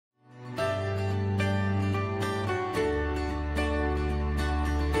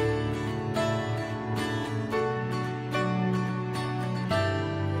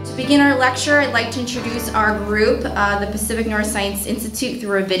To begin our lecture, I'd like to introduce our group, the Pacific Neuroscience Institute,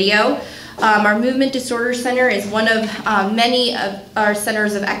 through a video. Our Movement Disorder Center is one of many of our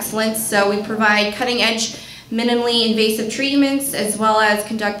centers of excellence, so we provide cutting-edge, minimally invasive treatments, as well as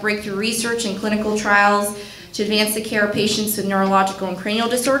conduct breakthrough research and clinical trials to advance the care of patients with neurological and cranial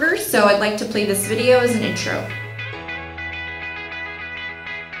disorders. So I'd like to play this video as an intro.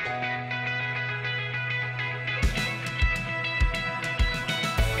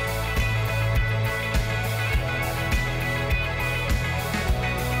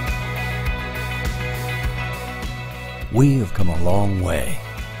 We have come a long way.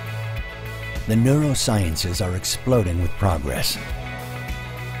 The neurosciences are exploding with progress.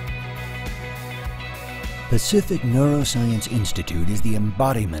 Pacific Neuroscience Institute is the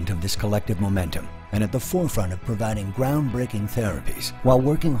embodiment of this collective momentum and at the forefront of providing groundbreaking therapies while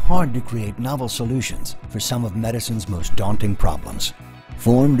working hard to create novel solutions for some of medicine's most daunting problems.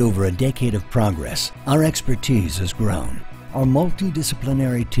 Formed over a decade of progress, our expertise has grown. Our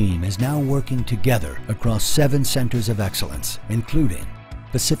multidisciplinary team is now working together across 7 centers of excellence, including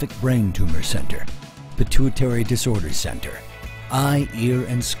Pacific Brain Tumor Center, Pituitary Disorders Center, Eye, Ear,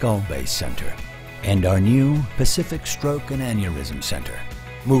 and Skull Base Center, and our new Pacific Stroke and Aneurysm Center,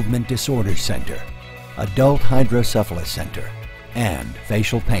 Movement Disorders Center, Adult Hydrocephalus Center, and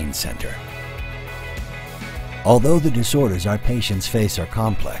Facial Pain Center. Although the disorders our patients face are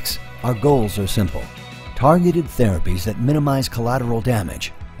complex, our goals are simple. Targeted therapies that minimize collateral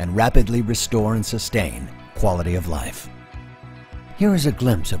damage and rapidly restore and sustain quality of life. Here is a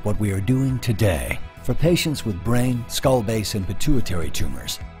glimpse at what we are doing today. For patients with brain, skull base, and pituitary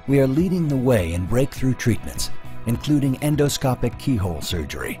tumors, we are leading the way in breakthrough treatments, including endoscopic keyhole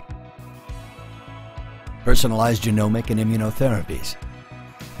surgery, personalized genomic and immunotherapies,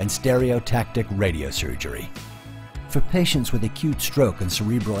 and stereotactic radiosurgery. For patients with acute stroke and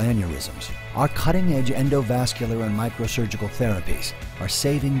cerebral aneurysms, our cutting-edge endovascular and microsurgical therapies are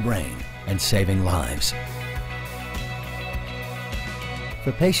saving brain and saving lives.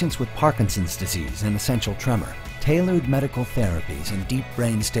 For patients with Parkinson's disease and essential tremor, tailored medical therapies and deep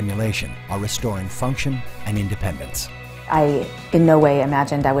brain stimulation are restoring function and independence. I in no way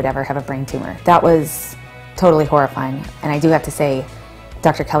imagined I would ever have a brain tumor. That was totally horrifying, and I do have to say,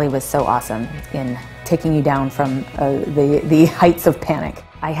 Dr. Kelly was so awesome in taking you down from the heights of panic.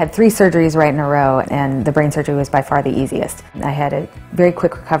 I had 3 surgeries right in a row, and the brain surgery was by far the easiest. I had a very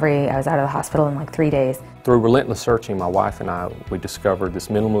quick recovery. I was out of the hospital in like 3 days. Through relentless searching, my wife and I, we discovered this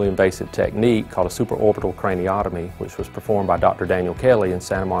minimally invasive technique called a supraorbital craniotomy, which was performed by Dr. Daniel Kelly in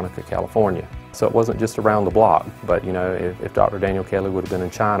Santa Monica, California. So it wasn't just around the block, but you know, if Dr. Daniel Kelly would have been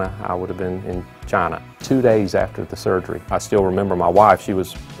in China, I would have been in China. 2 days after the surgery, I still remember my wife, she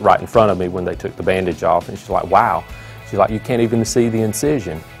was right in front of me when they took the bandage off, and she's like, wow. She's like, you can't even see the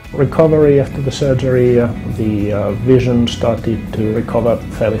incision. Recovery after the surgery, the vision started to recover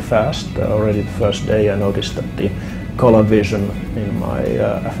fairly fast. Already the first day I noticed that the color vision in my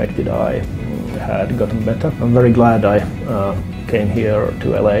affected eye had gotten better. I'm very glad I came here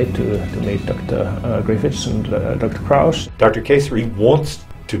to LA to meet Dr. Griffiths and Dr. Krause. Dr. Kesari wants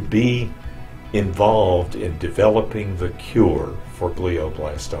to be involved in developing the cure for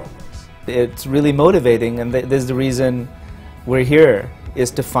glioblastomas. It's really motivating, and there's the reason we're here, is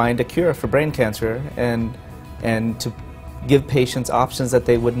to find a cure for brain cancer and to give patients options that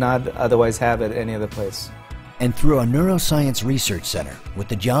they would not otherwise have at any other place. And through a neuroscience research center with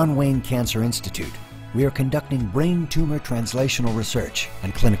the John Wayne Cancer Institute, we are conducting brain tumor translational research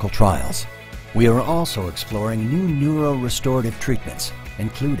and clinical trials. We are also exploring new neurorestorative treatments,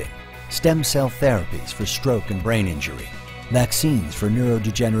 including stem cell therapies for stroke and brain injury, vaccines for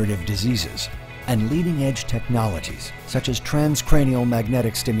neurodegenerative diseases, and leading-edge technologies such as transcranial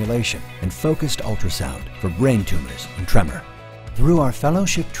magnetic stimulation and focused ultrasound for brain tumors and tremor. Through our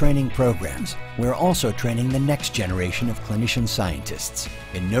fellowship training programs, we're also training the next generation of clinician scientists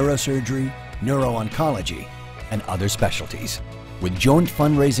in neurosurgery, neuro-oncology, and other specialties. With joint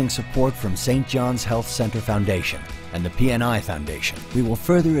fundraising support from St. John's Health Center Foundation and the PNI Foundation, we will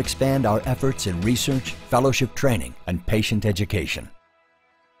further expand our efforts in research, fellowship training, and patient education.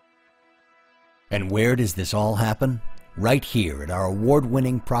 And where does this all happen? Right here at our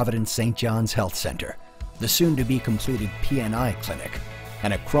award-winning Providence St. John's Health Center, the soon-to-be completed PNI clinic,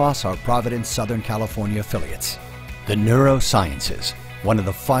 and across our Providence, Southern California affiliates. The neurosciences, one of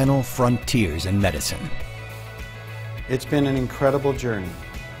the final frontiers in medicine. It's been an incredible journey.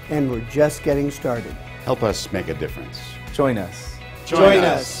 And we're just getting started. Help us make a difference. Join us. Join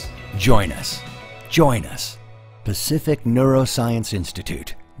us. Join us. Join us. Pacific Neuroscience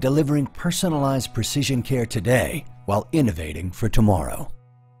Institute, delivering personalized precision care today while innovating for tomorrow.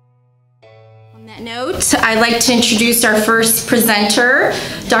 that note, I'd like to introduce our first presenter,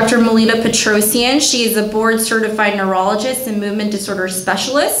 Dr. Melita Petrosian. She is a board-certified neurologist and movement disorder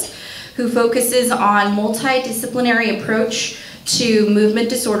specialist who focuses on multidisciplinary approach to movement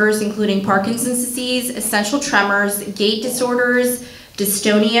disorders, including Parkinson's disease, essential tremors, gait disorders,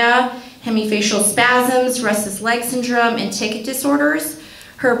 dystonia, hemifacial spasms, restless leg syndrome, and tick disorders.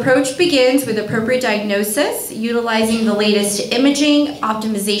 Her approach begins with appropriate diagnosis, utilizing the latest imaging,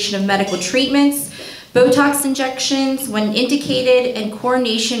 optimization of medical treatments, Botox injections when indicated, and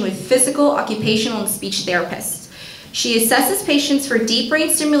coordination with physical, occupational, and speech therapists. She assesses patients for deep brain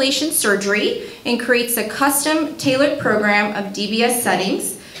stimulation surgery and creates a custom tailored program of DBS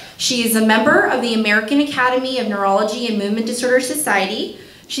settings. She is a member of the American Academy of Neurology and Movement Disorder Society.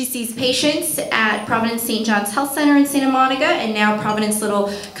 She sees patients at Providence St. John's Health Center in Santa Monica and now Providence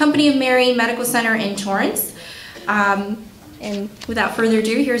Little Company of Mary Medical Center in Torrance. And without further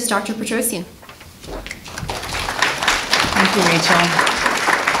ado, here's Dr. Petrosian. Thank you, Rachel.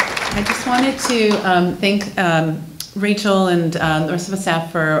 I just wanted to thank Rachel and the rest of the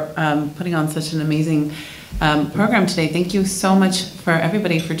staff for putting on such an amazing program today. Thank you so much for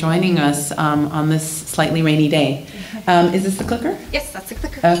everybody for joining us on this slightly rainy day. Is this the clicker? Yes, that's the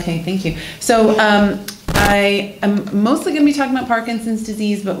clicker. Okay, thank you. So I am mostly going to be talking about Parkinson's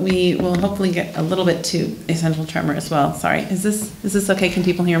disease, but we will hopefully get a little bit to essential tremor as well. Sorry, is this okay? Can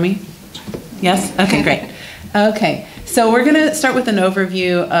people hear me? Yes? Okay, great. Okay, so we're going to start with an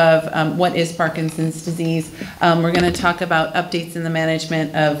overview of what is Parkinson's disease. We're going to talk about updates in the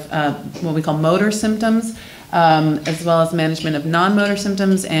management of what we call motor symptoms, as well as management of non-motor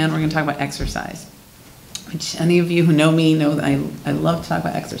symptoms, and we're going to talk about exercise, which any of you who know me know that I love to talk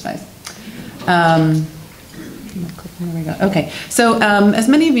about exercise. There we go. Okay, so as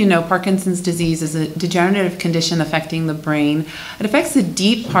many of you know, Parkinson's disease is a degenerative condition affecting the brain. It affects the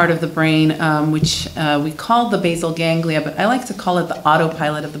deep part of the brain, which we call the basal ganglia, but I like to call it the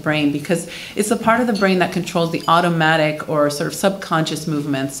autopilot of the brain because it's the part of the brain that controls the automatic or sort of subconscious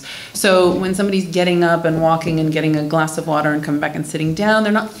movements. So when somebody's getting up and walking and getting a glass of water and coming back and sitting down,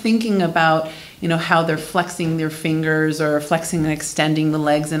 they're not thinking about how they're flexing their fingers or flexing and extending the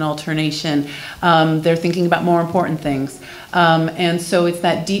legs in alternation. They're thinking about more important things. And so it's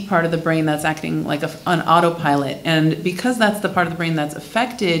that deep part of the brain that's acting like an autopilot. And because that's the part of the brain that's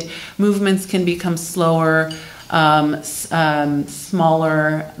affected, movements can become slower,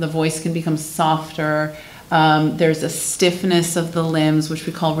 smaller, the voice can become softer. There's a stiffness of the limbs, which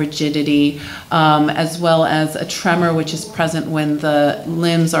we call rigidity, as well as a tremor, which is present when the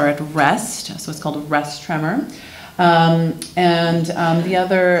limbs are at rest. So it's called a rest tremor. The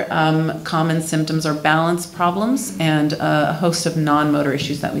other common symptoms are balance problems and a host of non-motor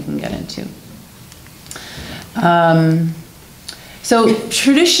issues that we can get into. So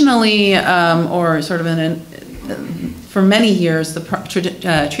traditionally, or sort of for many years, the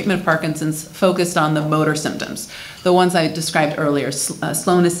treatment of Parkinson's focused on the motor symptoms, the ones I described earlier,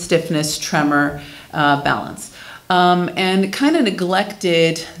 slowness, stiffness, tremor, balance, and kind of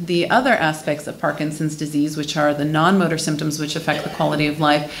neglected the other aspects of Parkinson's disease, which are the non-motor symptoms which affect the quality of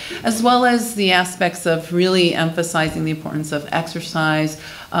life, as well as the aspects of really emphasizing the importance of exercise,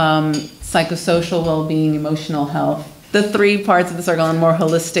 psychosocial well-being, emotional health, the three parts of the circle and more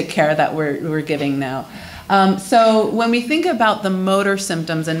holistic care that we're giving now. So when we think about the motor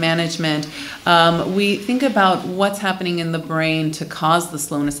symptoms and management, we think about what's happening in the brain to cause the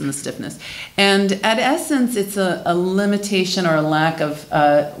slowness and the stiffness. And at essence, it's a limitation or a lack of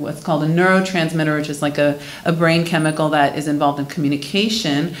what's called a neurotransmitter, which is like a brain chemical that is involved in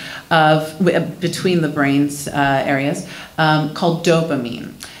communication between the brain's areas, called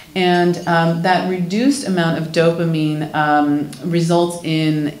dopamine. And that reduced amount of dopamine results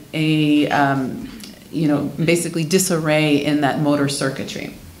in a basically disarray in that motor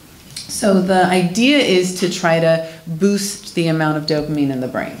circuitry. So the idea is to try to boost the amount of dopamine in the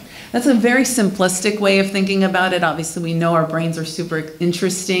brain. That's a very simplistic way of thinking about it. Obviously, we know our brains are super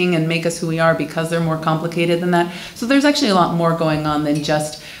interesting and make us who we are because they're more complicated than that. So there's actually a lot more going on than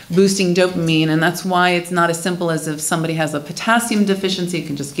just boosting dopamine, and that's why it's not as simple as if somebody has a potassium deficiency, you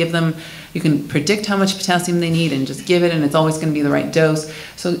can just give them, you can predict how much potassium they need and just give it, and it's always going to be the right dose.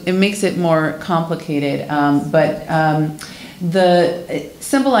 So it makes it more complicated. The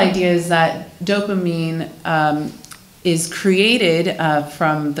simple idea is that dopamine is created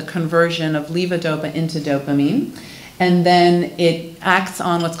from the conversion of levodopa into dopamine, and then it acts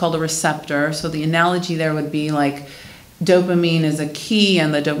on what's called a receptor. So the analogy there would be like dopamine is a key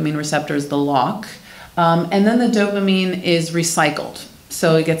and the dopamine receptor is the lock, and then the dopamine is recycled.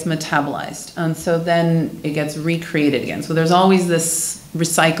 So it gets metabolized, and so then it gets recreated again. So there's always this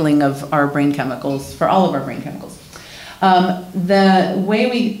recycling of our brain chemicals, for all of our brain chemicals. The way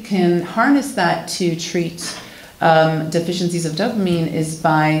we can harness that to treat deficiencies of dopamine is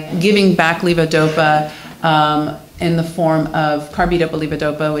by giving back levodopa in the form of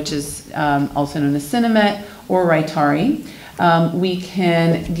carbidopa-levodopa, which is also known as Sinemet or Rytari. We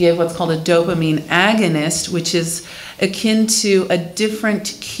can give what's called a dopamine agonist, which is akin to a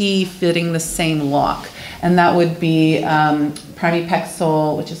different key fitting the same lock. And that would be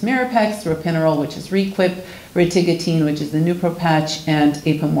pramipexole, which is Mirapex, ropinirole, which is Requip, retigotine, which is the Nupropatch, and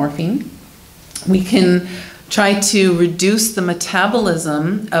apomorphine. We can try to reduce the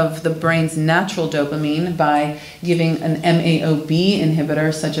metabolism of the brain's natural dopamine by giving an MAO-B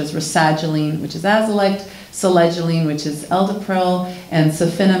inhibitor, such as rasagiline, which is Azilect, selegiline, which is Eldepril, and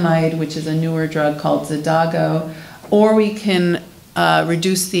safinamide, which is a newer drug called Xadago. Or we can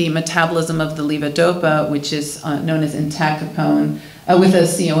reduce the metabolism of the levodopa, which is known as entacapone, with a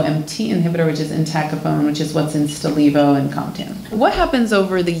COMT inhibitor, which is entacapone, which is what's in Stalevo and Comtan. What happens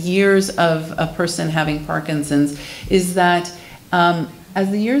over the years of a person having Parkinson's is that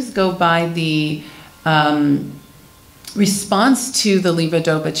as the years go by, the response to the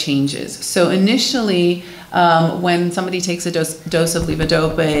levodopa changes. So initially, when somebody takes a dose of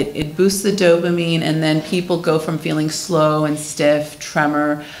levodopa, it boosts the dopamine, and then people go from feeling slow and stiff,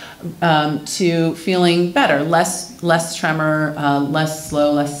 tremor, to feeling better, less tremor, less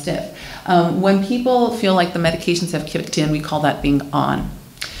slow, less stiff. When people feel like the medications have kicked in, we call that being on.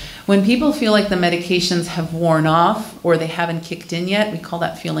 When people feel like the medications have worn off or they haven't kicked in yet, we call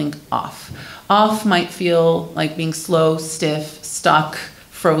that feeling off. Off might feel like being slow, stiff, stuck,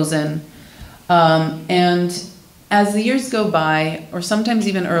 frozen. And as the years go by, or sometimes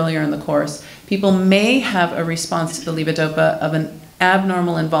even earlier in the course, people may have a response to the levodopa of an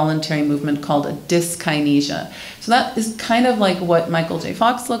abnormal involuntary movement called a dyskinesia. So that is kind of like what Michael J.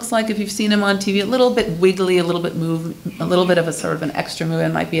 Fox looks like if you've seen him on TV, a little bit wiggly, a little bit a little bit of a sort of an extra movement.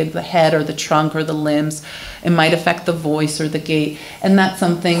 It might be at the head or the trunk or the limbs. It might affect the voice or the gait. And that's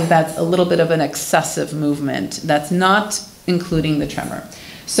something that's a little bit of an excessive movement. That's not including the tremor.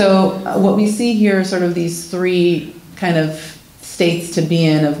 So what we see here are sort of these three kind of states to be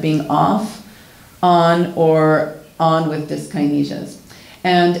in, of being off, on, or on with dyskinesias.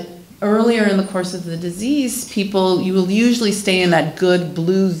 And earlier in the course of the disease, you will usually stay in that good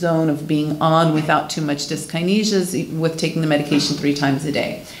blue zone of being on without too much dyskinesias with taking the medication 3 times a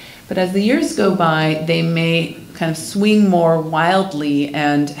day. But as the years go by, they may kind of swing more wildly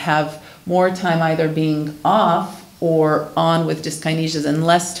and have more time either being off or on with dyskinesias and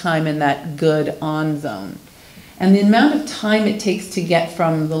less time in that good on zone. And the amount of time it takes to get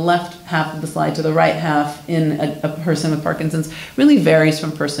from the left half of the slide to the right half in a person with Parkinson's really varies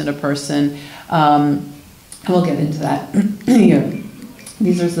from person to person. We'll get into that here.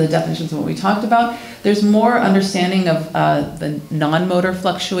 These are the definitions of what we talked about. There's more understanding of the non-motor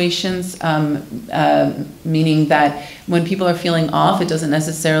fluctuations, meaning that when people are feeling off, it doesn't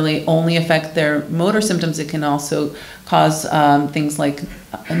necessarily only affect their motor symptoms. It can also cause things like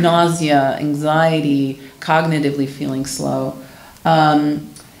nausea, anxiety, cognitively feeling slow.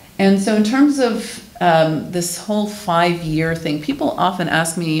 And so in terms of this whole 5-year thing, people often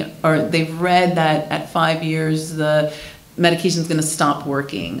ask me, or they've read that at 5 years, the medication is going to stop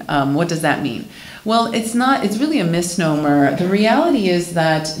working. What does that mean? Well, it's not. It's really a misnomer. The reality is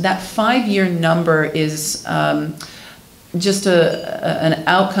that that 5-year number is just an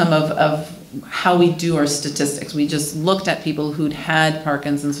outcome of how we do our statistics. We just looked at people who'd had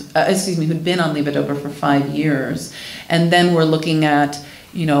Parkinson's, who'd been on levodopa for 5 years, and then we're looking at,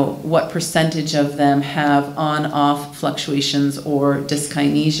 what percentage of them have on-off fluctuations or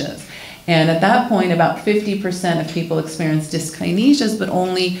dyskinesias. And at that point, about 50% of people experience dyskinesias, but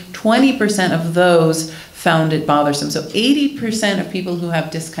only 20% of those found it bothersome. So 80% of people who have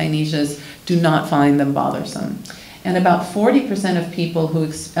dyskinesias do not find them bothersome. And about 40% of people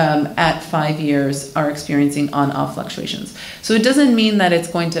who at 5 years are experiencing on-off fluctuations. So it doesn't mean that it's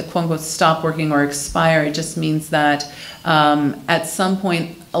going to, quote unquote, stop working or expire. It just means that at some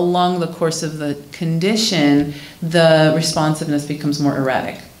point along the course of the condition, the responsiveness becomes more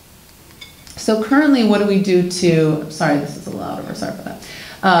erratic. So currently, what do we do to, sorry, this is a lot over, sorry for that.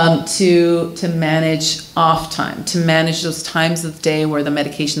 to manage off time, to manage those times of day where the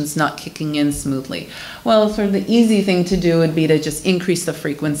medication's not kicking in smoothly. Well, sort of the easy thing to do would be to just increase the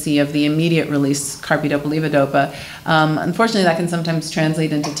frequency of the immediate release carbidopa levodopa. Unfortunately, that can sometimes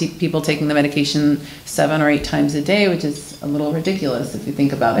translate into people taking the medication 7 or 8 times a day, which is a little ridiculous if you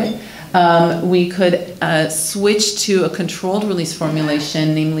think about it. We could switch to a controlled release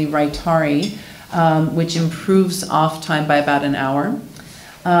formulation, namely Rytari, which improves off time by about an hour.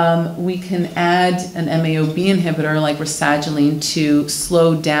 We can add an MAOB inhibitor like rasagiline to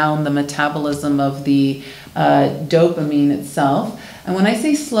slow down the metabolism of the dopamine itself. And when I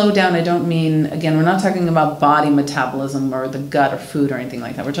say slow down, I don't mean, again, we're not talking about body metabolism or the gut or food or anything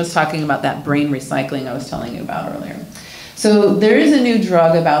like that. We're just talking about that brain recycling I was telling you about earlier. So there is a new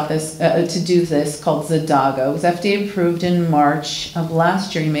drug about this, to do this, called Xadago. It was FDA approved in March of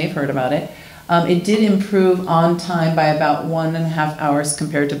last year. You may have heard about it. It did improve on time by about 1.5 hours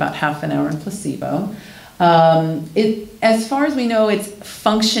compared to about half an hour in placebo. As far as we know, it's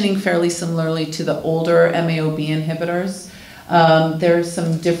functioning fairly similarly to the older MAOB inhibitors. There's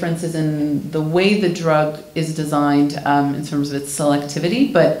some differences in the way the drug is designed in terms of its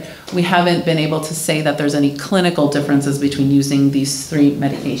selectivity, but we haven't been able to say that there's any clinical differences between using these 3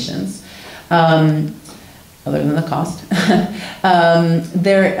 medications. Other than the cost.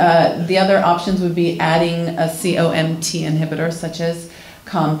 The other options would be adding a COMT inhibitor such as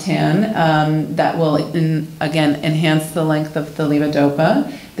Comtan that will, again, enhance the length of the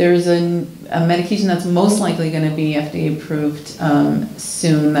levodopa. There's a medication that's most likely going to be FDA approved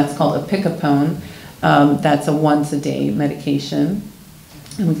soon that's called Opicapone. That's a once-a-day medication,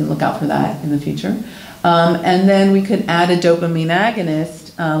 and we can look out for that in the future. And then we could add a dopamine agonist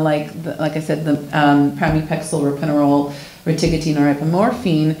like I said, the pramipexole, ropinirole, reticotine, or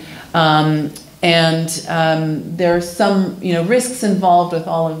epimorphine, and there are some risks involved with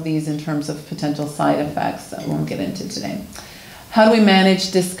all of these in terms of potential side effects that we won't get into today. How do we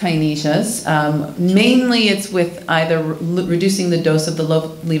manage dyskinesias? Mainly it's with either reducing the dose of the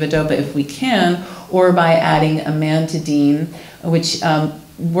levodopa if we can, or by adding amantadine, which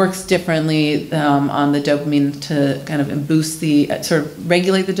works differently on the dopamine to kind of boost the, sort of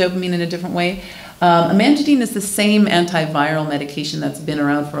regulate the dopamine in a different way. Amantadine is the same antiviral medication that's been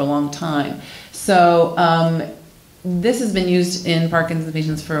around for a long time. So this has been used in Parkinson's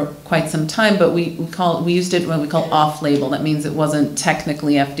patients for quite some time, but we used it what we call off-label. That means it wasn't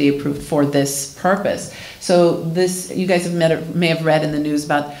technically FDA approved for this purpose. So this, you guys may have read in the news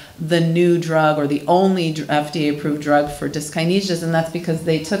about the new drug, or the only FDA approved drug for dyskinesias, and that's because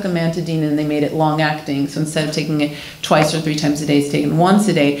they took amantadine and they made it long-acting. So instead of taking it twice or 3 times a day, it's taken once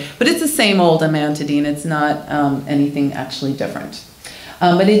a day. But it's the same old amantadine. It's not anything actually different.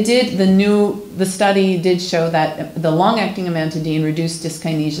 But it did, the study did show that the long-acting amantadine reduced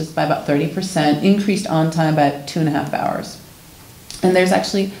dyskinesias by about 30%, increased on time by 2.5 hours. And there's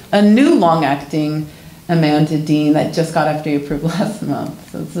actually a new long-acting amantadine that just got FDA approved last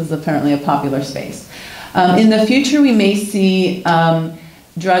month. So this is apparently a popular space. In the future, we may see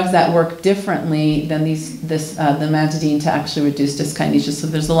drugs that work differently than the amantadine to actually reduce dyskinesias. So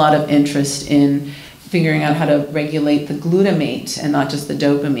there's a lot of interest in figuring out how to regulate the glutamate and not just the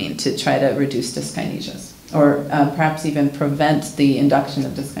dopamine to try to reduce dyskinesias, or perhaps even prevent the induction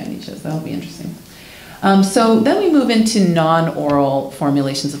of dyskinesias. That'll be interesting. So then we move into non-oral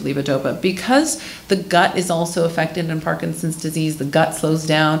formulations of levodopa. Because the gut is also affected in Parkinson's disease, the gut slows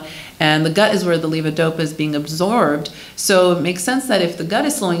down, and the gut is where the levodopa is being absorbed. So it makes sense that if the gut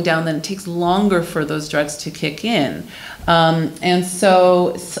is slowing down, then it takes longer for those drugs to kick in. And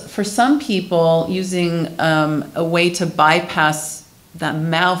so for some people, using a way to bypass that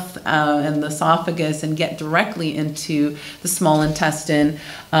mouth and the esophagus and get directly into the small intestine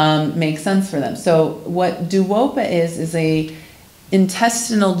makes sense for them. So what Duopa is a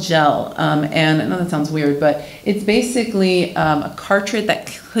intestinal gel, and I know that sounds weird, but it's basically a cartridge that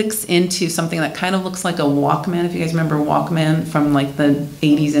clicks into something that kind of looks like a Walkman, if you guys remember Walkman from like the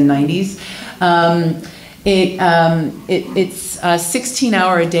 80s and 90s. It's a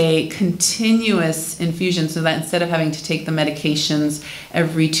 16-hour-a-day continuous infusion, so that instead of having to take the medications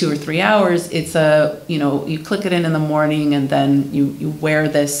every 2 or 3 hours, it's you click it in the morning, and then you wear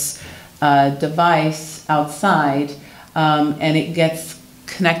this device outside, and it gets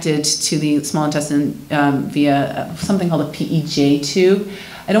connected to the small intestine via something called a PEJ tube.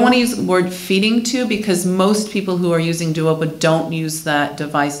 I don't want to use the word feeding tube because most people who are using Duopa don't use that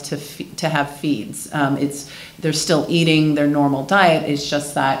device to have feeds. They're still eating their normal diet. It's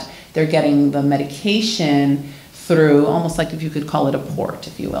just that they're getting the medication through, almost like if you could call it a port,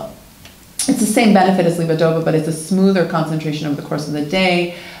 if you will. It's the same benefit as levodopa, but it's a smoother concentration over the course of the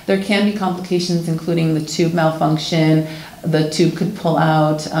day. There can be complications, including the tube malfunction. The tube could pull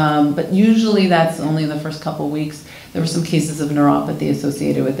out, but usually that's only in the first couple of weeks. There were some cases of neuropathy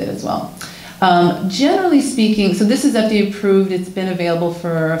associated with it as well. Generally speaking, so this is FDA approved. It's been available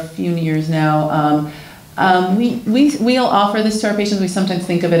for a few years now. We'll offer this to our patients. We sometimes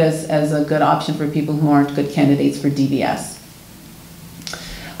think of it as a good option for people who aren't good candidates for DBS.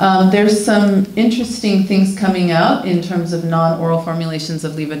 There's some interesting things coming out in terms of non-oral formulations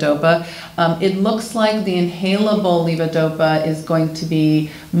of levodopa. It looks like the inhalable levodopa is going to be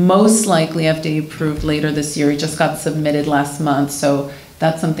most likely FDA approved later this year. It just got submitted last month, so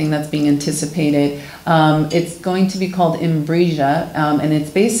that's something that's being anticipated. It's going to be called Imbrija, and it's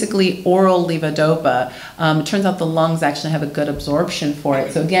basically oral levodopa. It turns out the lungs actually have a good absorption for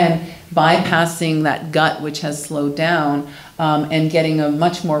it. So again, bypassing that gut, which has slowed down, and getting a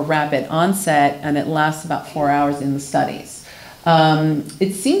much more rapid onset, and it lasts about 4 hours in the studies.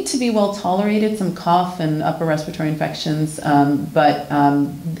 It seemed to be well tolerated, some cough and upper respiratory infections, but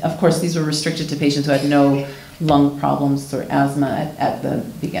of course these were restricted to patients who had no lung problems or asthma at the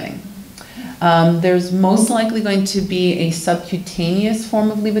beginning. There's most likely going to be a subcutaneous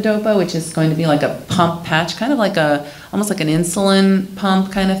form of levodopa, which is going to be like a pump patch, kind of like almost like an insulin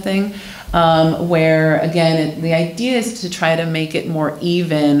pump kind of thing, where again, the idea is to try to make it more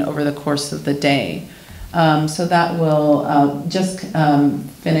even over the course of the day. So that will just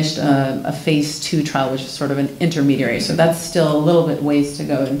finished a phase 2 trial, which is sort of an intermediary. So that's still a little bit ways to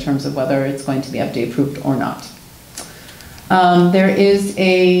go in terms of whether it's going to be FDA approved or not. There is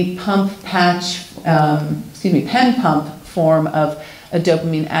a pump patch, pen pump form of a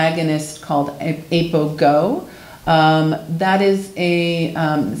dopamine agonist called ApoGo. That is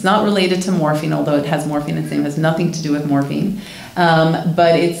it's not related to morphine, although it has morphine in its name. It has nothing to do with morphine.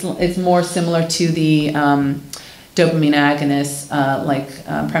 But it's more similar to the dopamine agonists like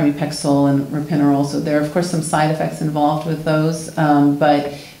pramipexole and ropinirole. So there are, of course, some side effects involved with those.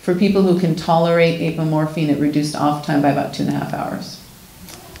 But for people who can tolerate apomorphine, it reduced off time by about 2.5 hours.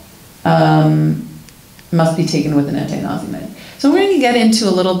 Must be taken with an anti-nausea med. So we're going to get into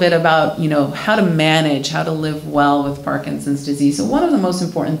a little bit about, how to manage, how to live well with Parkinson's disease. So one of the most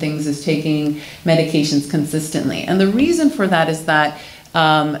important things is taking medications consistently. And the reason for that is that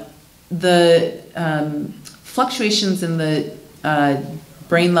the fluctuations in the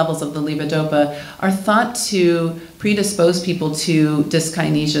brain levels of the levodopa are thought to predispose people to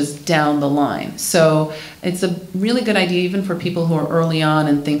dyskinesias down the line. So it's a really good idea, even for people who are early on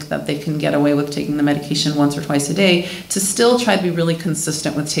and think that they can get away with taking the medication once or twice a day, to still try to be really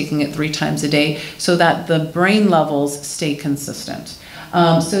consistent with taking it 3 times a day so that the brain levels stay consistent.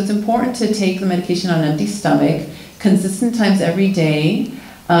 So it's important to take the medication on an empty stomach, consistent times every day,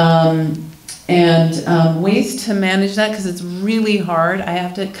 and ways to manage that, because it's really hard. I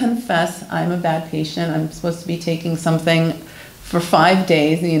have to confess, I'm a bad patient. I'm supposed to be taking something for 5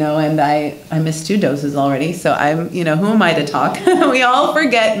 days, and I missed 2 doses already. So I'm, who am I to talk? We all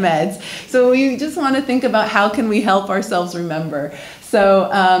forget meds. So we just want to think about how can we help ourselves remember. So,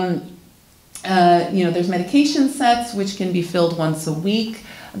 there's medication sets which can be filled once a week.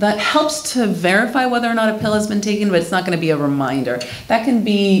 That helps to verify whether or not a pill has been taken, but it's not going to be a reminder. That can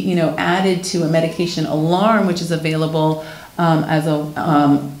be, added to a medication alarm, which is available as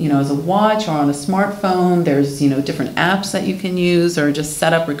a watch or on a smartphone. There's, different apps that you can use, or just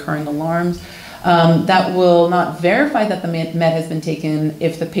set up recurring alarms. That will not verify that the med has been taken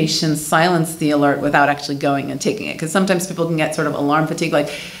if the patient silenced the alert without actually going and taking it. Because sometimes people can get sort of alarm fatigue, like,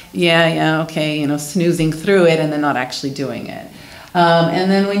 okay, snoozing through it and then not actually doing it. And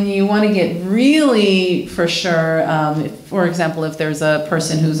then when you want to get really for sure, for example, if there's a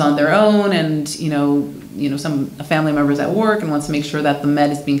person who's on their own and, a family member's at work and wants to make sure that the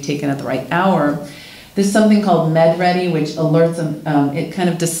med is being taken at the right hour, there's something called MedReady, which alerts them. It kind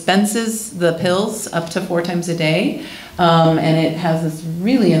of dispenses the pills up to 4 times a day. And it has this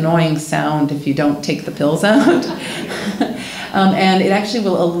really annoying sound if you don't take the pills out. And it actually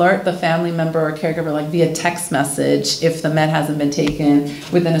will alert the family member or caregiver, like via text message, if the med hasn't been taken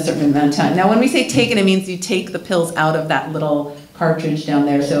within a certain amount of time. Now, when we say taken, it means you take the pills out of that little cartridge down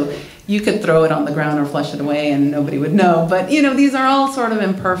there. So you could throw it on the ground or flush it away and nobody would know. But, these are all sort of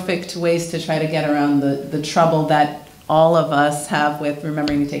imperfect ways to try to get around the trouble that all of us have with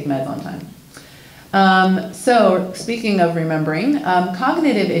remembering to take meds on time. So speaking of remembering,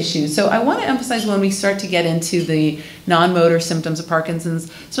 cognitive issues. So I want to emphasize when we start to get into the non-motor symptoms of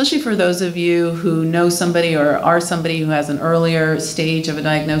Parkinson's, especially for those of you who know somebody or are somebody who has an earlier stage of a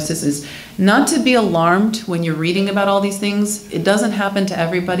diagnosis, is not to be alarmed when you're reading about all these things. It doesn't happen to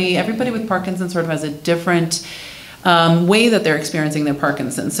everybody. Everybody with Parkinson's sort of has a different way that they're experiencing their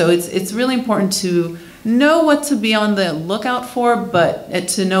Parkinson's. So it's really important to know what to be on the lookout for, but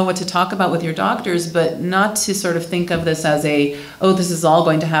to know what to talk about with your doctors, but not to sort of think of this as oh, this is all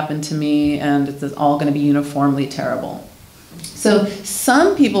going to happen to me and it's all going to be uniformly terrible. So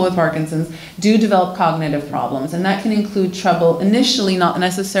some people with Parkinson's do develop cognitive problems, and that can include trouble initially, not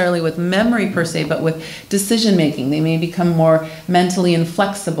necessarily with memory per se, but with decision making. They may become more mentally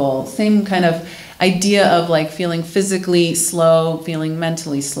inflexible. Same kind of idea of like feeling physically slow, feeling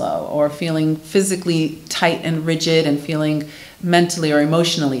mentally slow, or feeling physically tight and rigid and feeling mentally or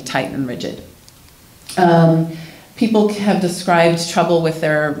emotionally tight and rigid. People have described trouble with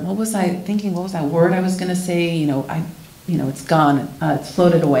their, what was that word I was going to say? It's gone, it's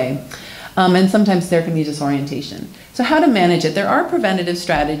floated away. And sometimes there can be disorientation. So how to manage it? There are preventative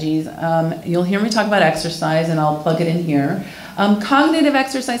strategies. You'll hear me talk about exercise, and I'll plug it in here. Cognitive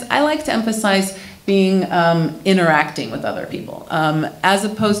exercise, I like to emphasize being interacting with other people, as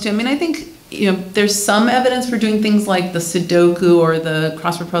opposed to, I think there's some evidence for doing things like the Sudoku or the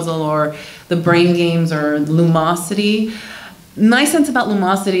crossword puzzle or the brain games or Lumosity. Nice sense about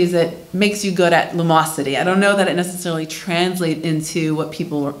Lumosity is it makes you good at Lumosity. I don't know that it necessarily translates into what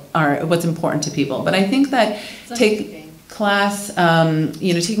people what's important to people, but I think that taking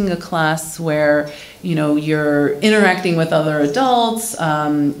a class where you're interacting with other adults,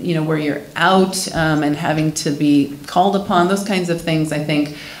 where you're out and having to be called upon, those kinds of things I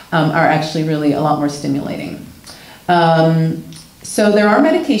think are actually really a lot more stimulating. So there are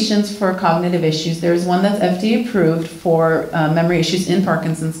medications for cognitive issues. There's one that's FDA approved for memory issues in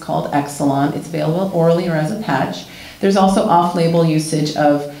Parkinson's called Exelon. It's available orally or as a patch. There's also off-label usage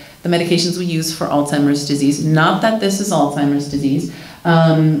of the medications we use for Alzheimer's disease. Not that this is Alzheimer's disease.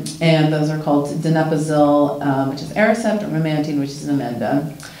 And those are called donepezil, which is Aricept, or memantine, which is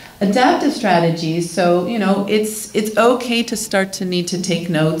Namenda. Adaptive strategies, so it's okay to start to need to take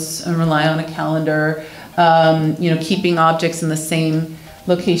notes and rely on a calendar, keeping objects in the same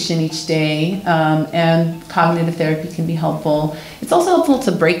location each day, and cognitive therapy can be helpful. It's also helpful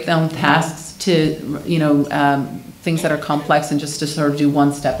to break down tasks to things that are complex and just to sort of do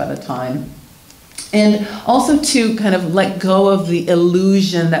one step at a time. And also to kind of let go of the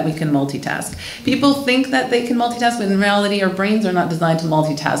illusion that we can multitask. People think that they can multitask, but in reality our brains are not designed to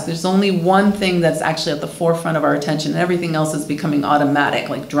multitask. There's only one thing that's actually at the forefront of our attention, and everything else is becoming automatic,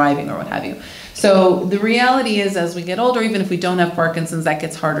 like driving or what have you. So the reality is, as we get older, even if we don't have Parkinson's, that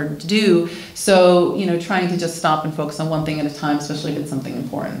gets harder to do. So, trying to just stop and focus on one thing at a time, especially if it's something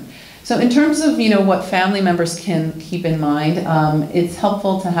important. So in terms of, what family members can keep in mind, it's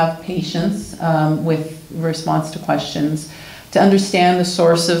helpful to have patience with response to questions, to understand the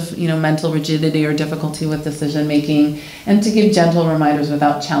source of, mental rigidity or difficulty with decision making, and to give gentle reminders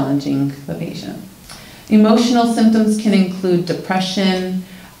without challenging the patient. Emotional symptoms can include depression.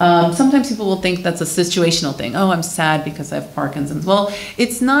 Sometimes people will think that's a situational thing. Oh, I'm sad because I have Parkinson's. Well,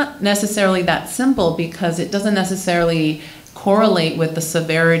 it's not necessarily that simple, because it doesn't necessarily correlate with the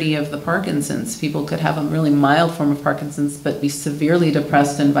severity of the Parkinson's. People could have a really mild form of Parkinson's but be severely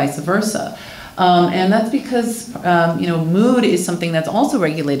depressed, and vice versa. And that's because mood is something that's also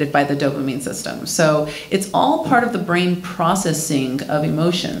regulated by the dopamine system. So it's all part of the brain processing of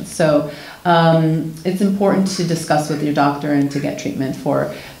emotions. So it's important to discuss with your doctor and to get treatment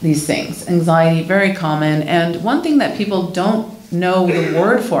for these things. Anxiety, very common. And one thing that people don't know the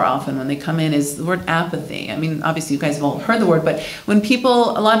word for often when they come in is the word apathy. Obviously you guys have all heard the word, but a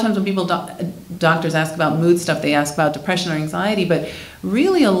lot of times when doctors ask about mood stuff, they ask about depression or anxiety, but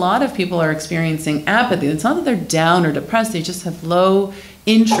really a lot of people are experiencing apathy. It's not that they're down or depressed, they just have low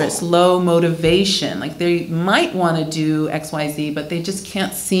interest, low motivation. Like they might want to do XYZ, but they just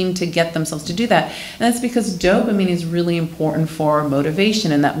can't seem to get themselves to do that. And that's because dopamine is really important for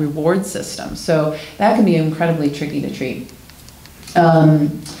motivation and that reward system. So that can be incredibly tricky to treat.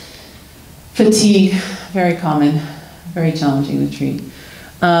 Fatigue, very common, very challenging to treat.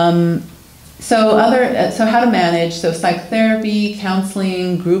 So how to manage, so psychotherapy,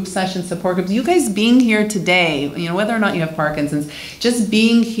 counseling, group sessions, support groups. You guys being here today, whether or not you have Parkinson's, just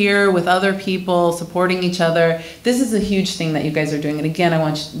being here with other people, supporting each other, this is a huge thing that you guys are doing. And again, I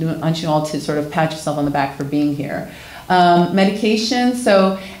want you all to sort of pat yourself on the back for being here. Medication,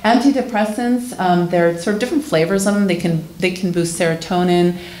 so antidepressants, there are sort of different flavors of them. They can boost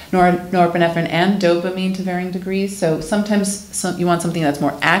serotonin, norepinephrine, and dopamine to varying degrees. So sometimes you want something that's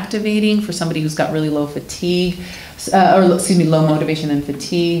more activating for somebody who's got really low fatigue, low motivation and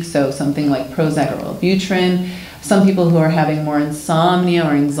fatigue. So something like Prozac or Wellbutrin. Some people who are having more insomnia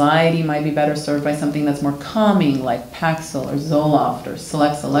or anxiety might be better served by something that's more calming, like Paxil or Zoloft or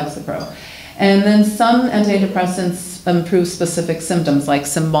Celexa, Lexapro. And then some antidepressants improve specific symptoms like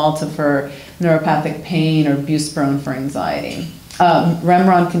Cymbalta for neuropathic pain or Buspirone for anxiety.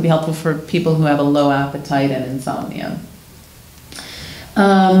 Remeron can be helpful for people who have a low appetite and insomnia.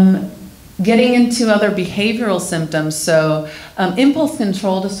 Getting into other behavioral symptoms, so impulse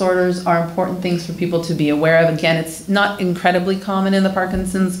control disorders are important things for people to be aware of. Again, it's not incredibly common in the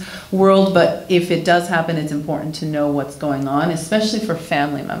Parkinson's world, but if it does happen, it's important to know what's going on, especially for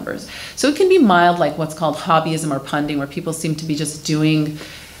family members. So it can be mild, like what's called hobbyism or punding, where people seem to be just doing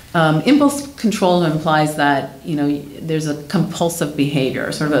impulse control implies that, you know, there's a compulsive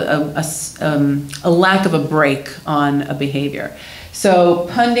behavior, sort of a lack of a break on a behavior. So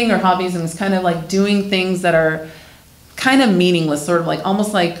punding or hobbyism is kind of like doing things that are kind of meaningless, sort of like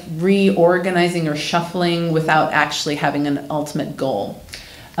almost like reorganizing or shuffling without actually having an ultimate goal.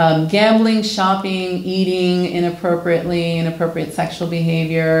 Gambling, shopping, eating inappropriately, inappropriate sexual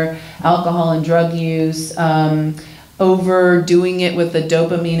behavior, alcohol and drug use, overdoing it with the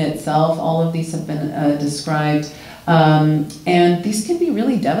dopamine itself. All of these have been described. And these can be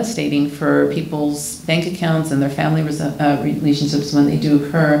really devastating for people's bank accounts and their family relationships when they do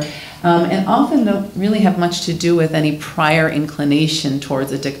occur, and often don't really have much to do with any prior inclination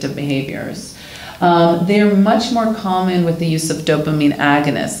towards addictive behaviors. They're much more common with the use of dopamine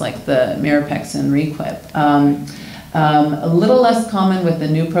agonists like the Mirapex and Requip. A little less common with the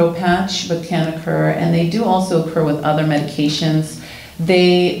Nupro patch, but can occur, and they do also occur with other medications.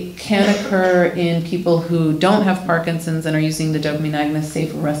 They can occur in people who don't have Parkinson's and are using the dopamine agonist, say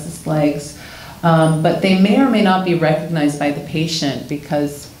for restless legs, but they may or may not be recognized by the patient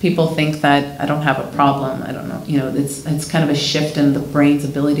because people think that I don't have a problem. I don't know, you know, it's kind of a shift in the brain's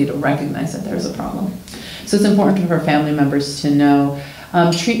ability to recognize that there's a problem. So it's important for family members to know.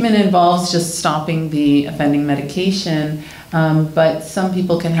 Treatment involves just stopping the offending medication, but some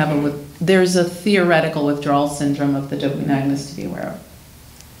people can have there's a theoretical withdrawal syndrome of the dopamine agonist to be aware of.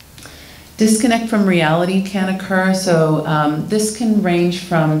 Disconnect from reality can occur, so this can range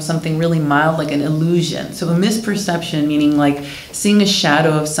from something really mild like an illusion. So a misperception, meaning like seeing a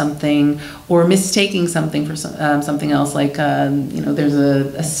shadow of something or mistaking something for something else, like you know, there's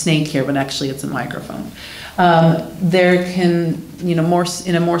a snake here, but actually it's a microphone. There can, you know,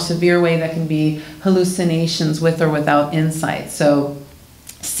 in a more severe way, that can be hallucinations with or without insight. So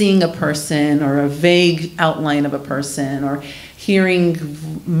seeing a person or a vague outline of a person, or hearing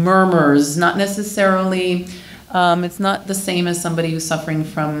murmurs, not necessarily, it's not the same as somebody who's suffering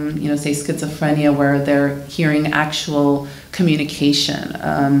from, you know, say schizophrenia, where they're hearing actual communication.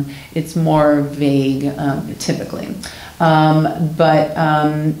 It's more vague, typically. But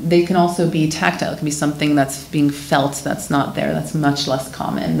they can also be tactile. It can be something that's being felt that's not there. That's much less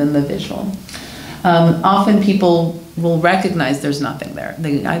common than the visual. Often people will recognize there's nothing there.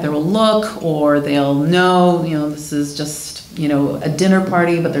 They either will look or they'll know, you know, this is just, you know, a dinner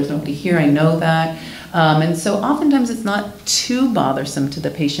party, but there's nobody here, I know that. And so oftentimes it's not too bothersome to the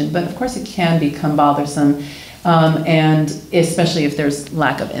patient, but of course it can become bothersome, and especially if there's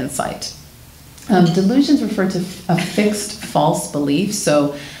lack of insight. Delusions refer to a fixed false belief.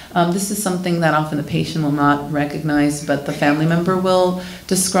 So this is something that often the patient will not recognize, but the family member will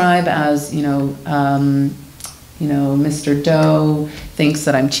describe as, you know, Mr. Doe thinks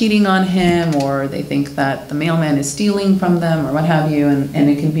that I'm cheating on him, or they think that the mailman is stealing from them, or what have you, and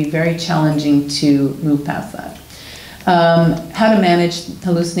it can be very challenging to move past that. How to manage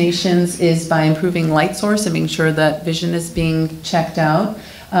hallucinations is by improving light source and making sure that vision is being checked out.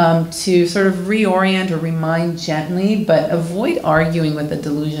 To sort of reorient or remind gently, but avoid arguing with the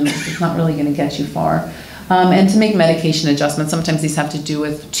delusion, because it's not really going to get you far. And to make medication adjustments. Sometimes these have to do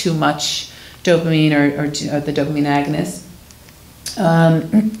with too much dopamine or the dopamine agonist.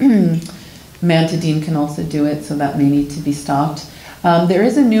 Mantidine can also do it, so that may need to be stopped. There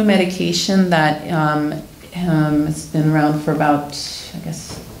is a new medication that has been around for about, I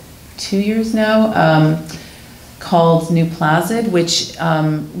guess, 2 years now, called Nuplazid, which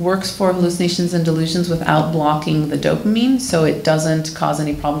works for hallucinations and delusions without blocking the dopamine, so it doesn't cause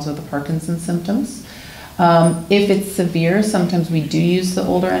any problems with the Parkinson's symptoms. If it's severe, sometimes we do use the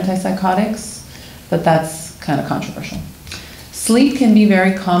older antipsychotics, but that's kind of controversial. Sleep can be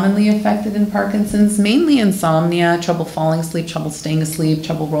very commonly affected in Parkinson's, mainly insomnia, trouble falling asleep, trouble staying asleep,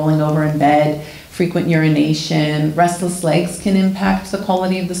 trouble rolling over in bed, frequent urination. Restless legs can impact the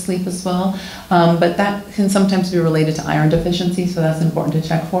quality of the sleep as well, but that can sometimes be related to iron deficiency, so that's important to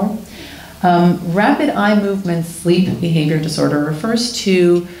check for. Rapid eye movement sleep behavior disorder refers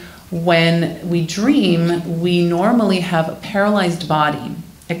to when we dream, we normally have a paralyzed body,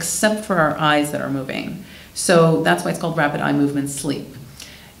 except for our eyes that are moving. So that's why it's called rapid eye movement sleep.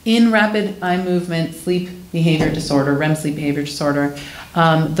 In rapid eye movement sleep behavior disorder, REM sleep behavior disorder,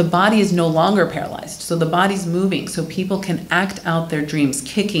 the body is no longer paralyzed. So the body's moving, so people can act out their dreams,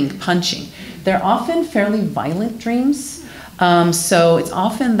 kicking, punching. They're often fairly violent dreams. So it's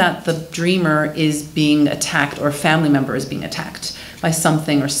often that the dreamer is being attacked or a family member is being attacked by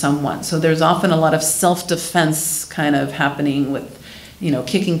something or someone. So there's often a lot of self-defense kind of happening with,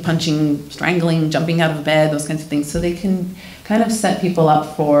 kicking, punching, strangling, jumping out of bed, those kinds of things. So they can kind of set people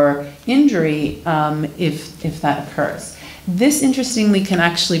up for injury if that occurs. This, interestingly, can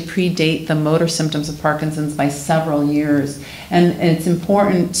actually predate the motor symptoms of Parkinson's by several years. And it's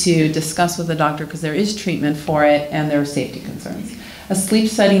important to discuss with the doctor because there is treatment for it and there are safety concerns. A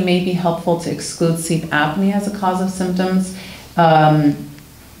sleep study may be helpful to exclude sleep apnea as a cause of symptoms.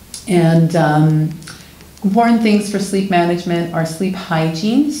 Important things for sleep management are sleep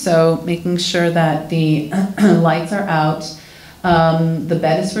hygiene, so making sure that the lights are out, the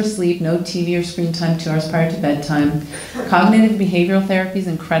bed is for sleep, no TV or screen time 2 hours prior to bedtime. Cognitive behavioral therapy is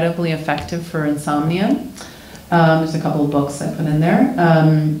incredibly effective for insomnia. There's a couple of books I put in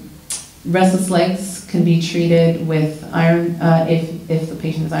there. Restless legs can be treated with iron, if the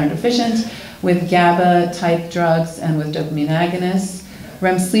patient is iron deficient, with GABA type drugs and with dopamine agonists.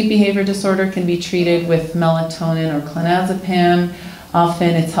 REM sleep behavior disorder can be treated with melatonin or clonazepam. Often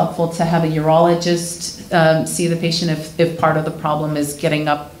it's helpful to have a urologist see the patient if part of the problem is getting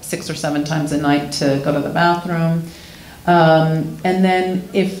up 6 or 7 times a night to go to the bathroom. And then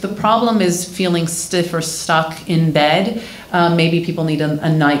if the problem is feeling stiff or stuck in bed, maybe people need a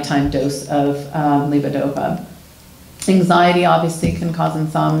nighttime dose of levodopa. Anxiety obviously can cause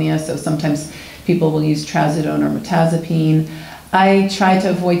insomnia, so sometimes people will use trazodone or mirtazapine. I try to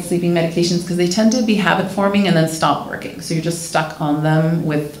avoid sleeping medications because they tend to be habit forming and then stop working. So you're just stuck on them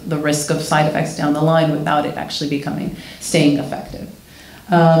with the risk of side effects down the line without it actually staying effective.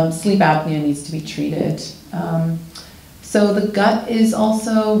 Sleep apnea needs to be treated. So the gut is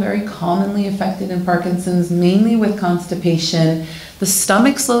also very commonly affected in Parkinson's, mainly with constipation. The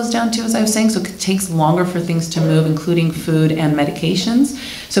stomach slows down too, as I was saying, so it takes longer for things to move, including food and medications.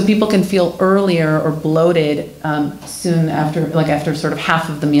 So people can feel earlier or bloated soon after, like after sort of half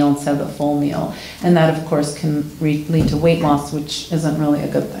of the meal instead of the full meal. And that, of course, can lead to weight loss, which isn't really a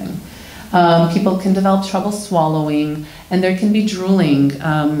good thing. People can develop trouble swallowing, and there can be drooling,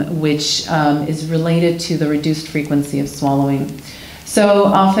 which is related to the reduced frequency of swallowing. So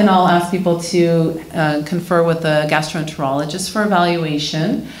often I'll ask people to confer with a gastroenterologist for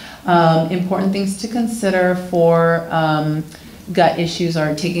evaluation. Important things to consider for gut issues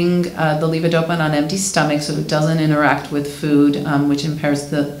are taking the levodopa on empty stomach so it doesn't interact with food, which impairs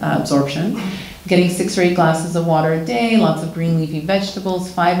the absorption. Getting 6 or 8 glasses of water a day, lots of green leafy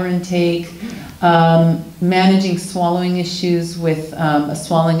vegetables, fiber intake, managing swallowing issues with a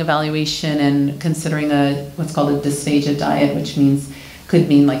swallowing evaluation and considering what's called a dysphagia diet, which could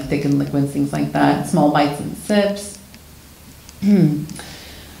mean like thickened liquids, things like that, small bites and sips.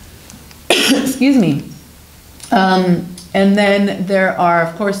 Excuse me. And then there are,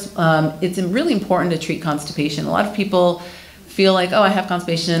 of course, it's really important to treat constipation. A lot of people feel like, oh, I have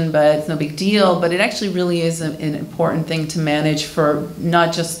constipation, but it's no big deal. But it actually really is an important thing to manage for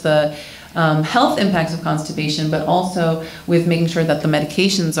not just the health impacts of constipation, but also with making sure that the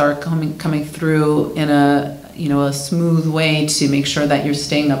medications are coming through in a smooth way to make sure that you're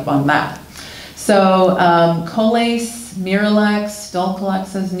staying up on that. So Colace, Miralax,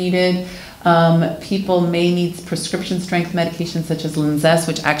 Dulcolax as needed. People may need prescription strength medications such as Linzess,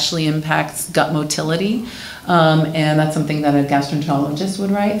 which actually impacts gut motility, and that's something that a gastroenterologist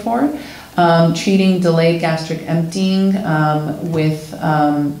would write for. Treating delayed gastric emptying with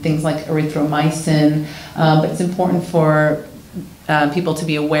things like erythromycin, but it's important for people to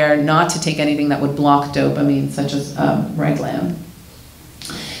be aware not to take anything that would block dopamine, such as Reglan.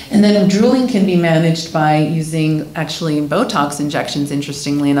 And then drooling can be managed by using actually Botox injections,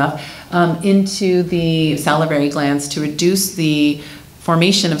 interestingly enough, into the salivary glands to reduce the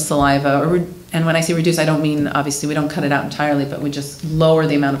formation of saliva. And when I say reduce, I don't mean, obviously, we don't cut it out entirely, but we just lower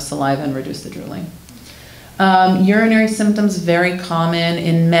the amount of saliva and reduce the drooling. Urinary symptoms, very common.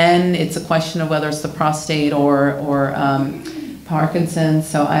 In men, it's a question of whether it's the prostate or Parkinson's,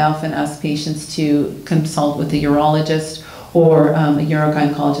 so I often ask patients to consult with a urologist or a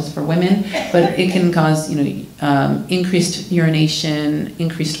urogynecologist for women, but it can cause, increased urination,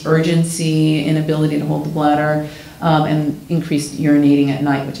 increased urgency, inability to hold the bladder, and increased urinating at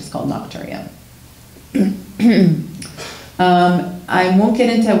night, which is called nocturia. I won't get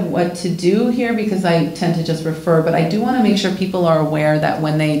into what to do here because I tend to just refer, but I do want to make sure people are aware that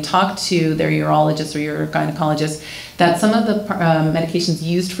when they talk to their urologist or urogynecologist, that some of the medications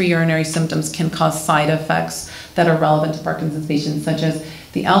used for urinary symptoms can cause side effects that are relevant to Parkinson's patients, such as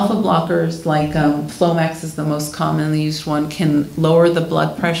the alpha blockers, like Flomax is the most commonly used one, can lower the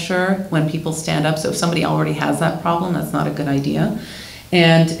blood pressure when people stand up. So if somebody already has that problem, that's not a good idea.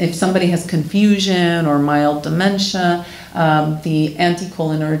 And if somebody has confusion or mild dementia, the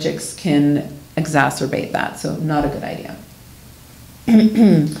anticholinergics can exacerbate that, so not a good idea.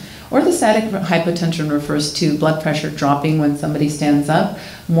 Orthostatic hypotension refers to blood pressure dropping when somebody stands up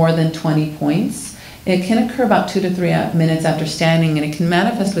more than 20 points. It can occur about 2 to 3 minutes after standing, and it can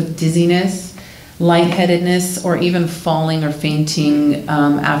manifest with dizziness, lightheadedness, or even falling or fainting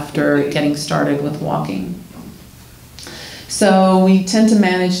after getting started with walking. So we tend to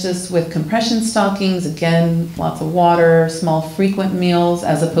manage this with compression stockings, again, lots of water, small frequent meals,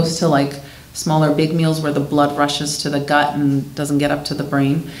 as opposed to like smaller big meals where the blood rushes to the gut and doesn't get up to the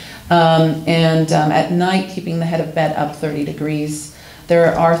brain. At night, keeping the head of bed up 30 degrees.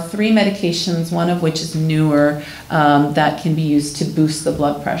 There are 3 medications, one of which is newer, that can be used to boost the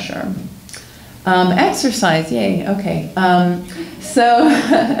blood pressure. Exercise, yay, okay. So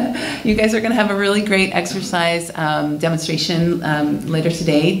you guys are going to have a really great exercise demonstration later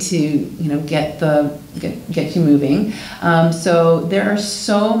today to get you moving. So there are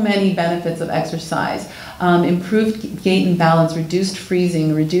so many benefits of exercise. Improved gait and balance, reduced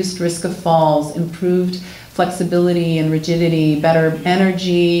freezing, reduced risk of falls, improved flexibility and rigidity, better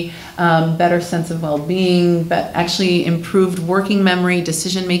energy, better sense of well-being, but actually improved working memory,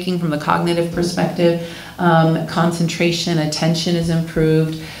 decision-making from the cognitive perspective, concentration, attention is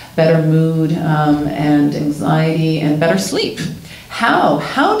improved, better mood and anxiety, and better sleep. How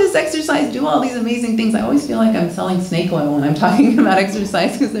does exercise do all these amazing things? I always feel like I'm selling snake oil when I'm talking about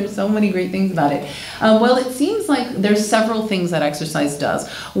exercise because there's so many great things about it. Well, it seems like there's several things that exercise does.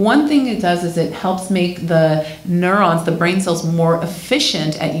 One thing it does is it helps make the neurons, the brain cells, more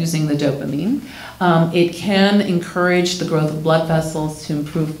efficient at using the dopamine. It can encourage the growth of blood vessels to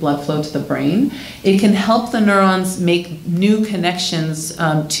improve blood flow to the brain. It can help the neurons make new connections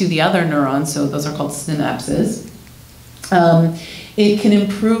to the other neurons, so those are called synapses. It can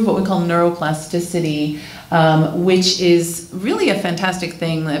improve what we call neuroplasticity, which is really a fantastic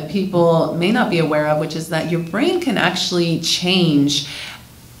thing that people may not be aware of, which is that your brain can actually change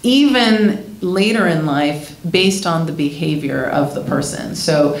even later in life based on the behavior of the person.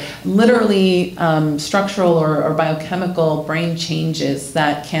 So literally structural or biochemical brain changes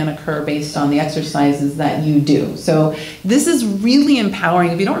that can occur based on the exercises that you do. So this is really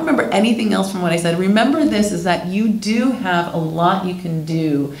empowering. If you don't remember anything else from what I said, remember this is that you do have a lot you can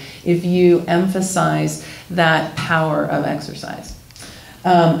do if you emphasize that power of exercise.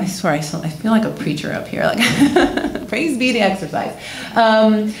 I swear, I feel like a preacher up here, like praise be to exercise.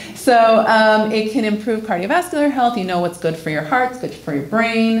 It can improve cardiovascular health. You know what's good for your heart, it's good for your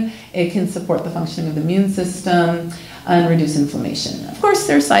brain. It can support the functioning of the immune system and reduce inflammation. Of course,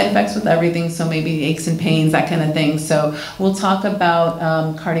 there's side effects with everything, so maybe aches and pains, that kind of thing. So we'll talk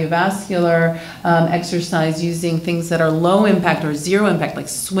about cardiovascular exercise using things that are low impact or zero impact, like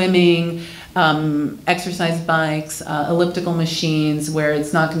swimming, exercise bikes, elliptical machines, where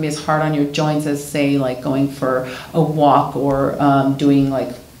it's not going to be as hard on your joints as, say, like going for a walk or doing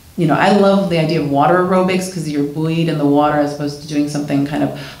like, I love the idea of water aerobics because you're buoyed in the water as opposed to doing something kind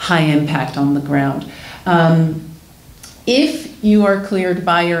of high impact on the ground. If you are cleared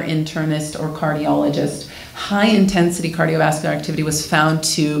by your internist or cardiologist, high intensity cardiovascular activity was found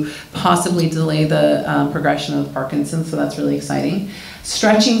to possibly delay the progression of Parkinson's, so that's really exciting.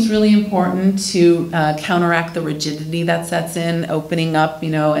 Stretching is really important to counteract the rigidity that sets in, opening up,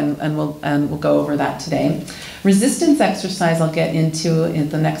 and we'll go over that today. Resistance exercise I'll get into in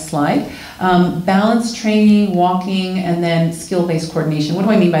the next slide. Balance training, walking, and then skill-based coordination. What do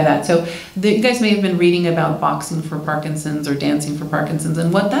I mean by that? So you guys may have been reading about boxing for Parkinson's or dancing for Parkinson's,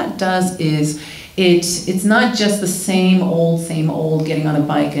 and what that does is it's not just the same old getting on a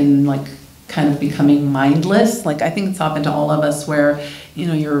bike and like kind of becoming mindless. Like I think it's happened to all of us where,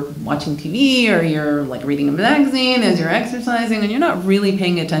 you're watching TV or you're like reading a magazine as you're exercising and you're not really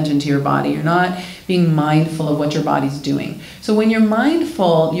paying attention to your body. You're not being mindful of what your body's doing. So when you're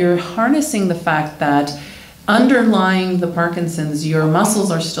mindful, you're harnessing the fact that underlying the Parkinson's, your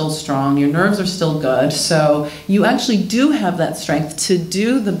muscles are still strong, your nerves are still good, so you actually do have that strength to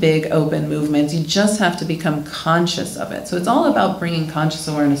do the big open movements. You just have to become conscious of it. So it's all about bringing conscious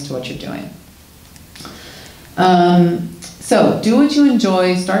awareness to what you're doing. So do what you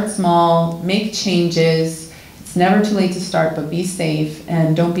enjoy, start small, make changes. It's never too late to start, but be safe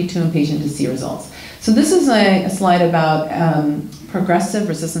and don't be too impatient to see results. So this is a slide about progressive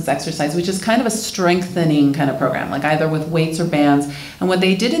resistance exercise, which is kind of a strengthening kind of program, like either with weights or bands. And what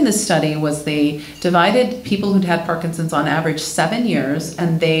they did in this study was they divided people who'd had Parkinson's on average 7 years,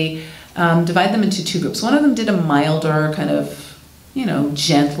 and they divided them into 2 groups. One of them did a milder kind of,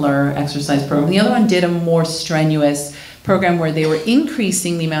 gentler exercise program. The other one did a more strenuous program where they were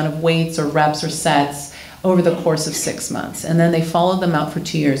increasing the amount of weights or reps or sets over the course of 6 months. And then they followed them out for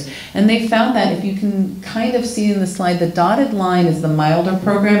 2 years. And they found that, if you can kind of see in the slide, the dotted line is the milder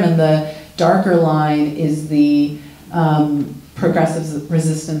program and the darker line is the progressive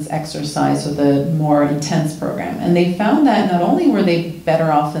resistance exercise, or the more intense program. And they found that not only were they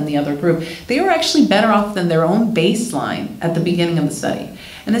better off than the other group, they were actually better off than their own baseline at the beginning of the study.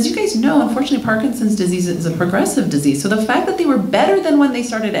 And as you guys know, unfortunately, Parkinson's disease is a progressive disease. So the fact that they were better than when they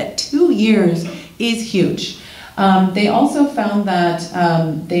started at 2 years is huge. They also found that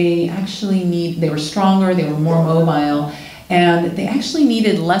they were stronger, they were more mobile, and they actually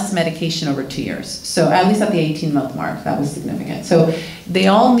needed less medication over 2 years. So at least at the 18-month mark, that was significant. So they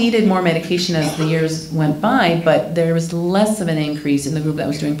all needed more medication as the years went by, but there was less of an increase in the group that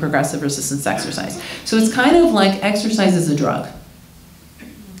was doing progressive resistance exercise. So it's kind of like exercise is a drug.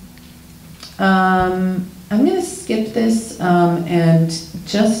 I'm going to skip this and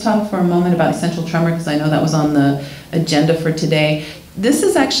just talk for a moment about essential tremor, because I know that was on the agenda for today. This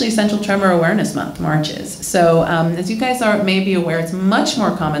is actually Essential Tremor Awareness Month, March is. So as you guys may be aware, it's much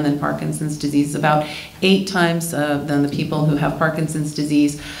more common than Parkinson's disease, about 8 times than the people who have Parkinson's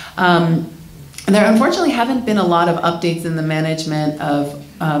disease. There unfortunately haven't been a lot of updates in the management of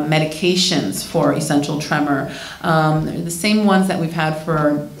medications for essential tremor. They're the same ones that we've had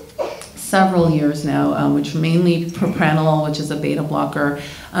for several years now, which mainly propranolol, which is a beta blocker,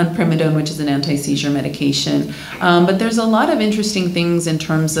 and primidone, which is an anti-seizure medication. But there's a lot of interesting things in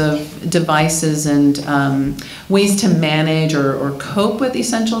terms of devices and ways to manage or cope with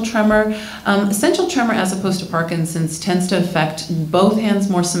essential tremor. Essential tremor, as opposed to Parkinson's, tends to affect both hands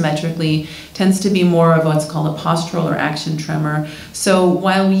more symmetrically, tends to be more of what's called a postural or action tremor. So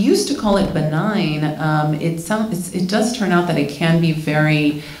while we used to call it benign, it does turn out that it can be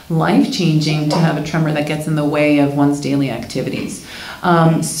very life-changing to have a tremor that gets in the way of one's daily activities.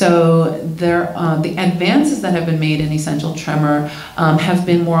 So the advances that have been made in essential tremor have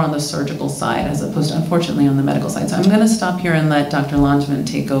been more on the surgical side, as opposed to, unfortunately, on the medical side. So I'm going to stop here and let Dr. Langevin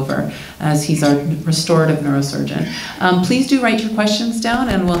take over, as he's our restorative neurosurgeon. Please do write your questions down,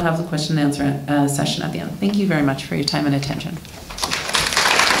 and we'll have the question and answer session at the end. Thank you very much for your time and attention.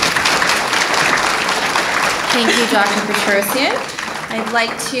 Thank you, Dr. Petrosian. I'd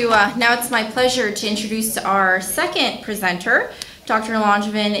like to, now it's my pleasure to introduce our second presenter. Dr.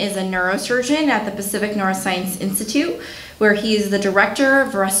 Langevin is a neurosurgeon at the Pacific Neuroscience Institute, where he is the director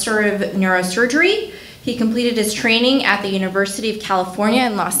of restorative neurosurgery. He completed his training at the University of California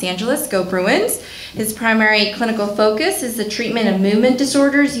in Los Angeles, go Bruins. His primary clinical focus is the treatment of movement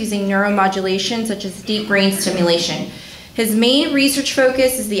disorders using neuromodulation, such as deep brain stimulation. His main research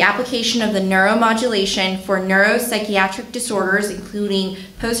focus is the application of the neuromodulation for neuropsychiatric disorders, including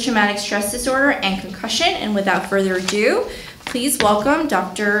post-traumatic stress disorder and concussion. And without further ado, please welcome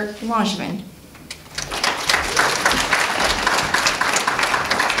Dr. Langevin.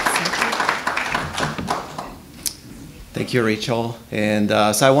 Thank you, Rachel. And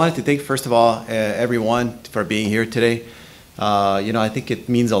so I wanted to thank, first of all, everyone for being here today. I think it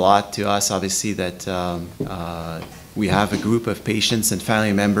means a lot to us, obviously, that we have a group of patients and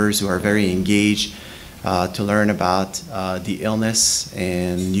family members who are very engaged to learn about the illness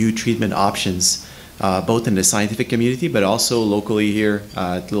and new treatment options, both in the scientific community, but also locally here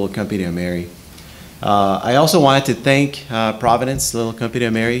at Little Company of Mary. I also wanted to thank Providence, Little Company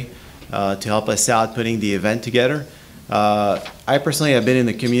of Mary, to help us out putting the event together. I personally have been in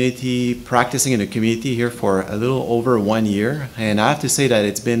the community, practicing in the community here for a little over 1 year, and I have to say that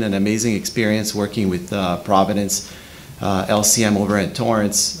it's been an amazing experience working with Providence, LCM over at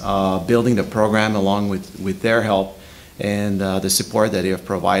Torrance, building the program along with their help and the support that they have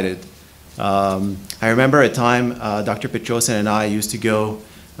provided. I remember a time Dr. Petrosian and I used to go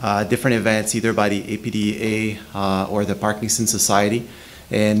different events, either by the APDA or the Parkinson Society,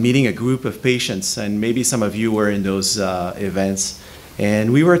 and meeting a group of patients, and maybe some of you were in those events.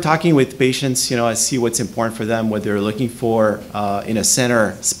 And we were talking with patients, to see what's important for them, what they're looking for in a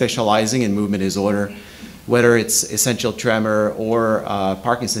center specializing in movement disorder, whether it's essential tremor or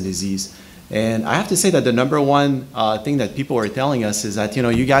Parkinson's disease. And I have to say that the number one thing that people are telling us is that,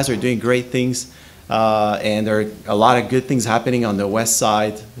 you guys are doing great things, and there are a lot of good things happening on the west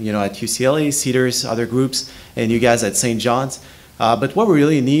side, at UCLA, Cedars, other groups, and you guys at St. John's. But what we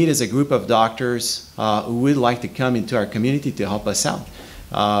really need is a group of doctors who would like to come into our community to help us out.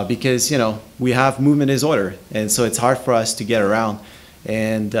 Because, we have movement disorder, and so it's hard for us to get around.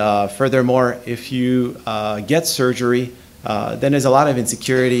 And furthermore, if you get surgery, then there's a lot of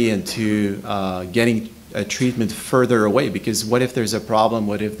insecurity into getting a treatment further away, because what if there's a problem,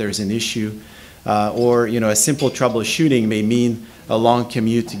 what if there's an issue, or a simple troubleshooting may mean a long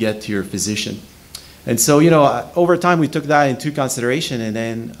commute to get to your physician. And so, over time we took that into consideration, and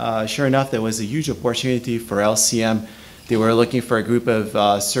then sure enough there was a huge opportunity for LCM. They were looking for a group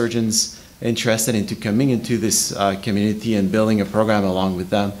of surgeons interested into coming into this community and building a program along with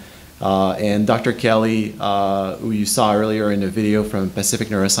them. And Dr. Kelly, who you saw earlier in the video from Pacific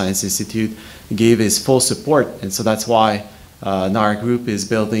Neuroscience Institute, gave his full support. And so that's why now our group is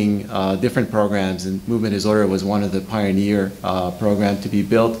building different programs, and movement disorder was one of the pioneer programs to be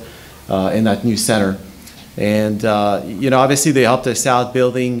built in that new center. And obviously they helped us out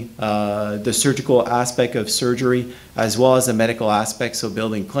building the surgical aspect of surgery as well as the medical aspect, so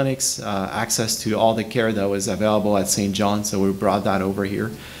building clinics, access to all the care that was available at St. John's, so we brought that over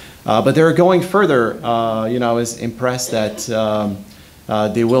here. But they were going further. I was impressed that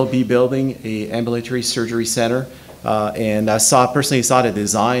they will be building an ambulatory surgery center, and I personally saw the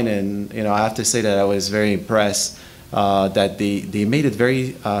design, and I have to say that I was very impressed that they made it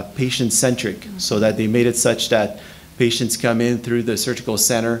very patient-centric, so that they made it such that patients come in through the surgical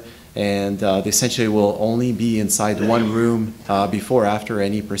center, and they essentially will only be inside one room before or after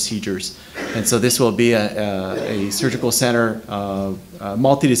any procedures. And so this will be a surgical center,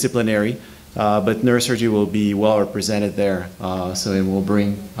 multidisciplinary, but neurosurgery will be well represented there. So it will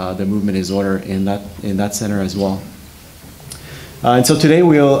bring the movement disorder in that center as well. And so today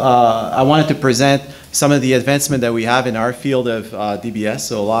I wanted to present some of the advancement that we have in our field of DBS.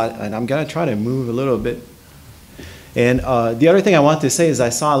 So and I'm gonna try to move a little bit. And the other thing I want to say is I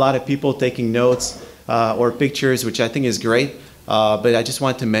saw a lot of people taking notes or pictures, which I think is great. But I just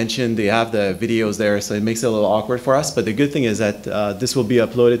want to mention they have the videos there, so it makes it a little awkward for us. But the good thing is that this will be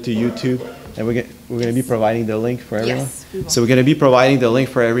uploaded to YouTube, and we're going to be providing the link for everyone. Yes, we will. So we're going to be providing the link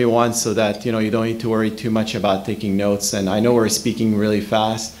for everyone, so that you don't need to worry too much about taking notes. And I know we're speaking really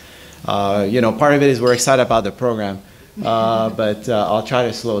fast. Part of it is we're excited about the program, but I'll try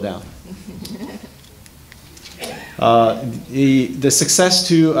to slow down. The success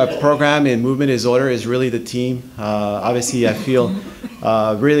to a program in movement disorder is really the team. Obviously, I feel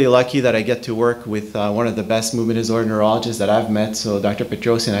really lucky that I get to work with one of the best movement disorder neurologists that I've met. So Dr.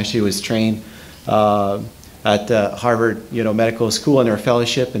 Petrosian actually was trained at Harvard Medical School in her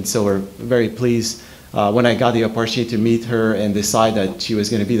fellowship, and so we're very pleased when I got the opportunity to meet her and decide that she was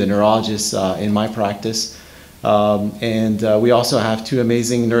going to be the neurologist in my practice. We also have two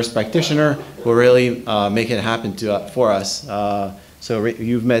amazing nurse practitioners who really make it happen for us. So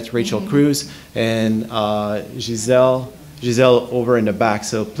you've met Rachel Cruz and Giselle over in the back.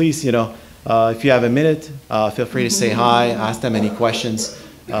 So please, if you have a minute, feel free to say hi, ask them any questions.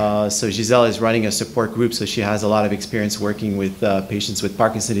 So Giselle is running a support group, so she has a lot of experience working with patients with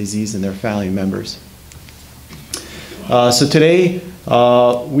Parkinson's disease and their family members. So today,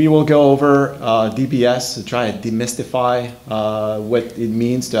 we will go over DBS to try to demystify what it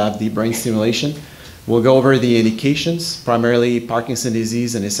means to have deep brain stimulation. We'll go over the indications, primarily Parkinson's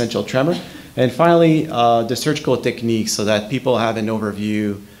disease and essential tremor. And finally, the surgical techniques, so that people have an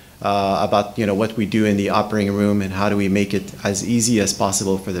overview about what we do in the operating room and how do we make it as easy as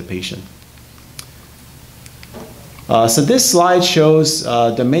possible for the patient. So this slide shows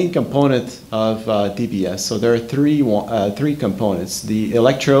the main component of DBS. So there are three components. The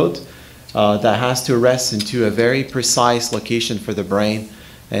electrode that has to rest into a very precise location for the brain,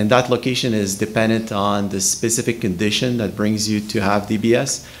 and that location is dependent on the specific condition that brings you to have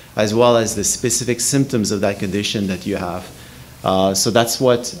DBS, as well as the specific symptoms of that condition that you have. So that's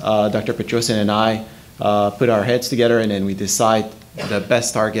what Dr. Petrosian and I put our heads together, and then we decide the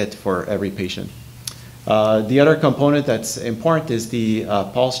best target for every patient. The other component that's important is the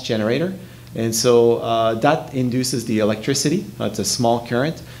pulse generator. And so that induces the electricity. It's a small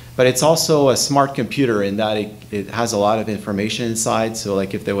current. But it's also a smart computer in that it has a lot of information inside. So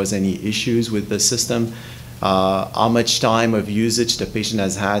like if there was any issues with the system, how much time of usage the patient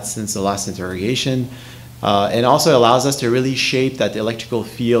has had since the last interrogation, and also allows us to really shape that electrical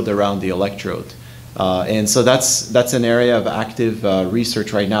field around the electrode. And so that's an area of active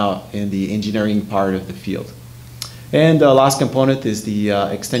research right now in the engineering part of the field. And the last component is the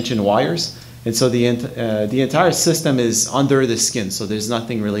extension wires. And so the entire system is under the skin, so there's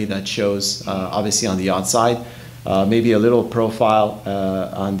nothing really that shows obviously on the outside. Maybe a little profile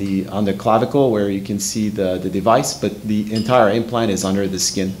on the clavicle where you can see the device, but the entire implant is under the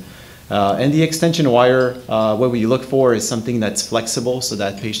skin. And the extension wire, what we look for is something that's flexible so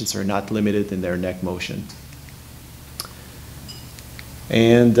that patients are not limited in their neck motion.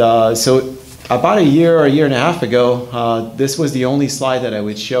 And so about a year and a half ago, this was the only slide that I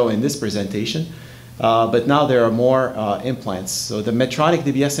would show in this presentation. But now there are more implants. So the Medtronic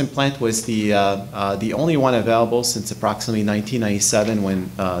DBS implant was the only one available since approximately 1997 when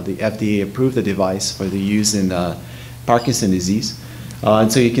the FDA approved the device for the use in Parkinson disease.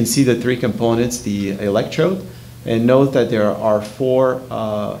 And so you can see the three components, the electrode, and note that there are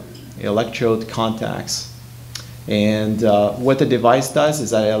 4 electrode contacts. And what the device does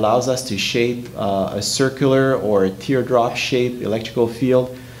is that it allows us to shape a circular or a teardrop shaped electrical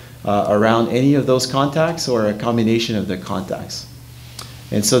field around any of those contacts or a combination of the contacts.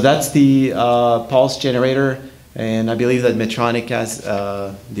 And so that's the pulse generator, and I believe that Medtronic has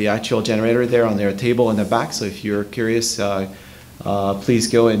the actual generator there on their table in the back, so if you're curious, please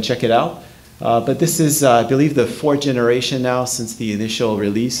go and check it out. But this is, I believe, the 4th generation now since the initial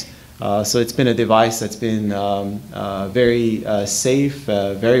release. So it's been a device that's been very safe,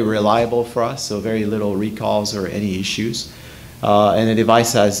 very reliable for us, so very little recalls or any issues. And the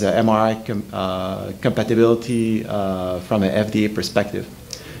device has MRI compatibility from an FDA perspective.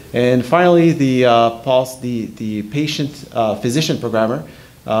 And finally, the pulse, the patient physician programmer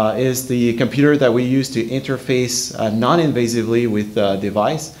is the computer that we use to interface non-invasively with the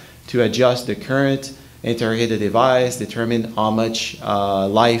device to adjust the current, interrogate the device, determine how much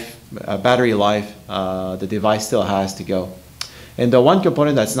battery life the device still has to go. And the one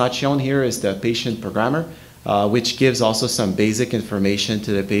component that's not shown here is the patient programmer, which gives also some basic information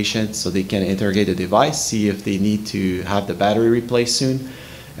to the patient so they can interrogate the device, see if they need to have the battery replaced soon,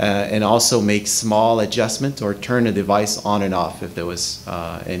 and also make small adjustments or turn the device on and off if there was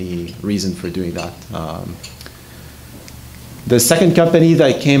any reason for doing that. The second company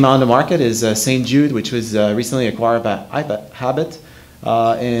that came on the market is St. Jude, which was recently acquired by Habit.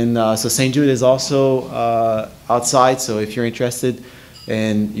 So St. Jude is also outside, so if you're interested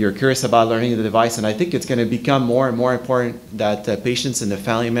and you're curious about learning the device, and I think it's going to become more and more important that patients and the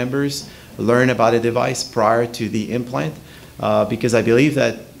family members learn about a device prior to the implant, because I believe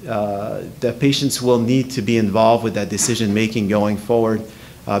that the patients will need to be involved with that decision making going forward,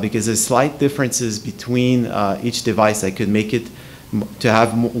 because there's slight differences between each device that could make it to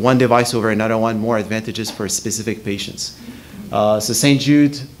have one device over another one more advantageous for specific patients. So St.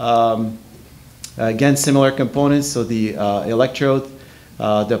 Jude, again, similar components, so the electrode,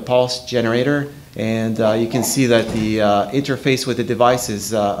 the pulse generator, and you can see that the interface with the device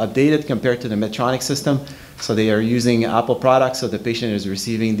is updated compared to the Medtronic system. So they are using Apple products, so the patient is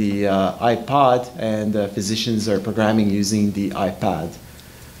receiving the iPod, and the physicians are programming using the iPad.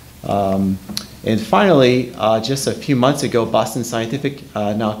 And finally, just a few months ago, Boston Scientific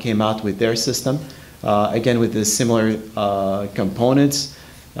now came out with their system, again with the similar components.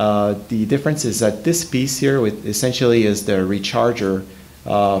 The difference is that this piece here essentially is the recharger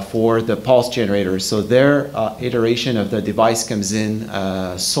for the pulse generator. So their iteration of the device comes in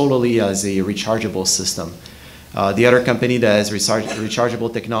solely as a rechargeable system. The other company that has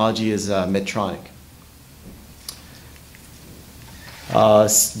rechargeable technology is Medtronic.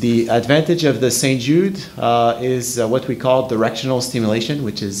 The advantage of the St. Jude is what we call directional stimulation,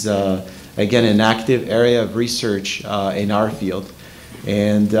 which is again an active area of research in our field.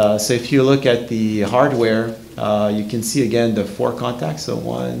 And so if you look at the hardware, you can see again the 4 contacts, so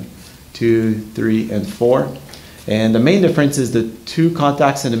 1, 2, 3, and 4. And the main difference is the 2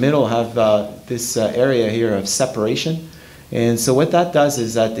 contacts in the middle have this area here of separation. And so what that does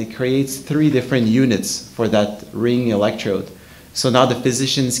is that it creates 3 different units for that ring electrode. So now the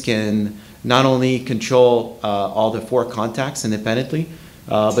physicians can not only control all the 4 contacts independently,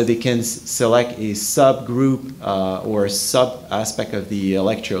 but they can select a subgroup or sub-aspect of the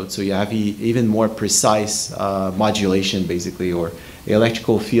electrode. So you have even more precise modulation, basically, or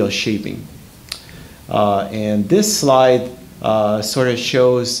electrical field shaping. And this slide sort of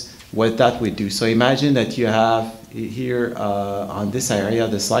shows what that would do. So imagine that you have here on this area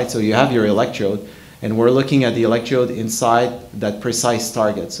of the slide, so you have your electrode, and we're looking at the electrode inside that precise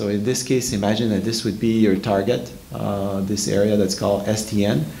target. So in this case, imagine that this would be your target, this area that's called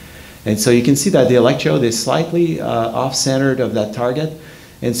STN. And so you can see that the electrode is slightly off-centered of that target.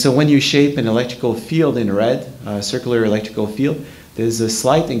 And so when you shape an electrical field in red, circular electrical field, there's a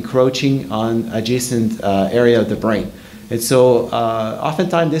slight encroaching on adjacent area of the brain. And so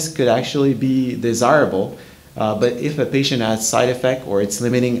oftentimes this could actually be desirable, but if a patient has side effect or it's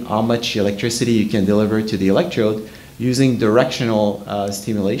limiting how much electricity you can deliver to the electrode, using directional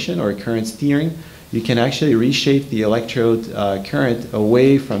stimulation or current steering, you can actually reshape the electrode current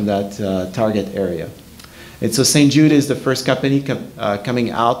away from that target area. And so St. Jude is the first company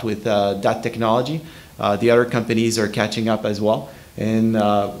coming out with that technology. The other companies are catching up as well. And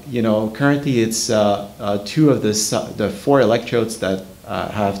you know, currently it's 2 of the 4 electrodes that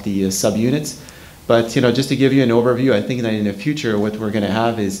have the subunits. But you know, just to give you an overview, I think that in the future what we're going to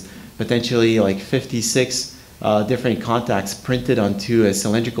have is potentially like 56 different contacts printed onto a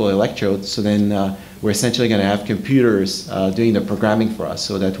cylindrical electrode. So then we're essentially going to have computers doing the programming for us,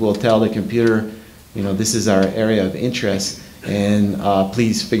 so that we'll tell the computer, you know, this is our area of interest, and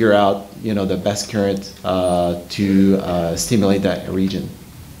please figure out, you know, the best current to stimulate that region.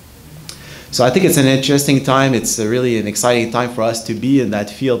 So I think it's an interesting time. It's really an exciting time for us to be in that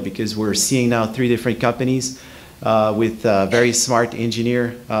field, because we're seeing now 3 different companies with a very smart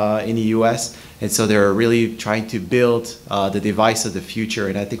engineer in the US. And so they're really trying to build the device of the future,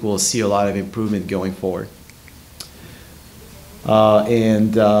 and I think we'll see a lot of improvement going forward.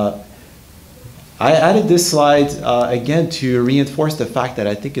 I added this slide again to reinforce the fact that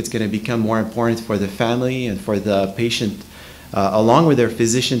I think it's going to become more important for the family and for the patient, along with their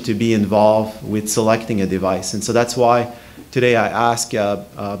physician, to be involved with selecting a device. And so that's why today I ask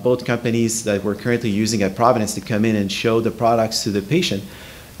both companies that we're currently using at Providence to come in and show the products to the patient,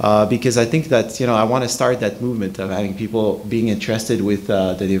 because I think that, you know, I want to start that movement of having people being interested with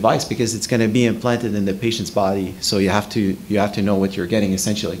the device, because it's going to be implanted in the patient's body, so you have to know what you're getting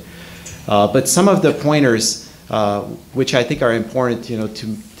essentially. But some of the pointers which I think are important, you know,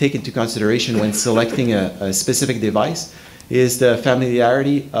 to take into consideration when selecting a specific device is the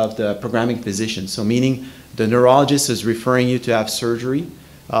familiarity of the programming physician. So meaning the neurologist is referring you to have surgery,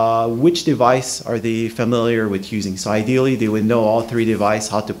 which device are they familiar with using? So ideally they would know all 3 devices,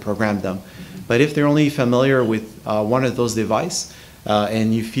 how to program them. But if they're only familiar with one of those devices,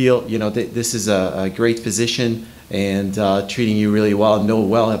 and you feel, you know, this is a great physician and treating you really well, know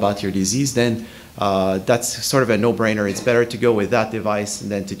well about your disease, then that's sort of a no-brainer. It's better to go with that device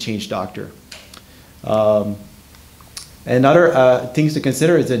than to change doctor. And other things to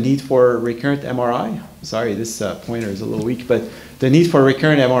consider is the need for recurrent MRI. Sorry, this pointer is a little weak, but the need for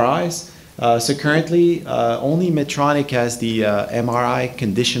recurrent MRIs. So currently, only Medtronic has the MRI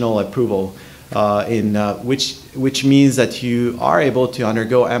conditional approval, which means that you are able to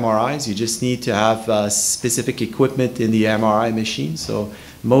undergo MRIs. You just need to have specific equipment in the MRI machine. So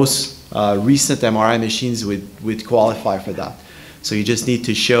most recent MRI machines would qualify for that. So you just need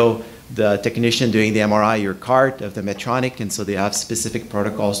to show the technician doing the MRI your card of the Medtronic, and so they have specific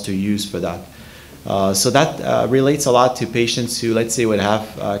protocols to use for that. So that relates a lot to patients who, let's say, would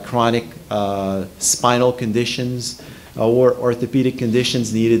have chronic spinal conditions or orthopedic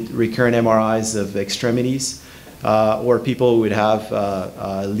conditions, needed recurrent MRIs of extremities, or people who would have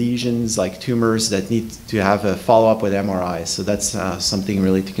lesions like tumors that need to have a follow-up with MRIs. So that's something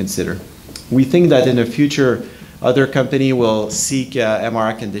really to consider. We think that in the future, other company will seek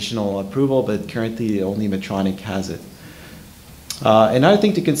MRI conditional approval, but currently only Medtronic has it. Another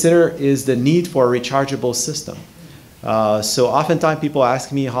thing to consider is the need for a rechargeable system. So oftentimes people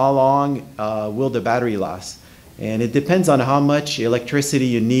ask me, how long will the battery last? And it depends on how much electricity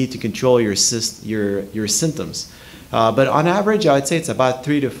you need to control your symptoms. But on average, I would say it's about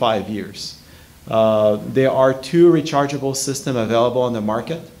 3 to 5 years. There are 2 rechargeable systems available on the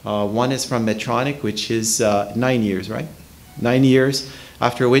market. One is from Medtronic, which is 9 years, right? 9 years,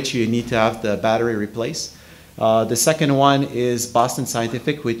 after which you need to have the battery replaced. The second one is Boston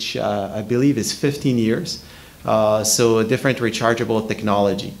Scientific, which I believe is 15 years. So a different rechargeable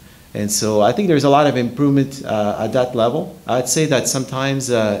technology. And so I think there's a lot of improvement at that level. I'd say that sometimes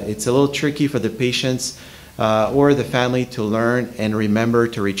it's a little tricky for the patients or the family to learn and remember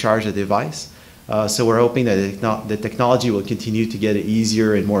to recharge the device. So we're hoping that the technology will continue to get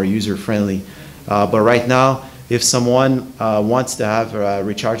easier and more user-friendly. But right now, if someone wants to have a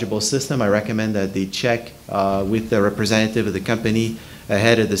rechargeable system, I recommend that they check with the representative of the company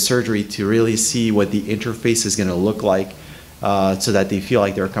ahead of the surgery to really see what the interface is going to look like, so that they feel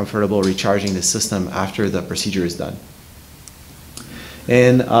like they're comfortable recharging the system after the procedure is done.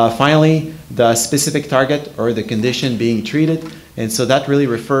 And finally, the specific target or the condition being treated. And so that really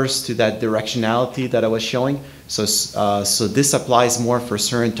refers to that directionality that I was showing. So this applies more for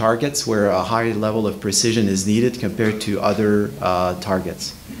certain targets where a higher level of precision is needed compared to other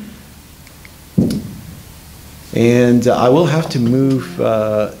targets. And I will have to move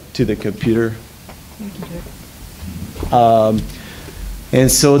to the computer. And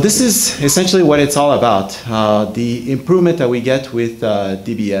so this is essentially what it's all about, the improvement that we get with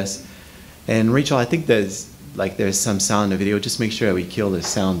DBS. And Rachel, I think there's some sound in the video. Just make sure that we kill the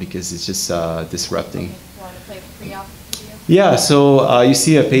sound because it's just disrupting. You want to play a pre-op video? Yeah, so you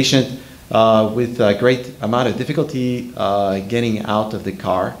see a patient with a great amount of difficulty getting out of the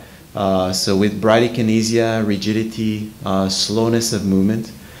car. So with bradykinesia, rigidity, slowness of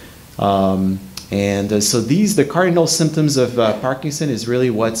movement. So the cardinal symptoms of Parkinson is really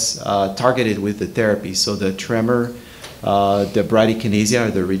what's targeted with the therapy. So the tremor, the bradykinesia,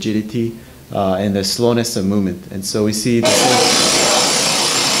 or the rigidity, and the slowness of movement. And so we see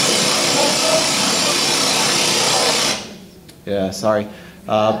yeah, sorry.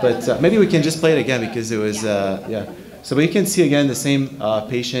 But maybe we can just play it again because it was, yeah. So we can see again the same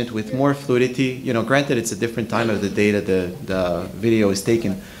patient with more fluidity. You know, granted it's a different time of the day that the video is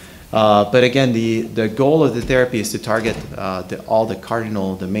taken. But again, the goal of the therapy is to target all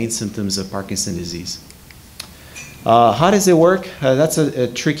the main symptoms of Parkinson's disease. How does it work? That's a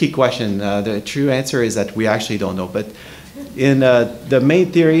tricky question. The true answer is that we actually don't know. But in the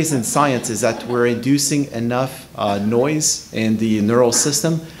main theories in science is that we're inducing enough noise in the neural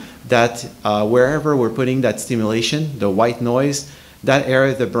system that wherever we're putting that stimulation, the white noise, that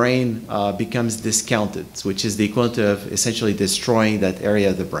area of the brain becomes discounted, which is the equivalent of essentially destroying that area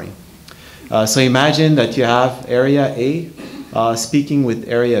of the brain. So imagine that you have area A speaking with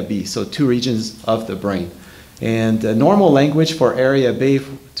area B, so two regions of the brain. And normal language for area B,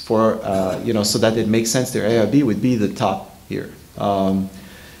 so that it makes sense to area B, would be the top here.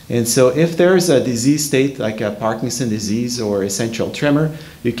 And so if there's a disease state like a Parkinson's disease or essential tremor,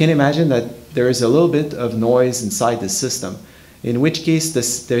 you can imagine that there is a little bit of noise inside the system, in which case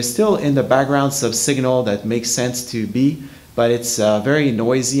there's still in the background some signal that makes sense to B, but it's very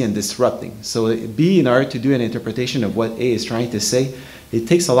noisy and disrupting. So B, in order to do an interpretation of what A is trying to say, it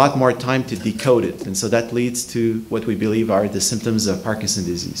takes a lot more time to decode it. And so that leads to what we believe are the symptoms of Parkinson's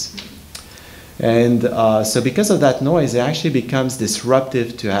disease. And so because of that noise, it actually becomes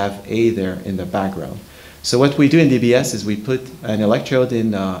disruptive to have A there in the background. So what we do in DBS is we put an electrode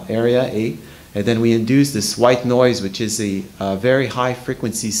in area A, and then we induce this white noise, which is a very high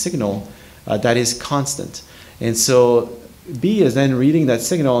frequency signal that is constant. And so B is then reading that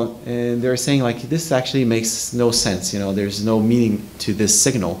signal, and they're saying like, this actually makes no sense. You know, there's no meaning to this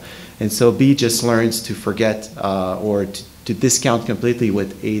signal. And so B just learns to forget or to discount completely what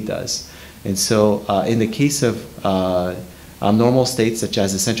A does. And so in the case of abnormal states such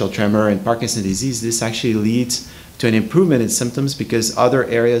as essential tremor and Parkinson's disease, this actually leads to an improvement in symptoms because other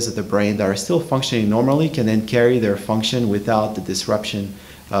areas of the brain that are still functioning normally can then carry their function without the disruption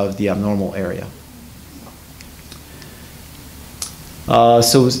of the abnormal area.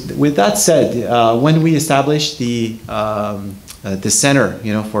 So with that said, when we established the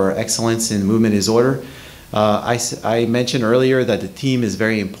center, for excellence in movement disorder, I mentioned earlier that the team is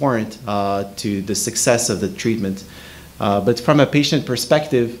very important to the success of the treatment. But from a patient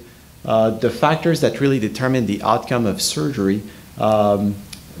perspective, the factors that really determine the outcome of surgery,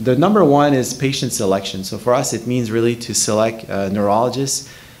 the number one is patient selection. So for us, it means really to select a neurologist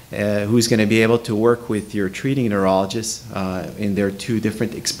who's going to be able to work with your treating neurologist in their two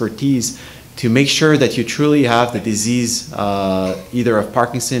different expertise to make sure that you truly have the disease either of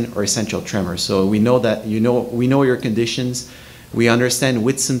Parkinson or essential tremor. So we know that we know your conditions, we understand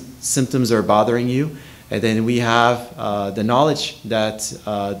which symptoms are bothering you, and then we have the knowledge that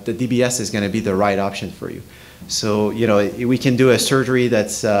the DBS is going to be the right option for you. So, we can do a surgery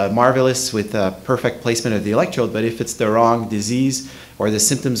that's marvelous with a perfect placement of the electrode, but if it's the wrong disease or the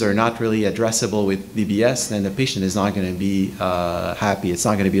symptoms are not really addressable with DBS, then the patient is not going to be happy. It's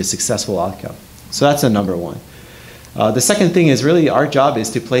not going to be a successful outcome. So that's a number one. The second thing is really our job is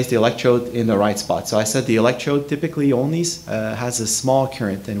to place the electrode in the right spot. So I said the electrode typically only has a small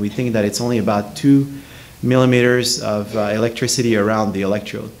current, and we think that it's only about 2 millimeters of electricity around the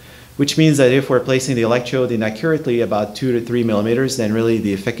electrode, which means that if we're placing the electrode inaccurately about 2 to 3 millimeters, then really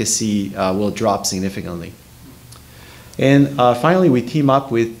the efficacy will drop significantly. And finally, we team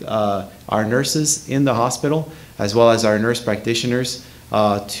up with our nurses in the hospital, as well as our nurse practitioners,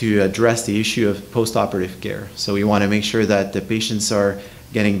 to address the issue of postoperative care. So we want to make sure that the patients are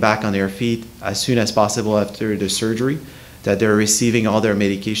getting back on their feet as soon as possible after the surgery. that they're receiving all their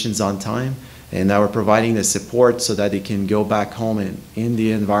medications on time, and that we're providing the support so that they can go back home and in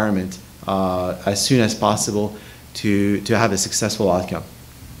the environment as soon as possible to have a successful outcome.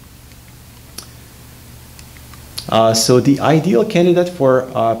 So the ideal candidate for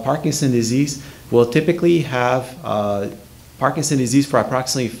Parkinson's disease will typically have Parkinson's disease for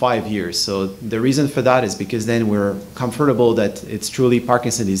approximately 5 years. So the reason for that is because then we're comfortable that it's truly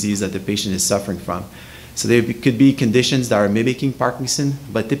Parkinson's disease that the patient is suffering from. So there could be conditions that are mimicking Parkinson,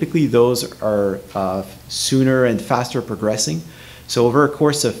 but typically those are sooner and faster progressing. So over a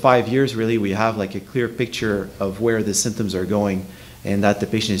course of 5 years, really, we have like a clear picture of where the symptoms are going and that the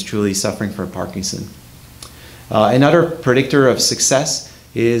patient is truly suffering from Parkinson. Another predictor of success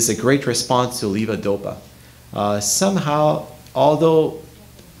is a great response to levodopa. Somehow, although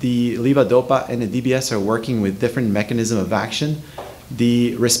the levodopa and the DBS are working with different mechanism of action,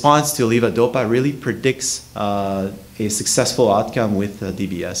 the response to levodopa really predicts a successful outcome with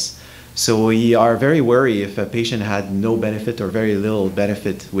DBS. So we are very worried if a patient had no benefit or very little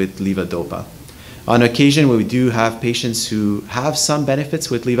benefit with levodopa. On occasion, we do have patients who have some benefits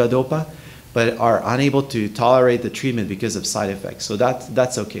with levodopa, but are unable to tolerate the treatment because of side effects. So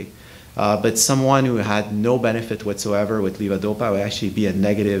that's okay. But someone who had no benefit whatsoever with levodopa would actually be a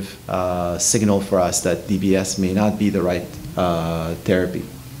negative signal for us that DBS may not be the right therapy.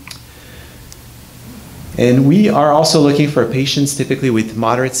 And we are also looking for patients typically with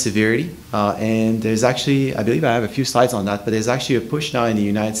moderate severity. And there's actually, I believe I have a few slides on that, but there's actually a push now in the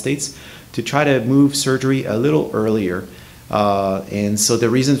United States to try to move surgery a little earlier. And so the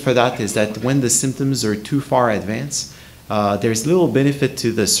reason for that is that when the symptoms are too far advanced, there's little benefit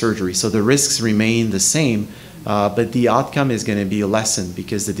to the surgery. So the risks remain the same, but the outcome is going to be lessened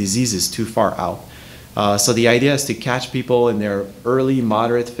because the disease is too far out. So the idea is to catch people in their early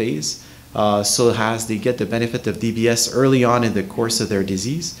moderate phase so as they get the benefit of DBS early on in the course of their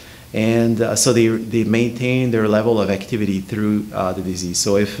disease. And so they maintain their level of activity through the disease.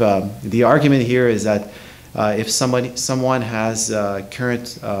 So if the argument here is that if someone has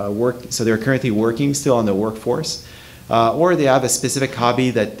current work, so they're currently working still on the workforce, or they have a specific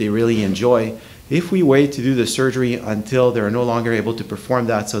hobby that they really enjoy, if we wait to do the surgery until they're no longer able to perform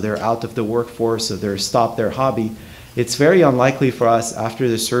that, so they're out of the workforce, so they're stopped their hobby, it's very unlikely for us after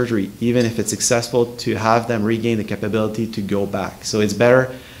the surgery, even if it's successful, to have them regain the capability to go back. So it's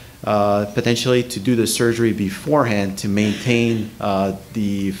better potentially to do the surgery beforehand to maintain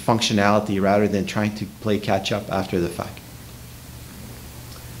the functionality rather than trying to play catch up after the fact.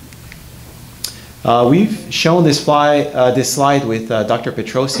 We've shown this slide with Dr.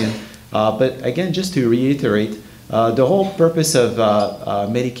 Petrosian, but again, just to reiterate, the whole purpose of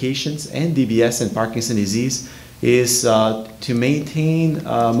medications and DBS and Parkinson's disease is to maintain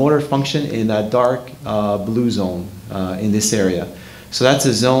motor function in a dark blue zone in this area. So that's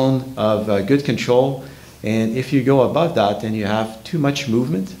a zone of good control, and if you go above that, then you have too much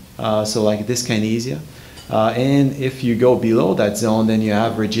movement, so like dyskinesia. And if you go below that zone, then you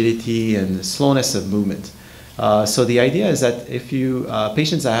have rigidity and slowness of movement. So the idea is that if you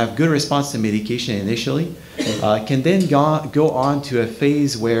patients that have good response to medication initially can then go on to a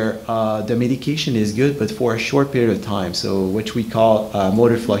phase where the medication is good, but for a short period of time, so which we call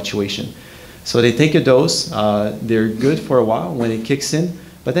motor fluctuation. So they take a dose, they're good for a while when it kicks in,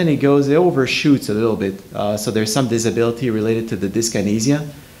 but then it overshoots a little bit. So there's some disability related to the dyskinesia.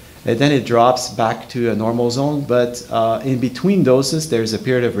 And then it drops back to a normal zone, but in between doses, there's a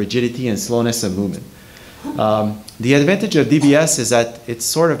period of rigidity and slowness of movement. The advantage of DBS is that it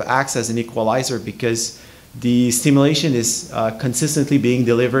sort of acts as an equalizer because the stimulation is consistently being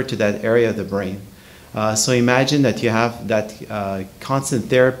delivered to that area of the brain. So imagine that you have that constant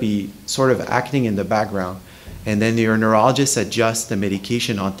therapy sort of acting in the background, and then your neurologist adjusts the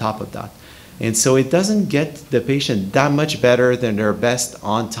medication on top of that. And so it doesn't get the patient that much better than their best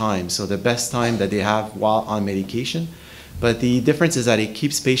on time, so the best time that they have while on medication. But the difference is that it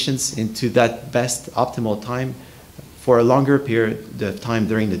keeps patients into that best optimal time for a longer period of time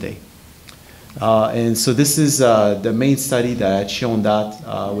during the day. And so this is the main study that had shown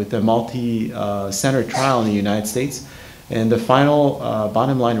that with a multi-center trial in the United States. And the final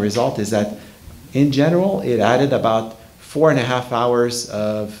bottom line result is that in general, it added about 4.5 hours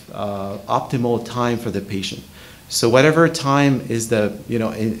of optimal time for the patient. So whatever time is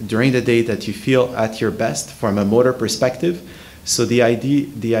during the day that you feel at your best from a motor perspective, so the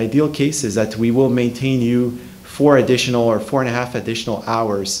ideal case is that we will maintain you 4 additional or 4.5 additional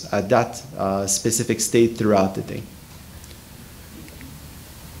hours at that specific state throughout the day.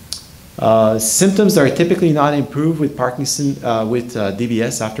 Symptoms that are typically not improved with Parkinson, with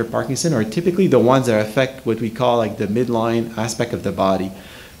DBS after Parkinson, are typically the ones that affect what we call like the midline aspect of the body.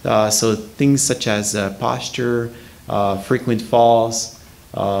 So things such as posture, frequent falls,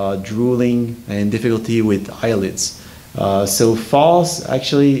 drooling, and difficulty with eyelids. So falls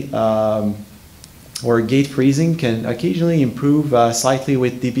actually, or gait freezing can occasionally improve slightly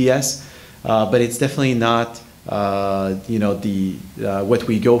with DBS, but it's definitely not what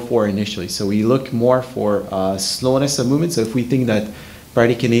we go for initially. So we look more for slowness of movement. So if we think that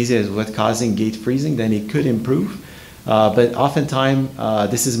bradykinesia is what's causing gait freezing, then it could improve. But oftentimes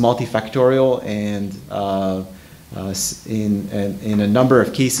this is multifactorial, and in a number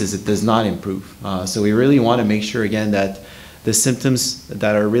of cases it does not improve. So we really want to make sure again that the symptoms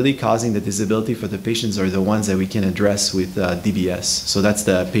that are really causing the disability for the patients are the ones that we can address with DBS. So that's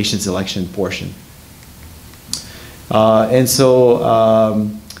the patient selection portion. And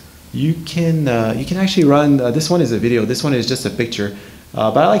so you can actually run, this one is a video, this one is just a picture,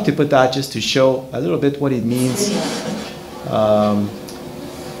 but I like to put that just to show a little bit what it means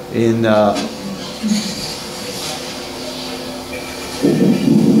in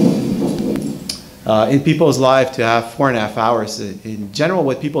people's life to have 4.5 hours. In general,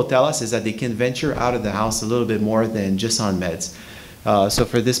 what people tell us is that they can venture out of the house a little bit more than just on meds. So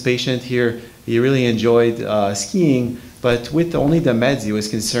for this patient here, he really enjoyed skiing, but with only the meds, he was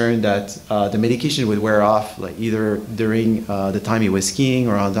concerned that the medication would wear off, like either during the time he was skiing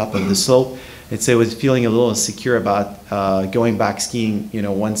or on top of the slope. And so he was feeling a little insecure about going back skiing,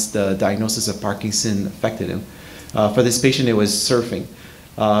 once the diagnosis of Parkinson affected him. For this patient, it was surfing.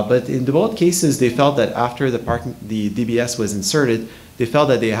 But in both cases, they felt that after the DBS was inserted, they felt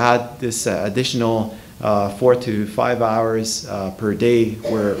that they had this additional 4 to 5 hours per day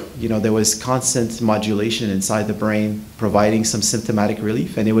where there was constant modulation inside the brain, providing some symptomatic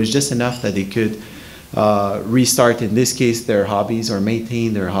relief, and it was just enough that they could restart, in this case, their hobbies or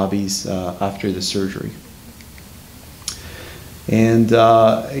maintain their hobbies after the surgery. And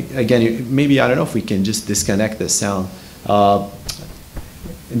again, maybe I don't know if we can just disconnect the sound.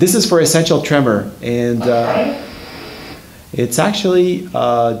 This is for essential tremor, and it's actually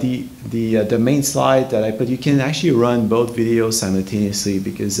the main slide that I put. You can actually run both videos simultaneously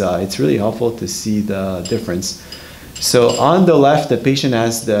because it's really helpful to see the difference. So on the left, the patient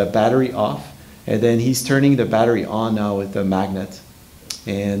has the battery off, and then he's turning the battery on now with the magnet.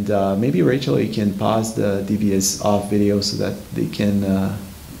 And maybe Rachel, you can pause the DBS off video so that they can. Oh,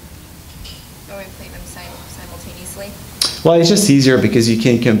 and play them simultaneously. Well, it's just easier because you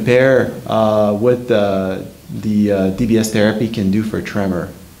can compare what the DBS therapy can do for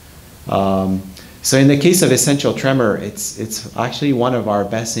tremor. So in the case of essential tremor, it's actually one of our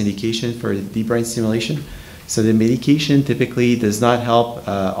best indications for deep brain stimulation. So the medication typically does not help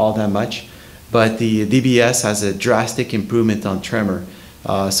all that much, but the DBS has a drastic improvement on tremor.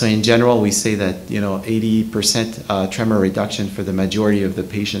 So in general, we say that 80% tremor reduction for the majority of the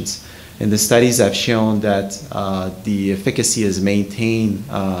patients. And the studies have shown that the efficacy is maintained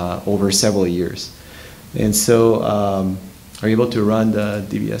over several years. And so, are you able to run the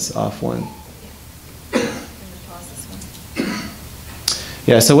DBS off one?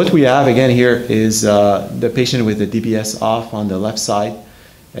 Yeah, so what we have again here is the patient with the DBS off on the left side.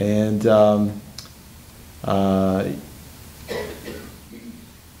 And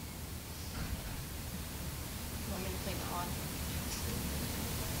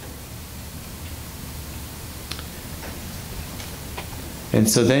and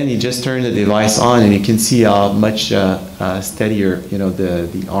so then you just turn the device on, and you can see how much steadier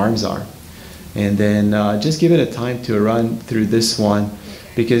the arms are. And then just give it a time to run through this one,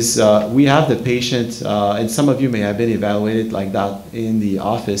 because we have the patient, and some of you may have been evaluated like that in the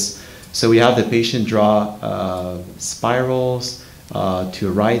office. So we have the patient draw spirals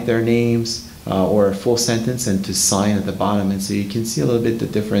to write their names or a full sentence and to sign at the bottom. And so you can see a little bit the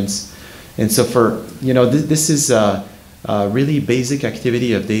difference. And so for, this is really basic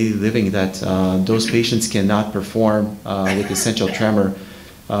activity of daily living that those patients cannot perform with essential tremor.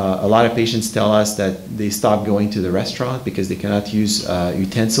 A lot of patients tell us that they stop going to the restaurant because they cannot use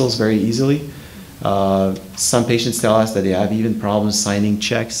utensils very easily. Some patients tell us that they have even problems signing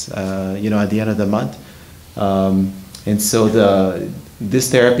checks, at the end of the month. And so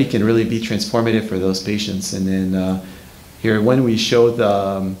this therapy can really be transformative for those patients. And then here, when we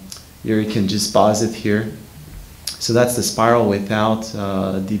show here you can just pause it here. So that's the spiral without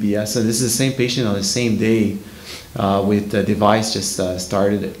DBS. So this is the same patient on the same day with the device just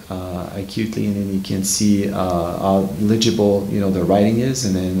started acutely, and then you can see how legible the writing is,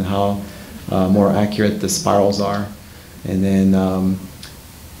 and then how more accurate the spirals are. And then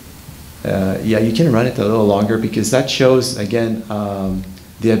yeah, you can run it a little longer because that shows, again,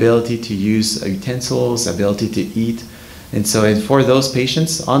 the ability to use utensils, ability to eat. And so for those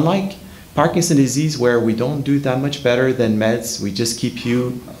patients, unlike Parkinson's disease where we don't do that much better than meds, we just keep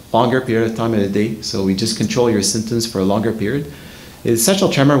you a longer period of time in a day, so we just control your symptoms for a longer period. In essential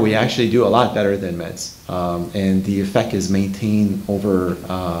tremor, we actually do a lot better than meds, and the effect is maintained over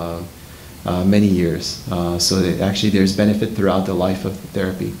many years. So that actually there's benefit throughout the life of the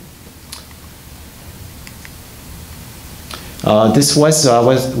therapy. This was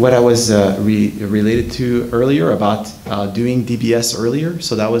what I was related to earlier about doing DBS earlier.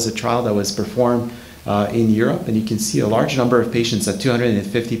 So that was a trial that was performed in Europe, and you can see a large number of patients,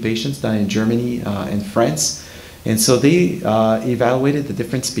 250 patients done in Germany and France. And so they evaluated the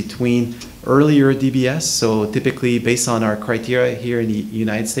difference between earlier DBS, so typically based on our criteria here in the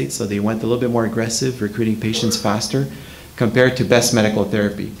United States, so they went a little bit more aggressive, recruiting patients faster, compared to best medical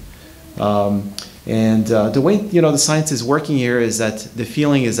therapy. The way the science is working here is that the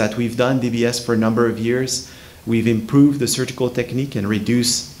feeling is that we've done DBS for a number of years. We've improved the surgical technique and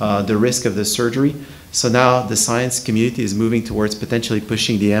reduced the risk of the surgery. So now the science community is moving towards potentially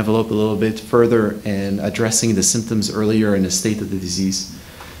pushing the envelope a little bit further and addressing the symptoms earlier in the state of the disease.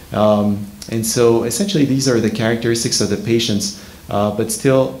 And so essentially these are the characteristics of the patients, but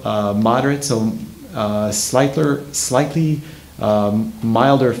still moderate, so slightly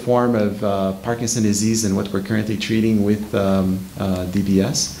milder form of Parkinson's disease than what we're currently treating with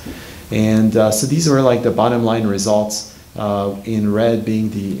DBS. And so these are like the bottom line results, in red being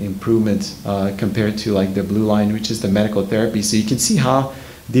the improvement compared to like the blue line, which is the medical therapy. So you can see how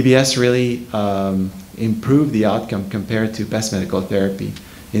DBS really improved the outcome compared to best medical therapy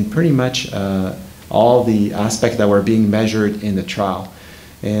in pretty much all the aspects that were being measured in the trial.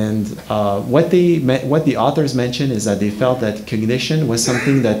 And what the authors mentioned is that they felt that cognition was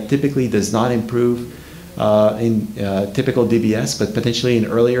something that typically does not improve in typical DBS, but potentially in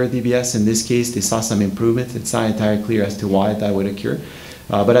earlier DBS. In this case, they saw some improvement. It's not entirely clear as to why that would occur.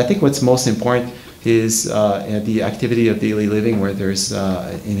 But I think what's most important is the activity of daily living, where there's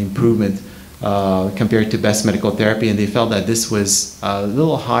an improvement compared to best medical therapy, and they felt that this was a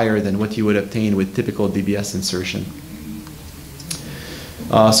little higher than what you would obtain with typical DBS insertion.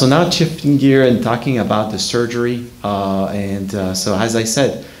 So now shifting gear and talking about the surgery, so as I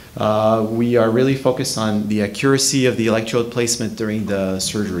said, we are really focused on the accuracy of the electrode placement during the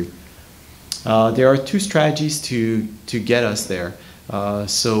surgery. There are two strategies to get us there.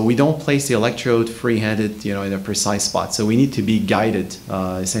 So we don't place the electrode free-handed, in a precise spot. So we need to be guided,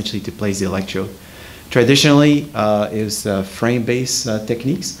 essentially, to place the electrode. Traditionally, is frame-based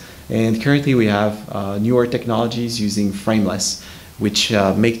techniques, and currently we have newer technologies using frameless, which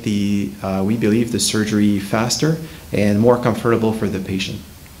make we believe, the surgery faster and more comfortable for the patient.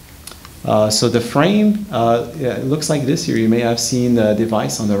 So the frame it looks like this here. You may have seen the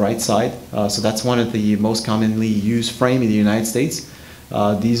device on the right side. So that's one of the most commonly used frame in the United States.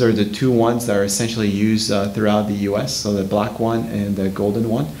 These are the two ones that are essentially used throughout the US, so the black one and the golden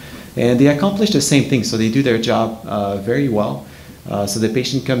one. And they accomplish the same thing, so they do their job very well. So the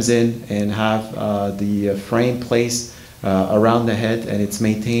patient comes in and have the frame placed around the head, and it's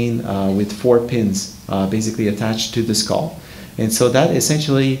maintained with 4 pins basically attached to the skull. And so that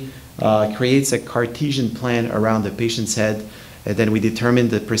essentially creates a Cartesian plan around the patient's head, and then we determine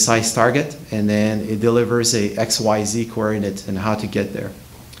the precise target, and then it delivers a XYZ coordinate and how to get there.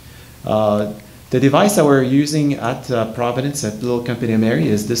 The device that we're using at Providence, at Little Company Mary,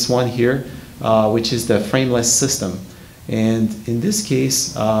 is this one here, which is the frameless system. And in this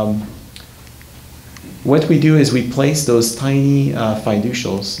case, what we do is we place those tiny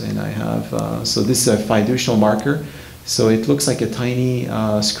fiducials, and I have, so this is a fiducial marker. So it looks like a tiny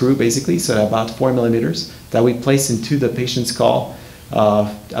screw, basically, so about 4 millimeters, that we place into the patient's skull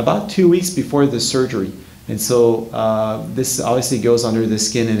about 2 weeks before the surgery. And so this obviously goes under the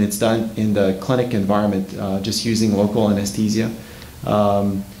skin, and it's done in the clinic environment, just using local anesthesia.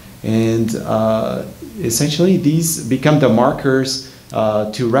 Essentially, these become the markers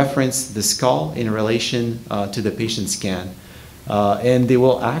to reference the skull in relation to the patient's scan. And they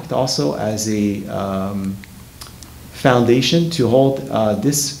will act also as a foundation to hold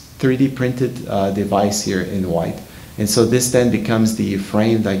this 3D printed device here in white. And so this then becomes the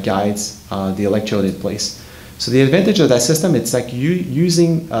frame that guides the electrode in place. So the advantage of that system, it's like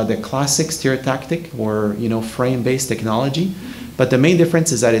using the classic stereotactic or frame-based technology, but the main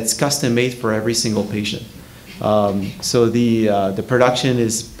difference is that it's custom made for every single patient. So the production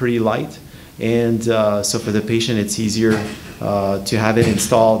is pretty light, and so for the patient it's easier to have it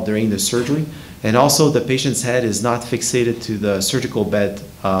installed during the surgery. And also the patient's head is not fixated to the surgical bed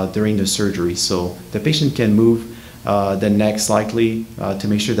during the surgery. So the patient can move the neck slightly to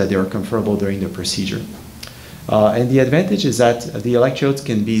make sure that they are comfortable during the procedure. And the advantage is that the electrodes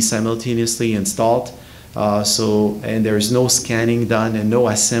can be simultaneously installed. And there is no scanning done and no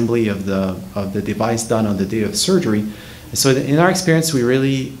assembly of the device done on the day of surgery. So in our experience, we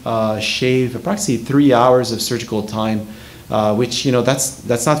really shave approximately 3 hours of surgical time, which,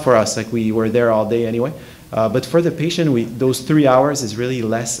 that's not for us. Like, we were there all day anyway. But for the patient, those 3 hours is really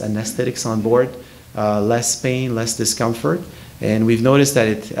less anesthetics on board, less pain, less discomfort. And we've noticed that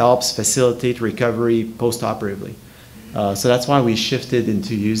it helps facilitate recovery post-operatively. So that's why we shifted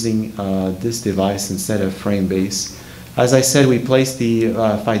into using this device instead of frame base. As I said, we placed the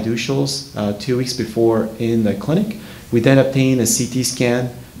fiducials 2 weeks before in the clinic. We then obtained a CT scan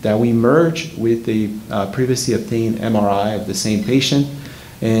that we merge with the previously obtained MRI of the same patient.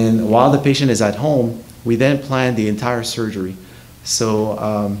 And while the patient is at home, we then plan the entire surgery.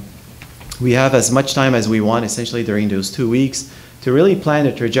 So we have as much time as we want, essentially, during those 2 weeks to really plan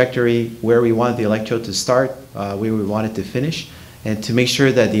the trajectory, where we want the electrode to start, where we want it to finish, and to make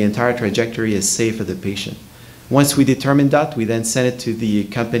sure that the entire trajectory is safe for the patient. Once we determine that, we then send it to the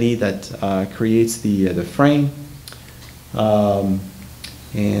company that creates the frame.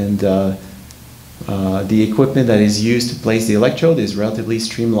 The equipment that is used to place the electrode is relatively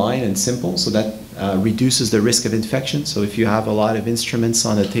streamlined and simple, so that reduces the risk of infection. So if you have a lot of instruments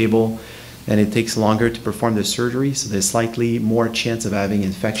on the table and it takes longer to perform the surgery, so there's slightly more chance of having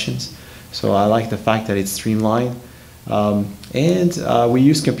infections. So I like the fact that it's streamlined. We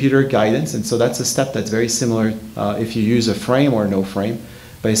use computer guidance, and so that's a step that's very similar if you use a frame or no frame.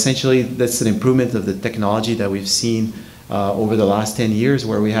 But essentially, that's an improvement of the technology that we've seen over the last 10 years,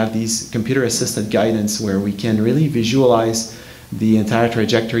 where we have these computer-assisted guidance where we can really visualize the entire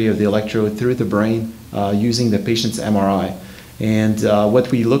trajectory of the electrode through the brain using the patient's MRI. And what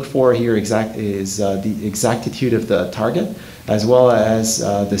we look for here is the exactitude of the target, as well as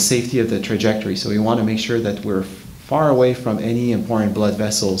the safety of the trajectory. So we want to make sure that we're far away from any important blood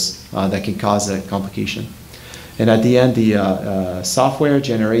vessels that can cause a complication. And at the end, the software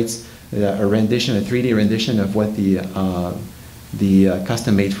generates a rendition, a 3D rendition of what the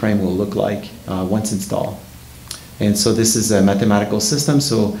custom-made frame will look like once installed. And so this is a mathematical system.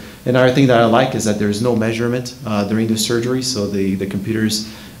 So another thing that I like is that there's no measurement during the surgery. So the computers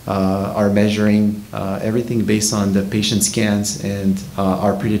are measuring everything based on the patient scans and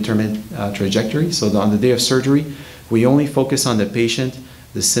our predetermined trajectory. So on the day of surgery, we only focus on the patient,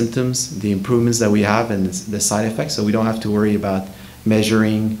 the symptoms, the improvements that we have, and the side effects. So we don't have to worry about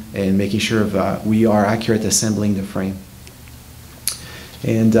measuring and making sure we are accurate assembling the frame.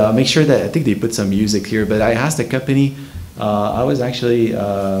 And make sure that, I think they put some music here, but I asked the company, I was actually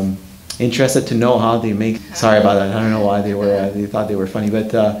interested to know how they make, sorry about that, I don't know why they thought they were funny,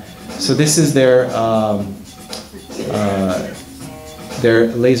 but so this is their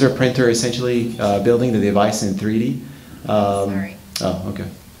laser printer, essentially building the device in 3D. Sorry. Oh, okay.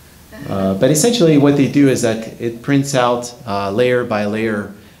 But essentially what they do is that it prints out layer by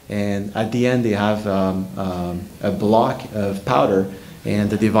layer, and at the end they have a block of powder,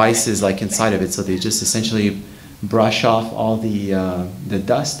 and the device is like inside of it. So they just essentially brush off all the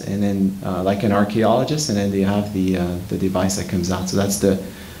dust, and then like an archaeologist, and then they have the device that comes out. So that's the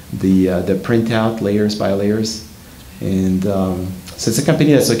printout layers by layers. And so it's a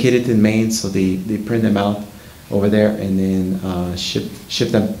company that's located in Maine, so they print them out over there and then ship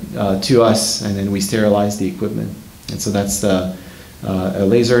them to us, and then we sterilize the equipment. And so that's a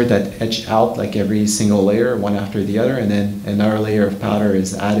laser that etch out like every single layer, one after the other, and then another layer of powder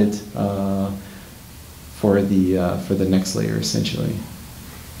is added for the next layer, essentially.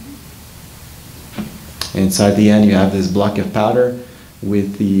 And so at the end you have this block of powder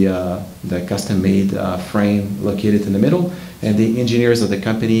with the custom-made frame located in the middle, and the engineers of the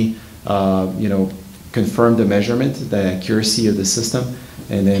company confirm the measurement, the accuracy of the system,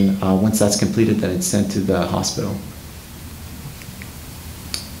 and then once that's completed, then it's sent to the hospital.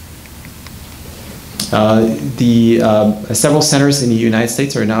 Several centers in the United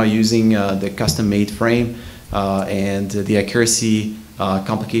States are now using the custom-made frame, and the accuracy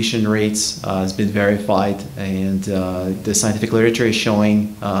complication rates has been verified, and the scientific literature is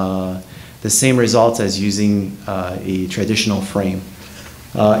showing the same results as using a traditional frame.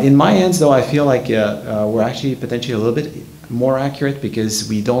 In my hands, though, I feel like we're actually potentially a little bit more accurate because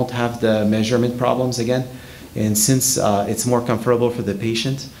we don't have the measurement problems again, and since it's more comfortable for the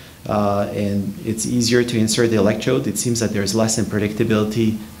patient, and it's easier to insert the electrode, it seems that there's less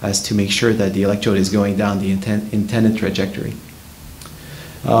unpredictability as to make sure that the electrode is going down the intended trajectory.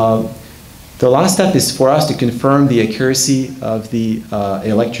 The last step is for us to confirm the accuracy of the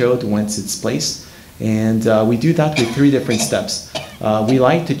electrode once it's placed. And we do that with 3 different steps. We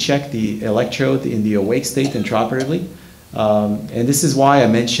like to check the electrode in the awake state intraoperatively. And this is why I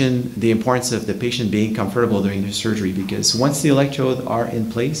mentioned the importance of the patient being comfortable during the surgery, because once the electrodes are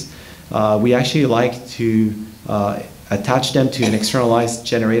in place, we actually like to attach them to an externalized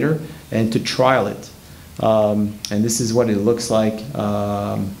generator and to trial it. And this is what it looks like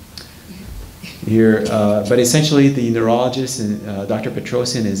here. But essentially, the neurologist, Dr.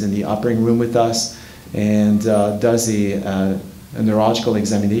 Petrosian, is in the operating room with us and does a neurological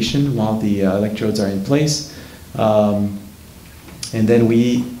examination while the electrodes are in place. And then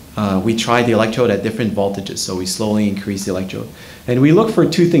we try the electrode at different voltages, so we slowly increase the electrode. And we look for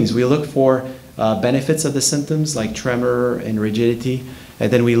 2 things. We look for benefits of the symptoms like tremor and rigidity,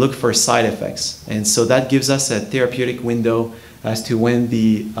 and then we look for side effects. And so that gives us a therapeutic window as to when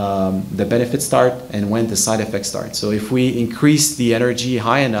the benefits start and when the side effects start. So if we increase the energy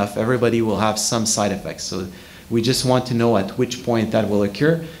high enough, everybody will have some side effects. So we just want to know at which point that will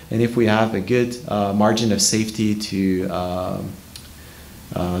occur, and if we have a good margin of safety to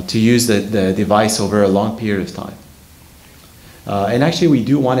use the device over a long period of time. And actually, we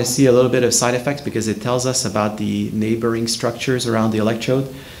do want to see a little bit of side effects because it tells us about the neighboring structures around the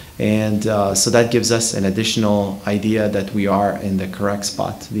electrode. And so that gives us an additional idea that we are in the correct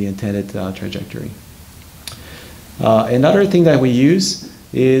spot, the intended trajectory. Another thing that we use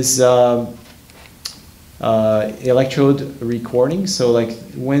is electrode recording. So like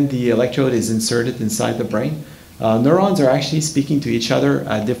when the electrode is inserted inside the brain, neurons are actually speaking to each other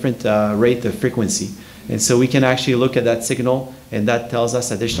at different rate of frequency. And so we can actually look at that signal, and that tells us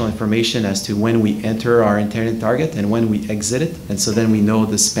additional information as to when we enter our intended target and when we exit it. And so then we know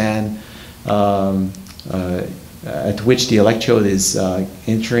the span at which the electrode is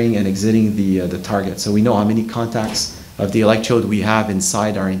entering and exiting the target. So we know how many contacts of the electrode we have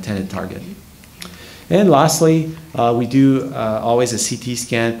inside our intended target. And lastly, we do always a CT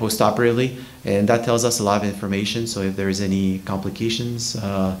scan postoperatively, and that tells us a lot of information. So if there's any complications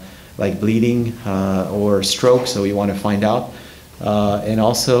like bleeding or stroke, so we want to find out. And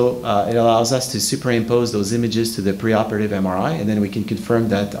also, it allows us to superimpose those images to the preoperative MRI, and then we can confirm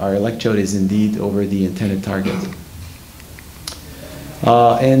that our electrode is indeed over the intended target.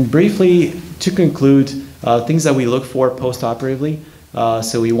 And briefly, to conclude, things that we look for postoperatively.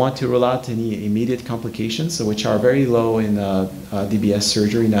 So we want to rule out any immediate complications, so which are very low in DBS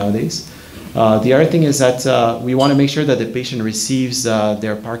surgery nowadays. The other thing is that we want to make sure that the patient receives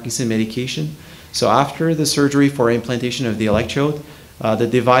their Parkinson medication. So after the surgery for implantation of the electrode, the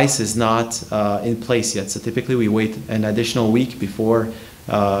device is not in place yet. So typically we wait an additional week before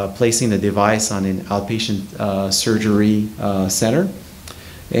placing the device on an outpatient surgery center.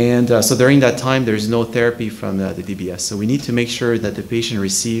 And so during that time, there's no therapy from the DBS. So we need to make sure that the patient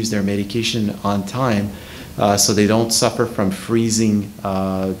receives their medication on time so they don't suffer from freezing,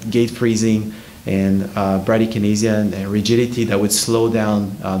 gait freezing, and bradykinesia and rigidity that would slow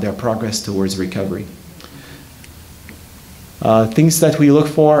down their progress towards recovery. Things that we look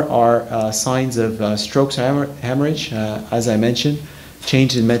for are signs of strokes or hemorrhage, as I mentioned,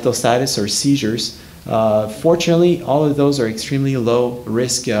 change in mental status or seizures. Fortunately, all of those are extremely low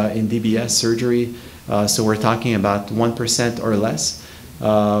risk in DBS surgery, so we're talking about 1% or less.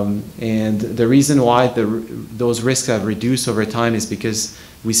 And the reason why those risks have reduced over time is because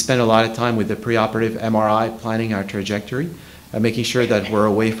we spend a lot of time with the preoperative MRI planning our trajectory, making sure that we're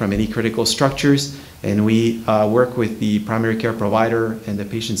away from any critical structures, and we work with the primary care provider and the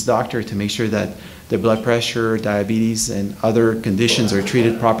patient's doctor to make sure that the blood pressure, diabetes, and other conditions are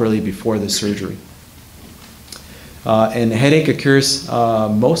treated properly before the surgery. And headache occurs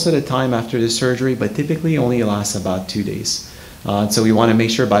most of the time after the surgery, but typically only lasts about 2 days. So we want to make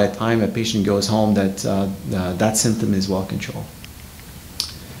sure by the time a patient goes home that that symptom is well controlled.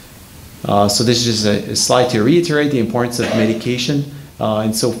 So this is just a slide to reiterate the importance of medication.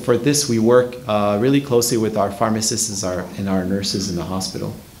 And so for this, we work really closely with our pharmacists and our nurses in the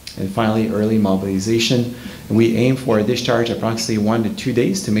hospital. And finally, early mobilization. And we aim for a discharge approximately 1 to 2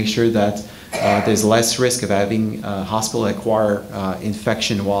 days to make sure that there's less risk of having hospital-acquired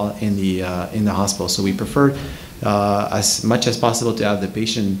infection while in the hospital. So we prefer as much as possible to have the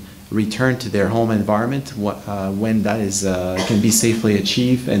patient return to their home environment when that is can be safely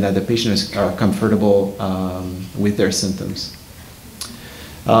achieved and that the patient are comfortable with their symptoms.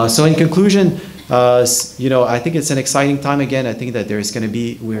 So in conclusion, I think it's an exciting time again. I think that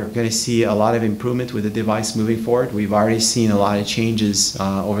we're going to see a lot of improvement with the device moving forward. We've already seen a lot of changes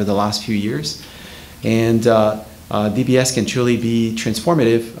over the last few years. And DBS can truly be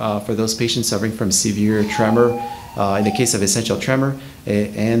transformative for those patients suffering from severe tremor, in the case of essential tremor,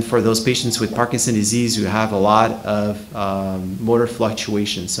 and for those patients with Parkinson's disease who have a lot of motor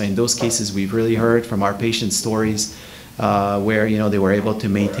fluctuations. So in those cases, we've really heard from our patient stories where they were able to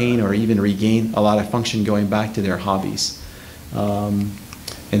maintain or even regain a lot of function going back to their hobbies.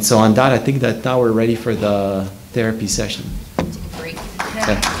 And so on that, I think that now we're ready for the therapy session. Great.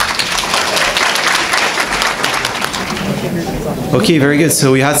 Yeah. Okay, very good.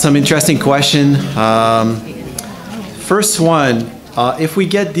 So we had some interesting question. First one, if we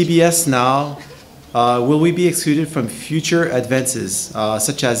get DBS now, will we be excluded from future advances,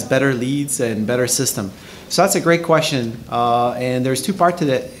 such as better leads and better system? So that's a great question, and there's two parts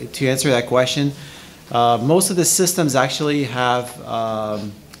to answer that question. Most of the systems actually are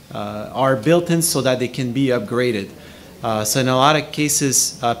built in so that they can be upgraded. So in a lot of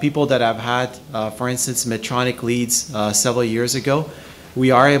cases, people that have had, for instance, Medtronic leads several years ago, we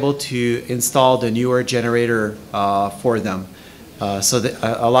are able to install the newer generator for them. So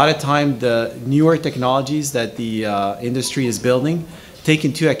a lot of time, the newer technologies that the industry is building take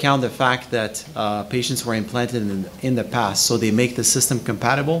into account the fact that patients were implanted in the past, so they make the system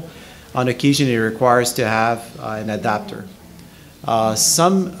compatible. On occasion, it requires to have an adapter.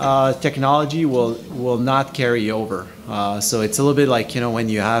 Some technology will not carry over. So it's a little bit like, when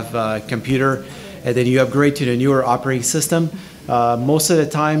you have a computer and then you upgrade to the newer operating system. Most of the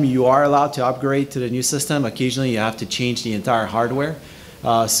time you are allowed to upgrade to the new system. Occasionally you have to change the entire hardware.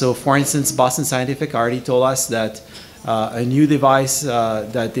 So for instance, Boston Scientific already told us that a new device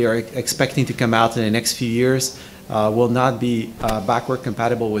that they are expecting to come out in the next few years will not be backward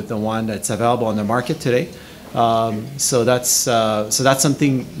compatible with the one that's available on the market today. So that's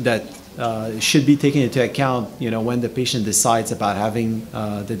something that should be taken into account, when the patient decides about having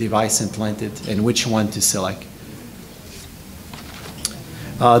the device implanted and which one to select.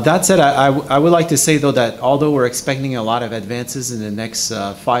 That said, I would like to say though that although we're expecting a lot of advances in the next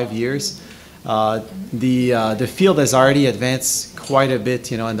 5 years, the field has already advanced quite a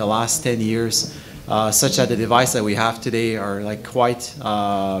bit, in the last 10 years, such that the device that we have today are quite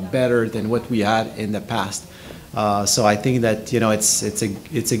better than what we had in the past. So I think that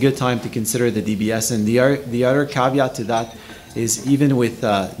it's a good time to consider the DBS. And the other caveat to that is even with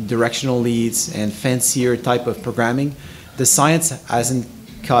directional leads and fancier type of programming, the science hasn't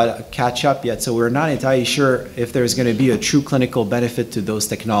catch up yet. So we're not entirely sure if there's going to be a true clinical benefit to those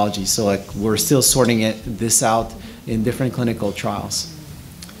technologies. So we're still sorting this out in different clinical trials.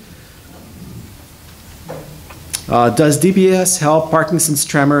 Does DBS help Parkinson's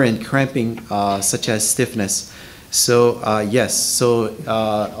tremor and cramping, such as stiffness? So yes, so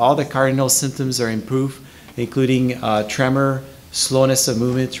all the cardinal symptoms are improved, including tremor, slowness of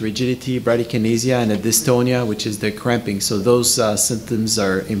movement, rigidity, bradykinesia, and a dystonia, which is the cramping. So those symptoms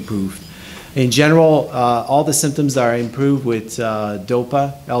are improved. In general, all the symptoms that are improved with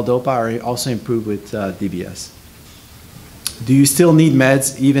L-DOPA are also improved with DBS. Do you still need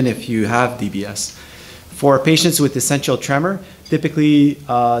meds even if you have DBS? For patients with essential tremor, typically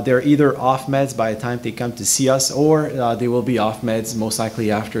they're either off meds by the time they come to see us, or they will be off meds most likely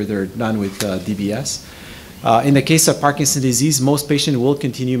after they're done with DBS. In the case of Parkinson's disease, most patients will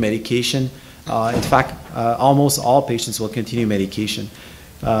continue medication. In fact, almost all patients will continue medication.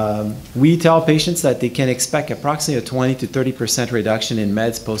 We tell patients that they can expect approximately a 20 to 30% reduction in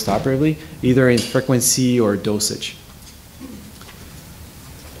meds post-operatively, either in frequency or dosage.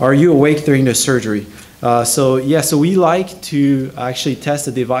 Are you awake during the surgery? So we like to actually test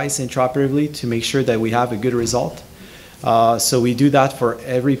the device intraoperatively to make sure that we have a good result. So we do that for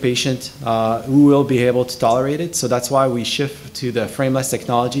every patient who will be able to tolerate it. So that's why we shift to the frameless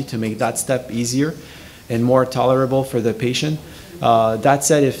technology to make that step easier and more tolerable for the patient. That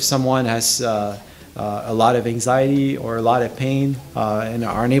said, if someone has a lot of anxiety or a lot of pain and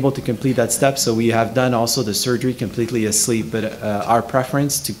are unable to complete that step, so we have done also the surgery completely asleep. But our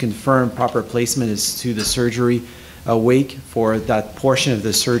preference to confirm proper placement is to the surgery awake for that portion of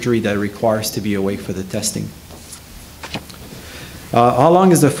the surgery that requires to be awake for the testing. How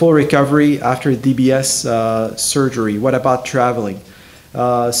long is the full recovery after DBS surgery? What about traveling?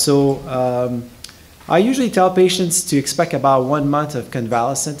 I usually tell patients to expect about 1 month of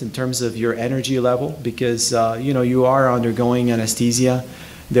convalescent in terms of your energy level, because you are undergoing anesthesia.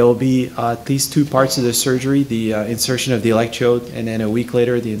 There will be at least 2 parts of the surgery: the insertion of the electrode, and then a week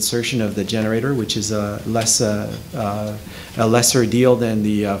later the insertion of the generator, which is a lesser deal than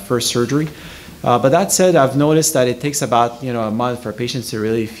the first surgery. But that said, I've noticed that it takes about a month for patients to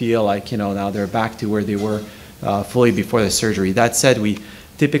really feel like now they're back to where they were fully before the surgery. That said, we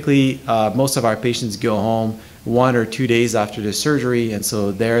typically most of our patients go home 1 or 2 days after the surgery, and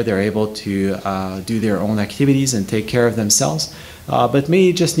so there they're able to do their own activities and take care of themselves, but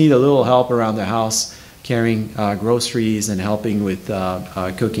may just need a little help around the house, carrying groceries and helping with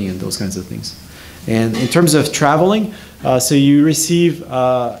cooking and those kinds of things. And in terms of traveling, so you receive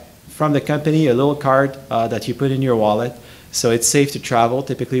from the company a little card that you put in your wallet. So it's safe to travel.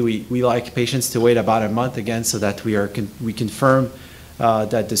 Typically, we like patients to wait about a month again so that we confirm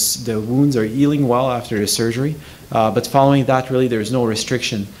that the wounds are healing well after the surgery. But following that, really, there's no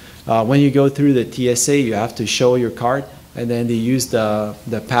restriction. When you go through the TSA, you have to show your card, and then they use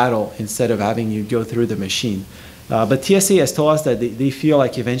the paddle instead of having you go through the machine. But TSA has told us that they feel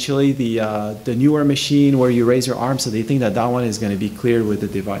like eventually the newer machine where you raise your arm, so they think that that one is going to be cleared with the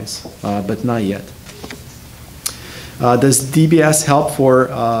device, but not yet. Does DBS help for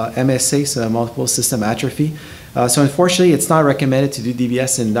MSA, so multiple system atrophy? So unfortunately, it's not recommended to do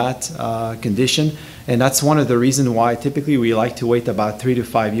DBS in that condition, and that's one of the reasons why typically we like to wait about 3 to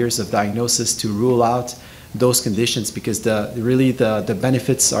 5 years of diagnosis to rule out those conditions, because really the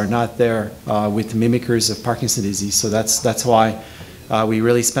benefits are not there with mimickers of Parkinson's disease. So that's why we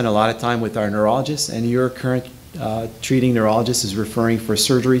really spend a lot of time with our neurologists, and your current treating neurologist is referring for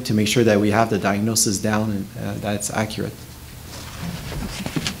surgery to make sure that we have the diagnosis down and that's accurate.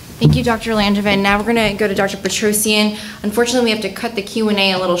 Thank you, Dr. Langevin. Now we're going to go to Dr. Petrosian. Unfortunately, we have to cut the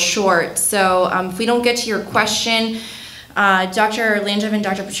Q&A a little short, so if we don't get to your question, Dr. Langevin and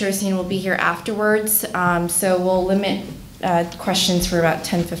Dr. Petrosian will be here afterwards, so we'll limit questions for about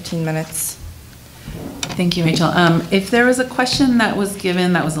 10-15 minutes. Thank you, Rachel. If there was a question that was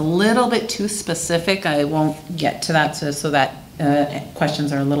given that was a little bit too specific, I won't get to that, so that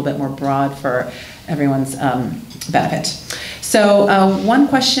questions are a little bit more broad for everyone's benefit. So one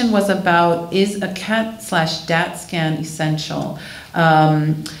question was about, is a CAT/DAT scan essential?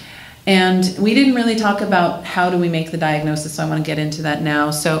 And we didn't really talk about how do we make the diagnosis, so I want to get into that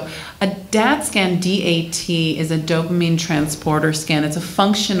now. So a DAT scan, D-A-T, is a dopamine transporter scan. It's a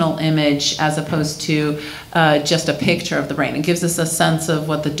functional image as opposed to just a picture of the brain. It gives us a sense of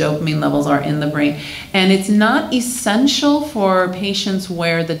what the dopamine levels are in the brain. And it's not essential for patients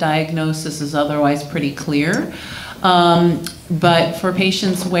where the diagnosis is otherwise pretty clear. But for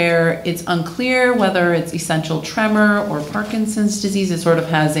patients where it's unclear whether it's essential tremor or Parkinson's disease, it sort of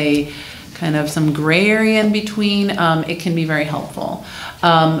has a kind of some gray area in between, it can be very helpful.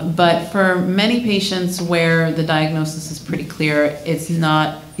 But for many patients where the diagnosis is pretty clear, it's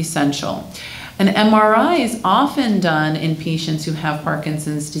not essential. An MRI is often done in patients who have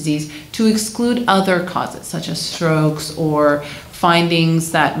Parkinson's disease to exclude other causes, such as strokes or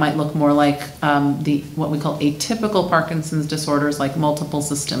findings that might look more like what we call atypical Parkinson's disorders, like multiple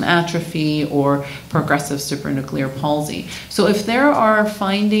system atrophy or progressive supranuclear palsy. So if there are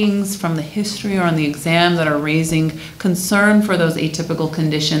findings from the history or on the exam that are raising concern for those atypical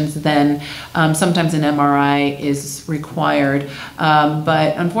conditions, then sometimes an MRI is required.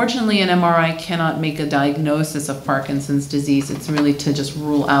 But unfortunately, an MRI cannot make a diagnosis of Parkinson's disease. It's really to just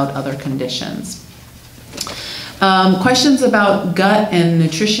rule out other conditions. Questions about gut and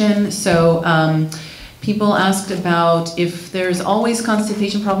nutrition. So people asked about if there's always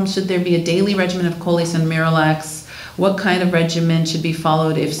constipation problems, should there be a daily regimen of Colis and Miralax? What kind of regimen should be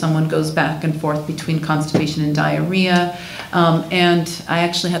followed if someone goes back and forth between constipation and diarrhea? And I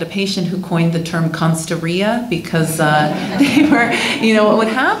actually had a patient who coined the term constaria because they were, what would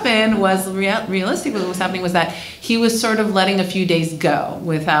happen was, realistically what was happening was that he was sort of letting a few days go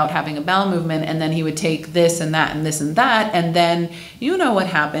without having a bowel movement, and then he would take this and that and this and that, and then you know what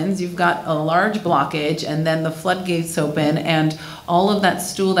happens. You've got a large blockage, and then the floodgates open, and all of that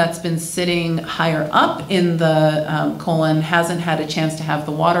stool that's been sitting higher up in the colon hasn't had a chance to have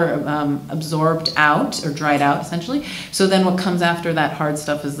the water absorbed out or dried out, essentially. So then what comes after that hard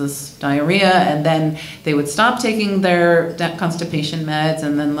stuff is this diarrhea, and then they would stop taking their constipation meds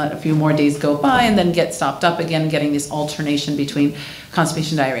and then let a few more days go by and then get stopped up again, getting this alternation between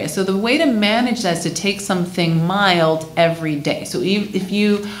constipation and diarrhea. So the way to manage that is to take something mild every day. So if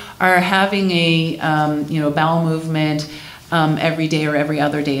you are having a bowel movement every day or every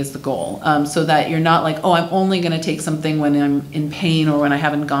other day is the goal, so that you're not like, oh, I'm only going to take something when I'm in pain or when I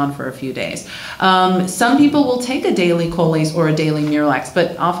haven't gone for a few days. Some people will take a daily Colis or a daily Miralax,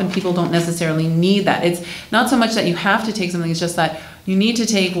 but often people don't necessarily need that. It's not so much that you have to take something, it's just that you need to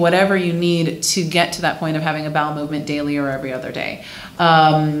take whatever you need to get to that point of having a bowel movement daily or every other day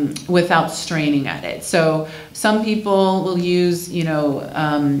without straining at it. So some people will use,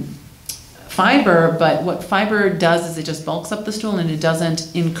 fiber, but what fiber does is it just bulks up the stool and it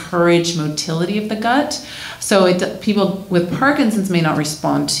doesn't encourage motility of the gut. So people with Parkinson's may not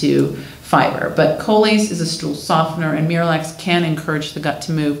respond to fiber. But Colase is a stool softener, and Miralax can encourage the gut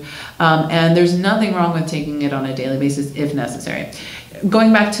to move. And there's nothing wrong with taking it on a daily basis if necessary.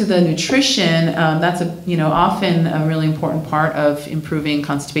 Going back to the nutrition, that's often a really important part of improving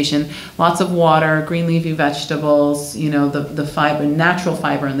constipation. Lots of water, green leafy vegetables, the fiber, natural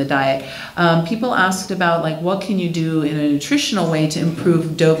fiber in the diet. People asked about what can you do in a nutritional way to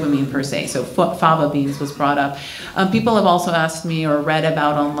improve dopamine per se. So fava beans was brought up. People have also asked me or read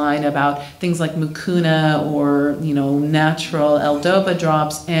about online about things like mucuna or natural L-Dopa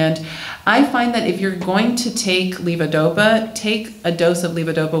drops. And I find that if you're going to take levodopa, take a dose of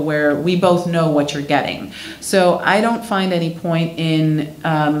levodopa where we both know what you're getting. So I don't find any point in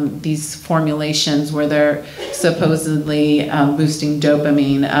these formulations where they're supposedly boosting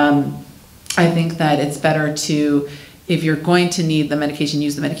dopamine. I think that it's better to, if you're going to need the medication,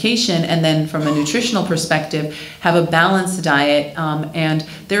 use the medication, and then from a nutritional perspective, have a balanced diet. And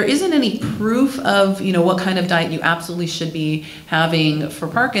there isn't any proof of what kind of diet you absolutely should be having for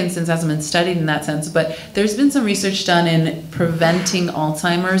Parkinson's, hasn't been studied in that sense, but there's been some research done in preventing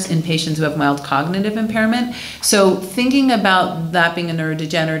Alzheimer's in patients who have mild cognitive impairment. So thinking about that being a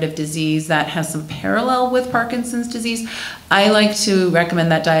neurodegenerative disease that has some parallel with Parkinson's disease, I like to recommend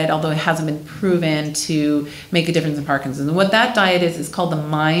that diet, although it hasn't been proven to make a difference in Parkinson's. And what that diet is called the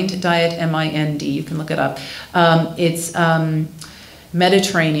MIND diet, M-I-N-D. You can look it up. It's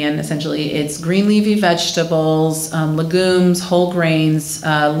Mediterranean, essentially. It's green leafy vegetables, legumes, whole grains,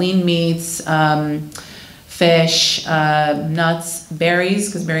 lean meats, fish, nuts, berries,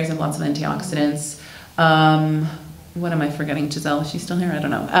 because berries have lots of antioxidants. What am I forgetting, Giselle? Is she still here? I don't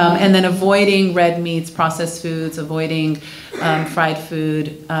know. And then avoiding red meats, processed foods, avoiding fried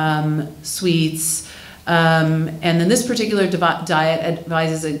food, sweets. And then this particular diet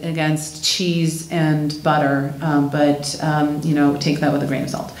advises against cheese and butter, but take that with a grain of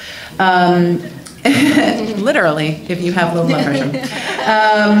salt. Literally, if you have low blood pressure.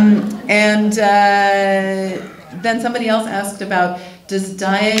 Then somebody else asked about, does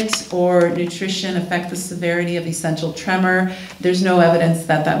diet or nutrition affect the severity of essential tremor? There's no evidence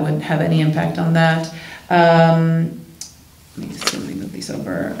that that would have any impact on that. Let me move these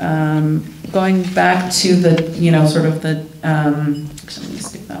over. Going back to the, actually, let me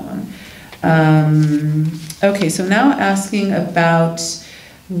skip that one. Okay, so now asking about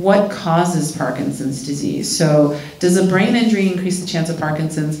what causes Parkinson's disease. So does a brain injury increase the chance of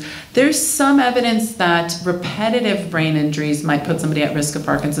Parkinson's? There's some evidence that repetitive brain injuries might put somebody at risk of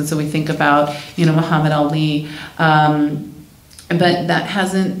Parkinson's. So we think about, Muhammad Ali, but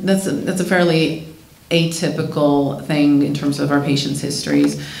that's a fairly atypical thing in terms of our patients'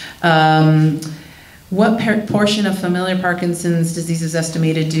 histories. What portion of familiar Parkinson's disease is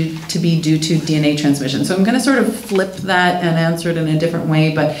estimated to be due to DNA transmission? So I'm going to sort of flip that and answer it in a different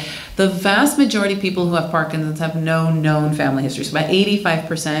way, but the vast majority of people who have Parkinson's have no known family history. So about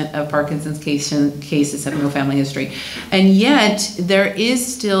 85% of Parkinson's cases have no family history. And yet there is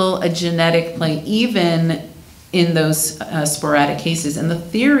still a genetic play even in those sporadic cases. And the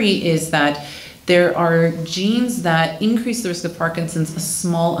theory is that there are genes that increase the risk of Parkinson's a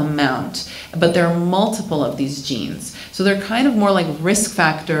small amount, but there are multiple of these genes. So they're kind of more like risk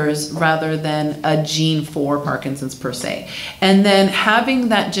factors rather than a gene for Parkinson's per se. And then having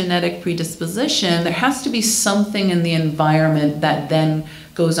that genetic predisposition, there has to be something in the environment that then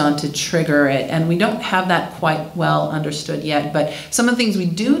goes on to trigger it. And we don't have that quite well understood yet, but some of the things we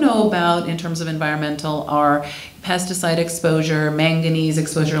do know about in terms of environmental are pesticide exposure, manganese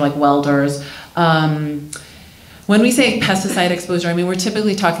exposure like welders. When we say pesticide exposure, I mean, we're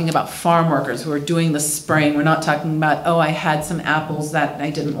typically talking about farm workers who are doing the spraying. We're not talking about, oh, I had some apples that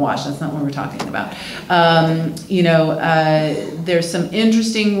I didn't wash. That's not what we're talking about. There's some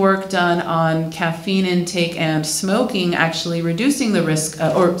interesting work done on caffeine intake and smoking actually reducing the risk,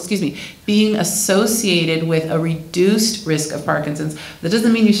 being associated with a reduced risk of Parkinson's. That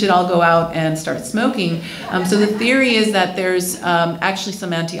doesn't mean you should all go out and start smoking. So the theory is that there's actually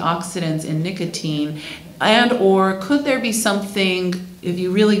some antioxidants in nicotine, and or could there be something, if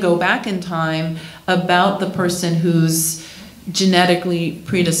you really go back in time, about the person who's genetically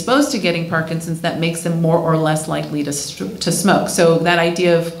predisposed to getting Parkinson's that makes them more or less likely to smoke. So that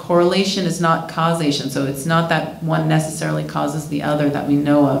idea of correlation is not causation. So it's not that one necessarily causes the other that we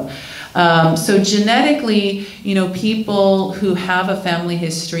know of. So genetically, people who have a family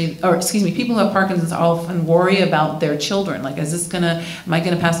history, people who have Parkinson's often worry about their children. Like, am I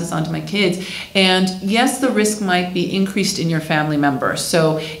gonna pass this on to my kids? And yes, the risk might be increased in your family member.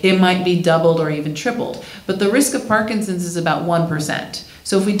 So it might be doubled or even tripled. But the risk of Parkinson's is about 1%.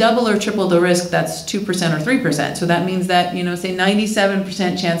 So if we double or triple the risk, that's 2% or 3%. So that means that, say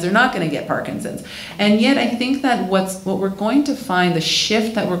 97% chance they're not going to get Parkinson's. And yet I think that what we're going to find, the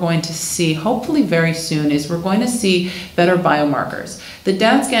shift that we're going to see, hopefully very soon, is we're going to see better biomarkers. The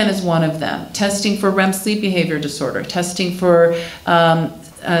DAT scan is one of them. Testing for REM sleep behavior disorder, testing for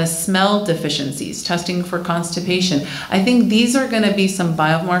smell deficiencies, testing for constipation. I think these are going to be some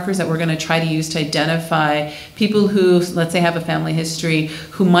biomarkers that we're going to try to use to identify people who, let's say, have a family history,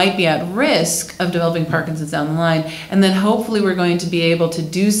 who might be at risk of developing Parkinson's down the line. And then hopefully we're going to be able to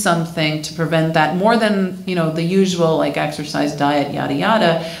do something to prevent that, more than, the usual, like exercise, diet, yada,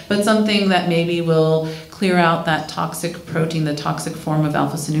 yada, but something that maybe will clear out that toxic protein, the toxic form of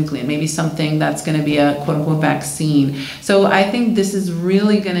alpha-synuclein, maybe something that's going to be a quote-unquote vaccine. So I think this is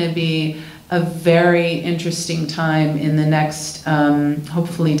really going to be a very interesting time in the next,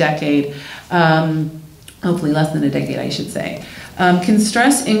 hopefully, decade, hopefully less than a decade, I should say. Can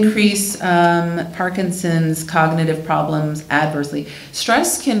stress increase Parkinson's cognitive problems adversely?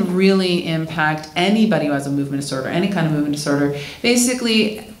 Stress can really impact anybody who has a movement disorder, any kind of movement disorder.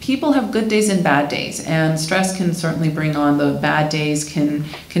 Basically, people have good days and bad days, and stress can certainly bring on the bad days, can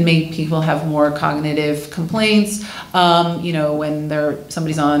make people have more cognitive complaints. When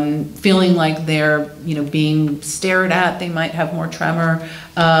somebody's on feeling like they're being stared at, they might have more tremor.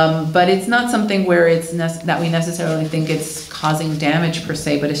 But it's not something where that we necessarily think it's causing damage per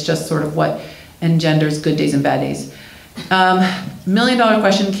se, but it's just sort of what engenders good days and bad days. $1 million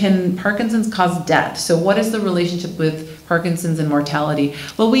question, can Parkinson's cause death? So what is the relationship with Parkinson's and mortality?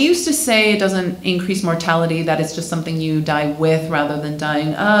 Well, we used to say it doesn't increase mortality, that it's just something you die with rather than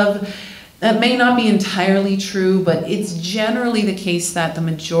dying of. That may not be entirely true, but it's generally the case that the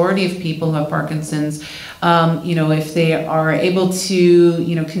majority of people who have Parkinson's, if they are able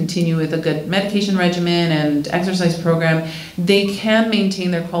to, continue with a good medication regimen and exercise program, they can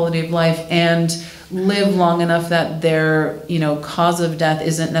maintain their quality of life and live long enough that their, cause of death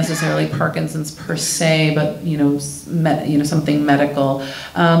isn't necessarily Parkinson's per se, but, something medical.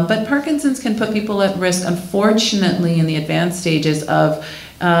 But Parkinson's can put people at risk, unfortunately, in the advanced stages of,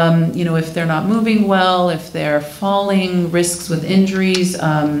 if they're not moving well, if they're falling, risks with injuries,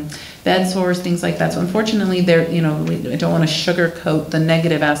 bed sores, things like that. So unfortunately, I don't want to sugarcoat the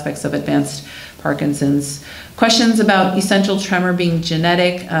negative aspects of advanced Parkinson's. Questions about essential tremor being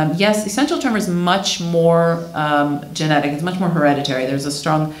genetic. Yes, essential tremor is much more genetic. It's much more hereditary. There's a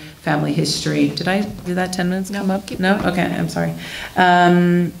strong family history. Did that 10 minutes come up? No? Okay, I'm sorry.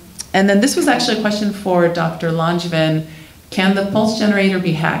 And then this was actually a question for Dr. Langevin. Can the pulse generator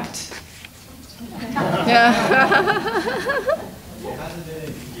be hacked? Yeah.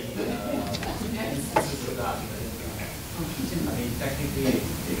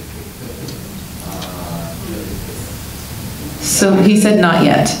 So he said not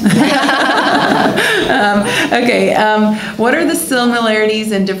yet. What are the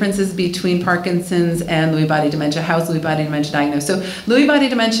similarities and differences between Parkinson's and Lewy body dementia? How is Lewy body dementia diagnosed? So Lewy body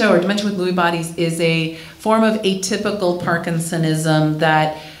dementia, or dementia with Lewy bodies, is a form of atypical Parkinsonism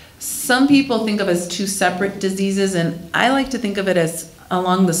that some people think of as two separate diseases, and I like to think of it as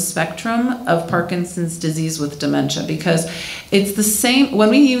along the spectrum of Parkinson's disease with dementia, because it's the same.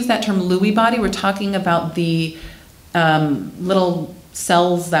 When we use that term Lewy body, we're talking about the little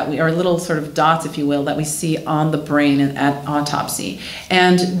cells or little sort of dots, if you will, that we see on the brain at autopsy.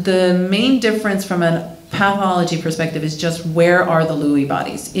 And the main difference from a pathology perspective is just where are the Lewy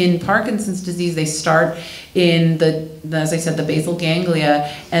bodies. In Parkinson's disease, they start in as I said, the basal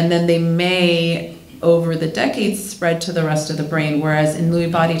ganglia, and then they may, over the decades, spread to the rest of the brain, whereas in Lewy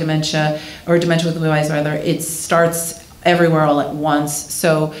body dementia, or dementia with Lewy bodies rather, it starts everywhere all at once.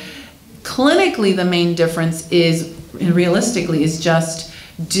 So clinically, the main difference is, and realistically, is just,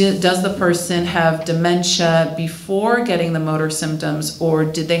 does the person have dementia before getting the motor symptoms, or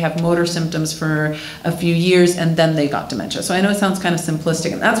did they have motor symptoms for a few years and then they got dementia? So I know it sounds kind of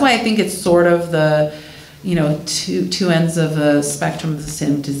simplistic, and that's why I think it's sort of the, two ends of a spectrum of the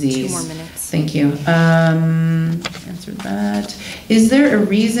same disease. 2 more minutes. Thank you. Answered that. Is there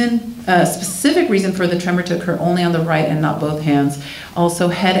a specific reason for the tremor to occur only on the right and not both hands? Also,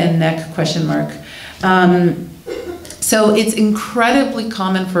 head and neck, question mark. So it's incredibly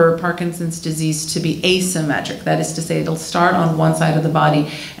common for Parkinson's disease to be asymmetric. That is to say, it'll start on one side of the body,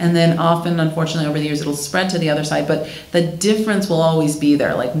 and then often, unfortunately, over the years, it'll spread to the other side. But the difference will always be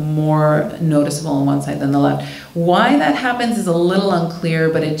there, like more noticeable on one side than the left. Why that happens is a little unclear,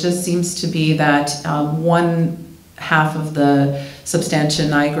 but it just seems to be that one half of the substantia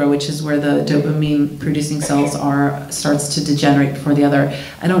nigra, which is where the dopamine producing cells starts to degenerate before the other.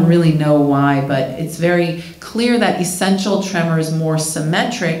 I don't really know why, but it's very clear that essential tremor is more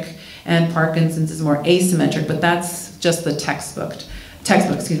symmetric and Parkinson's is more asymmetric, but that's just the textbook,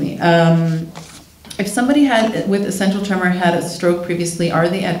 excuse me. If somebody with essential tremor had a stroke previously, are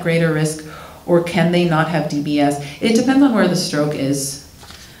they at greater risk or can they not have DBS? It depends on where the stroke is.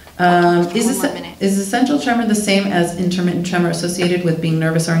 Is essential tremor the same as intermittent tremor associated with being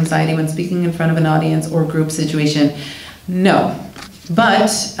nervous or anxiety when speaking in front of an audience or group situation? No.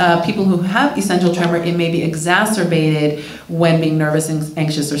 But people who have essential tremor, it may be exacerbated when being nervous,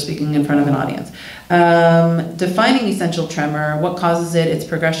 anxious, or speaking in front of an audience. Defining essential tremor, what causes it, its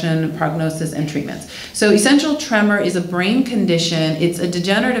progression, prognosis, and treatments. So essential tremor is a brain condition. It's a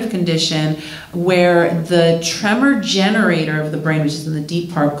degenerative condition where the tremor generator of the brain, which is in the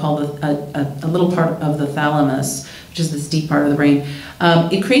deep part called a little part of the thalamus, which is this deep part of the brain,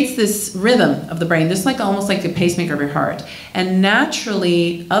 it creates this rhythm of the brain, just like almost like a pacemaker of your heart. And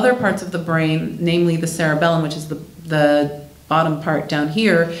naturally, other parts of the brain, namely the cerebellum, which is the bottom part down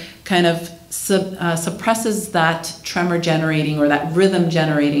here, kind of suppresses that tremor generating or that rhythm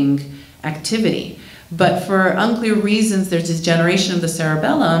generating activity. But for unclear reasons, there's degeneration of the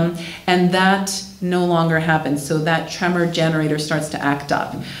cerebellum, and that no longer happens. So that tremor generator starts to act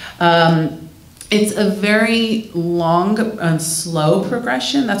up. It's a very long and slow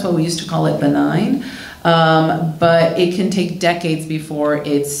progression. That's why we used to call it benign. But it can take decades before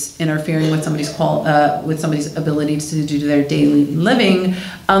it's interfering with somebody's ability to do their daily living,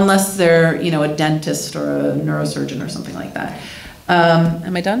 unless they're, a dentist or a neurosurgeon or something like that.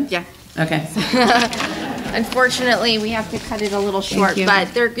 Am I done? Yeah. Okay. Unfortunately, we have to cut it a little short,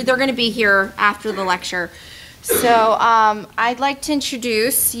 but they're going to be here after the lecture. So I'd like to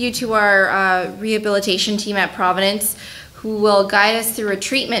introduce you to our rehabilitation team at Providence, who will guide us through a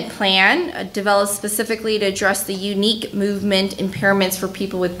treatment plan developed specifically to address the unique movement impairments for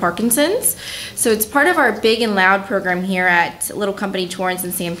people with Parkinson's. So it's part of our Big and Loud program here at Little Company Torrance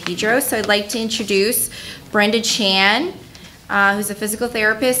in San Pedro. So I'd like to introduce Brenda Chan, who's a physical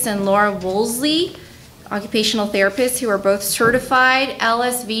therapist, and Laura Woolsey, occupational therapists, who are both certified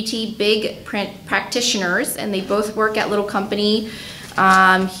LSVT big practitioners, and they both work at Little Company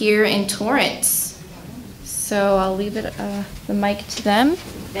here in Torrance. So I'll leave it the mic to them.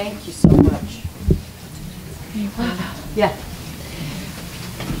 Thank you so much. Yeah.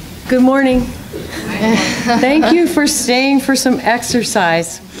 Good morning. Thank you for staying for some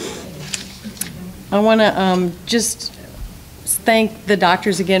exercise. I want to just thank the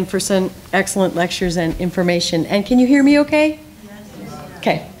doctors again for some excellent lectures and information. And can you hear me okay? Yes.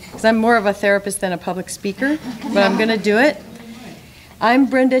 Okay, because I'm more of a therapist than a public speaker, but I'm going to do it. I'm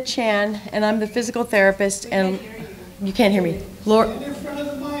Brenda Chan, and I'm the physical therapist, and you can't hear me.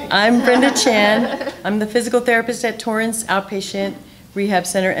 I'm Brenda Chan. I'm the physical therapist at Torrance Outpatient Rehab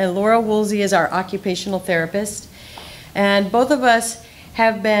Center, and Laura Woolsey is our occupational therapist. And both of us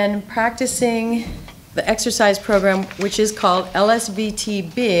have been practicing the exercise program, which is called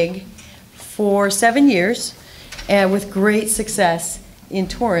LSVT Big, for 7 years, and with great success in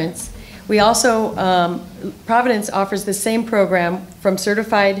Torrance. We also, Providence offers the same program from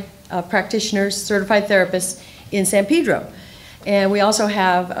certified practitioners, certified therapists in San Pedro. And we also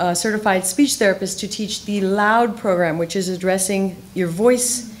have certified speech therapists to teach the LOUD program, which is addressing your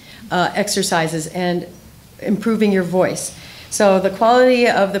voice exercises and improving your voice. So the quality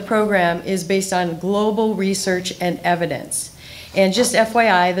of the program is based on global research and evidence. And just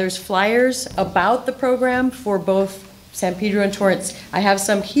FYI, there's flyers about the program for both San Pedro and Torrance. I have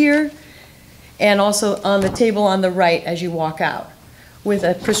some here and also on the table on the right as you walk out, with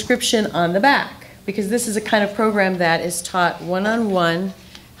a prescription on the back, because this is a kind of program that is taught one-on-one,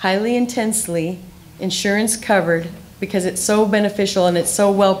 highly intensely, insurance covered, because it's so beneficial and it's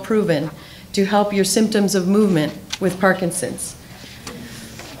so well proven to help your symptoms of movement with Parkinson's.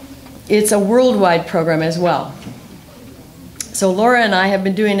 It's a worldwide program as well. So Laura and I have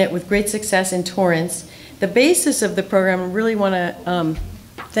been doing it with great success in Torrance. The basis of the program, I really want to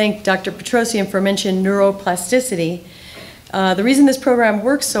thank Dr. Petrosian for mentioning neuroplasticity. The reason this program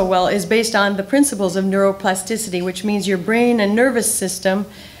works so well is based on the principles of neuroplasticity, which means your brain and nervous system,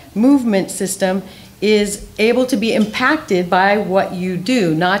 movement system, is able to be impacted by what you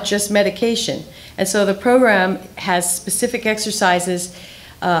do, not just medication. And so the program has specific exercises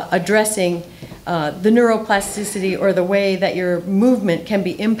addressing the neuroplasticity, or the way that your movement can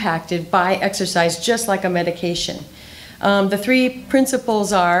be impacted by exercise, just like a medication. The three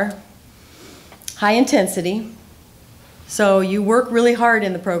principles are high intensity. So you work really hard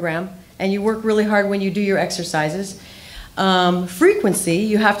in the program, and you work really hard when you do your exercises. frequency.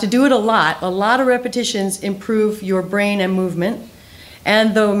 You have to do it a lot. A lot of repetitions improve your brain and movement.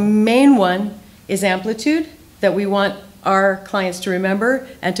 And the main one is amplitude, that we want our clients to remember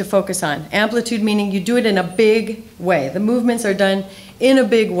and to focus on. Amplitude meaning you do it in a big way. The movements are done in a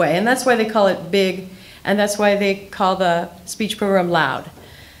big way, and that's why they call it big, and that's why they call the speech program loud.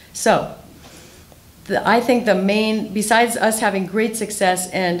 So, I think the main, besides us having great success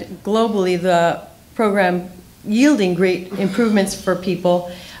and globally the program yielding great improvements for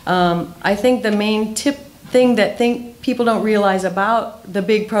people, I think the main thing that people don't realize about the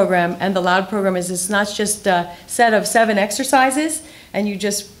big program and the loud program is it's not just a set of 7 exercises and you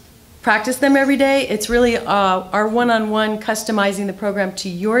just practice them every day. It's really our one-on-one customizing the program to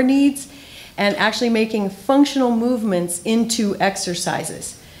your needs and actually making functional movements into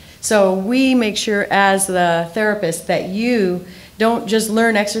exercises. So we make sure as the therapist that you don't just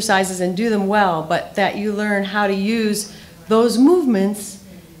learn exercises and do them well, but that you learn how to use those movements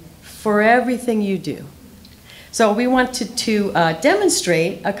for everything you do. So we wanted to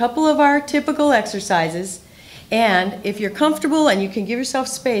demonstrate a couple of our typical exercises, and if you're comfortable and you can give yourself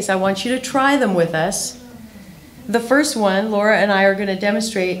space, I want you to try them with us. The first one, Laura and I are going to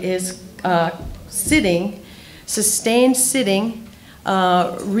demonstrate, is sitting, sustained sitting,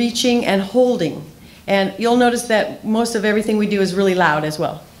 reaching and holding. And you'll notice that most of everything we do is really loud as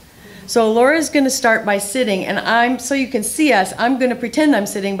well. So Laura's going to start by sitting, and so you can see us, I'm going to pretend I'm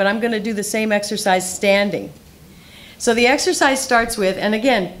sitting, but I'm going to do the same exercise standing. So the exercise starts with, and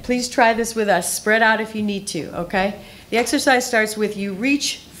again, please try this with us, spread out if you need to, okay? The exercise starts with you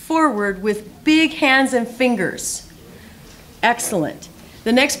reach forward with big hands and fingers. Excellent.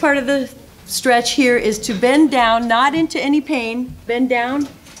 The next part of the stretch here is to bend down, not into any pain, bend down.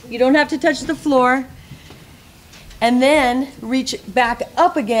 You don't have to touch the floor. And then reach back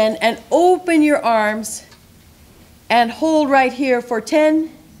up again and open your arms and hold right here for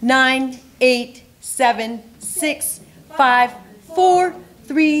 10, 9, 8, 7, 6, 5, 4,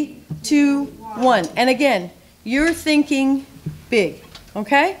 3, 2, 1. And again, you're thinking big,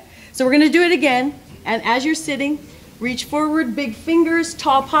 okay? So we're going to do it again. And as you're sitting, reach forward, big fingers,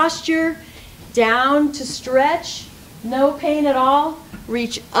 tall posture, down to stretch, no pain at all.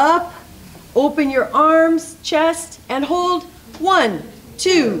 Reach up, open your arms, chest, and hold. 1,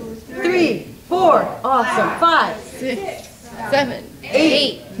 2, 3, 4. Awesome. 5, 6, 7,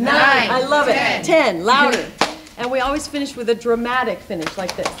 8, 9. I love it. 10. Louder. And we always finish with a dramatic finish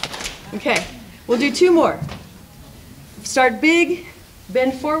like this. Okay. We'll do 2 more. Start big,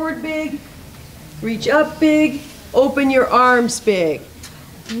 bend forward big, reach up big, open your arms big.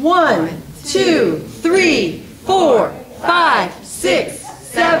 1, 2, 3, 4, 5, 6,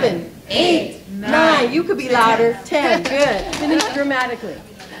 7, 8, 9. You could be louder. 10. Good. Finish dramatically.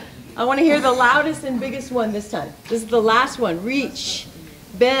 I want to hear the loudest and biggest one this time. This is the last one. Reach,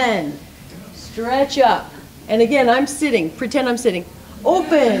 bend, stretch up. And again, I'm sitting. Pretend I'm sitting.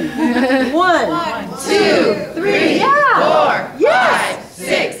 Open. 1, 2, 3, 4, 5,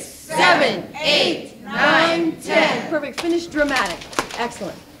 6, 7, 8, 9, 10. Perfect. Finish dramatic.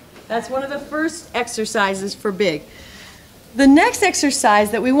 Excellent. That's one of the first exercises for big. The next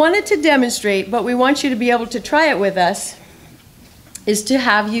exercise that we wanted to demonstrate, but we want you to be able to try it with us, is to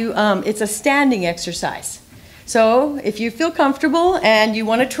have you, it's a standing exercise. So if you feel comfortable and you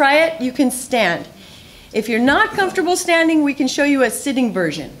want to try it, you can stand. If you're not comfortable standing, we can show you a sitting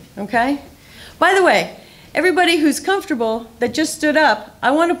version, okay? By the way, everybody who's comfortable that just stood up,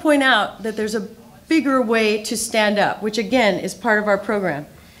 I want to point out that there's a bigger way to stand up, which again is part of our program.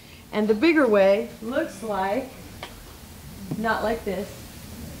 And the bigger way looks like, not like this,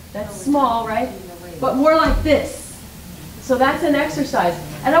 that's small, right? But more like this. So that's an exercise.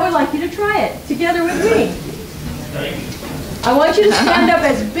 And I would like you to try it together with me. I want you to stand up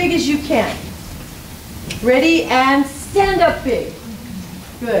as big as you can. Ready? And stand up big.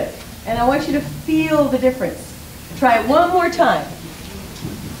 Good. And I want you to feel the difference. Try it one more time.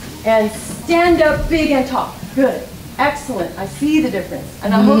 And stand up big and tall. Good. Excellent. I see the difference.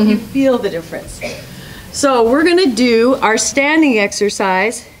 And I hope you feel the difference. So we're going to do our standing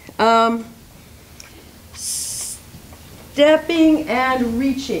exercise. Stepping and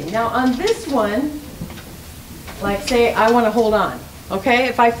reaching. Now on this one, like say I want to hold on. Okay?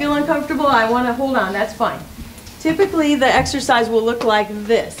 If I feel uncomfortable, I want to hold on. That's fine. Typically the exercise will look like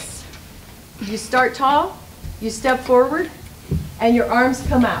this. You start tall, you step forward, and your arms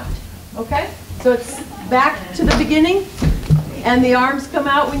come out. Okay? So it's back to the beginning, and the arms come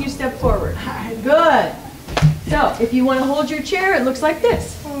out when you step forward. Good. So if you want to hold your chair, it looks like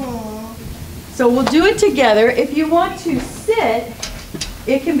this. So we'll do it together. If you want to sit,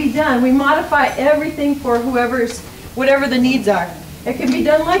 it can be done. We modify everything for whoever's whatever the needs are. It can be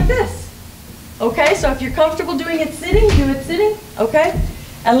done like this. Okay, so if you're comfortable doing it sitting, do it sitting, okay?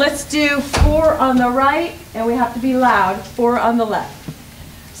 And let's do 4 on the right, and we have to be loud, 4 on the left.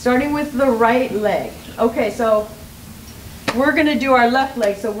 Starting with the right leg. Okay, so we're gonna do our left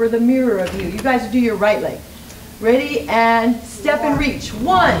leg, so we're the mirror of you. You guys do your right leg. Ready, and step and reach.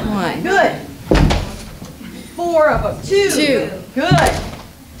 1, good. 4 of them, 2, good.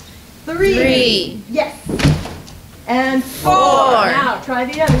 3, yes. And 4. Now try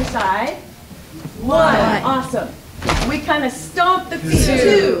the other side. 1, awesome. We kind of stomp the feet.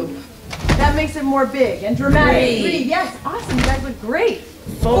 2. That makes it more big and dramatic. 3, yes, awesome. You guys look great.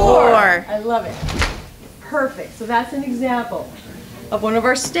 4. I love it. Perfect. So that's an example of one of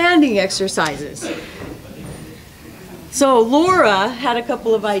our standing exercises. So Laura had a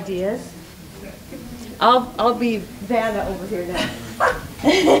couple of ideas. I'll be Vanna over here now.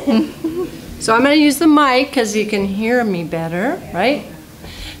 So I'm going to use the mic because you can hear me better, right?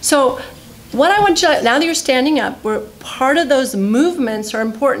 So what I want you to, now that you're standing up, part of those movements are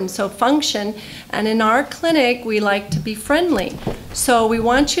important, so function, and in our clinic we like to be friendly. So we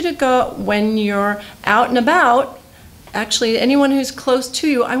want you to go, when you're out and about, actually anyone who's close to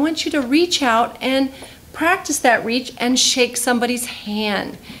you, I want you to reach out and practice that reach and shake somebody's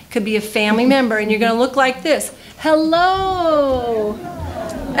hand. Could be a family member, and you're going to look like this. Hello!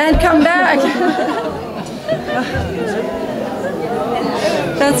 And come back.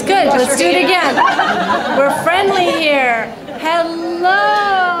 That's good. Let's do it again. We're friendly here.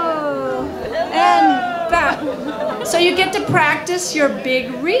 Hello! And back. So you get to practice your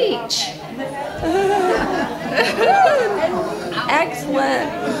big reach.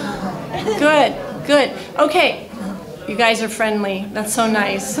 Excellent. Good. Good. Okay, you guys are friendly. That's so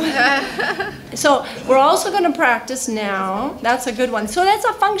nice. So we're also going to practice now. That's a good one. So that's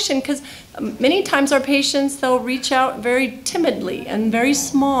a function, because many times our patients, they'll reach out very timidly and very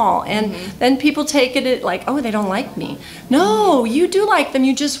small, and then people take it like, oh, they don't like me. No, you do like them.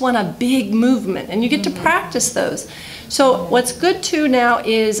 You just want a big movement, and you get to practice those. So what's good too now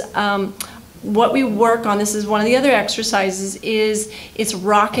is what we work on, this is one of the other exercises, is it's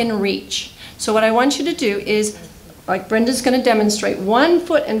rock and reach. So what I want you to do is, like Brenda's going to demonstrate, 1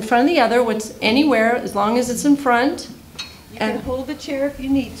 foot in front of the other, what's anywhere, as long as it's in front. You can hold the chair if you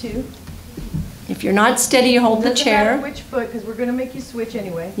need to. If you're not steady, you hold the chair. Doesn't matter which foot, because we're going to make you switch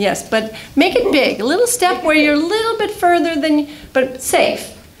anyway. Yes, but make it big. A little step where you're a little bit further than, but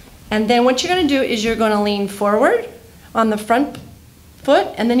safe. And then what you're going to do is you're going to lean forward on the front foot,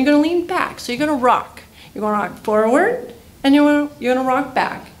 and then you're going to lean back. So you're going to rock. You're going to rock forward, and you're going to rock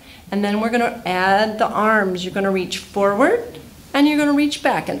back. And then we're going to add the arms. You're going to reach forward, and you're going to reach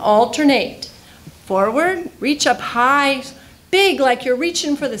back, and alternate. Forward, reach up high, big, like you're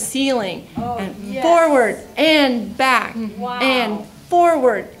reaching for the ceiling. And forward, and back, and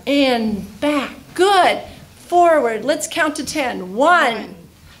forward, and back. Good. Forward. Let's count to 10. 1.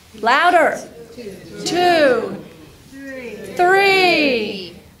 Louder. 2.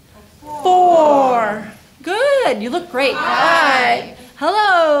 3. 4. Good. You look great. 5.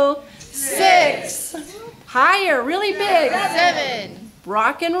 Hello. 6. Higher, really big. 7.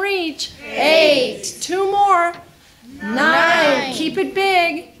 Rock and reach. 8. 2 more. 9. Keep it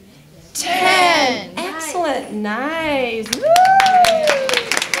big. 10. Excellent. Nice. Woo!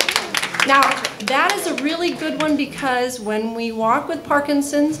 Now, that is a really good one, because when we walk with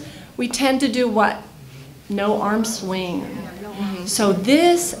Parkinson's, we tend to do what? No arm swing. So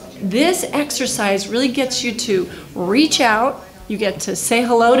this exercise really gets you to reach out. You get to say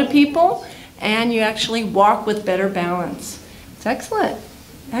hello to people, and you actually walk with better balance. It's excellent.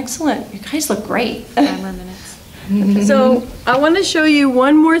 Excellent. You guys look great. 5 more minutes. So I want to show you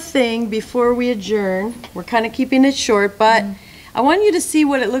one more thing before we adjourn. We're kind of keeping it short, but I want you to see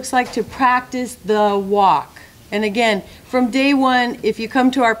what it looks like to practice the walk. And again, from day one, if you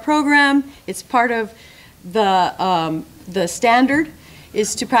come to our program, it's part of the standard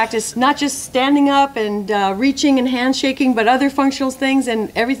is to practice not just standing up and reaching and handshaking, but other functional things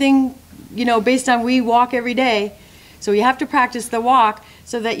and everything, you know, based on we walk every day. So you have to practice the walk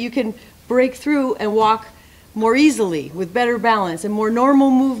so that you can break through and walk more easily with better balance and more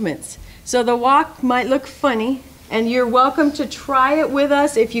normal movements. So the walk might look funny, and you're welcome to try it with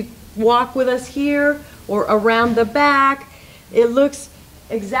us if you walk with us here or around the back. It looks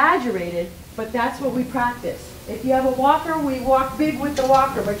exaggerated, but that's what we practice. If you have a walker, we walk big with the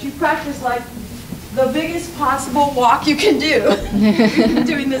walker, but you practice like the biggest possible walk you can do. You've been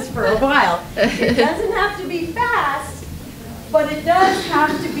doing this for a while. It doesn't have to be fast, but it does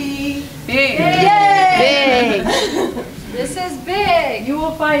have to be big. Big. This is big. You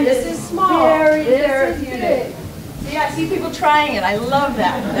will find this is small. Very this therapeutic. is big. Yeah, I see people trying it. I love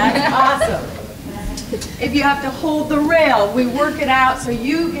that. That's awesome. If you have to hold the rail, we work it out so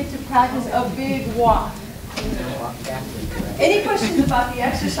you get to practice a big walk. Any questions about the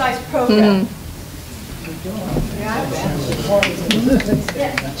exercise program?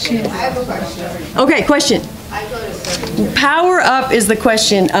 Okay, question. Power Up is the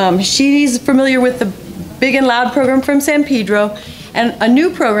question. She's familiar with the Big and Loud program from San Pedro, and a new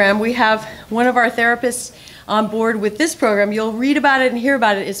program. We have one of our therapists on board with this program. You'll read about it and hear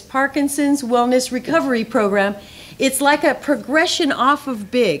about it. It's Parkinson's Wellness Recovery Program. It's like a progression off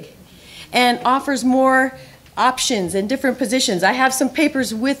of Big and offers more options and different positions. I have some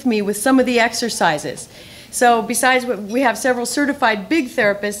papers with me with some of the exercises. So besides what we have several certified Big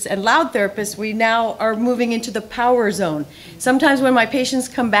therapists and Loud therapists, we now are moving into the power zone. Sometimes when my patients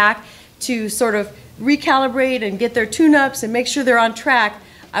come back to sort of recalibrate and get their tune-ups and make sure they're on track,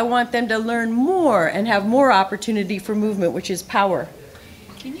 I want them to learn more and have more opportunity for movement, which is power.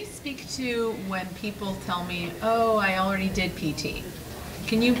 Can you speak to when people tell me, oh, I already did PT?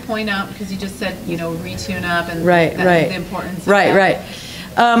 Can you point out, because you just said, you know, retune up and the importance of that. Right.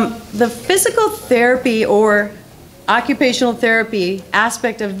 The physical therapy or occupational therapy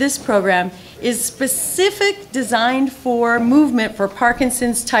aspect of this program is specific, designed for movement for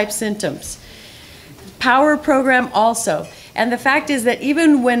Parkinson's type symptoms. Power program also. And the fact is that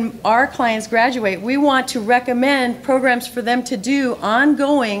even when our clients graduate, we want to recommend programs for them to do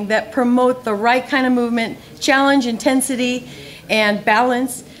ongoing that promote the right kind of movement, challenge, intensity, and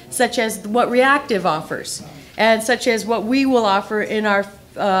balance, such as what Reactive offers, and such as what we will offer in our,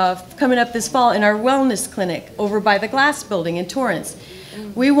 coming up this fall, in our wellness clinic over by the Glass Building in Torrance.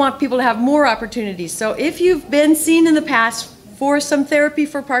 We want people to have more opportunities. So if you've been seen in the past for some therapy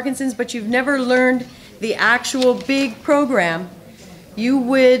for Parkinson's, but you've never learned the actual Big program, you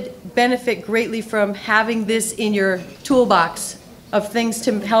would benefit greatly from having this in your toolbox of things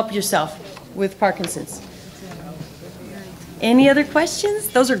to help yourself with Parkinson's. Any other questions?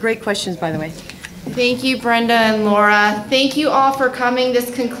 Those are great questions, by the way. Thank you, Brenda and Laura. Thank you all for coming.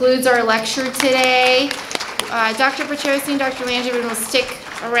 This concludes our lecture today. Dr. Petrosi and Dr. Langevin will stick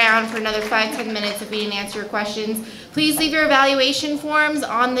around for another 5-10 minutes if we didn't answer your questions. Please leave your evaluation forms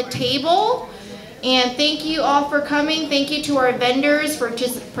on the table. And thank you all for coming. Thank you to our vendors for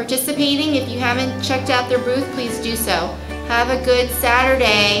participating. If you haven't checked out their booth, please do so. Have a good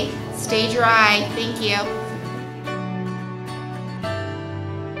Saturday. Stay dry. Thank you.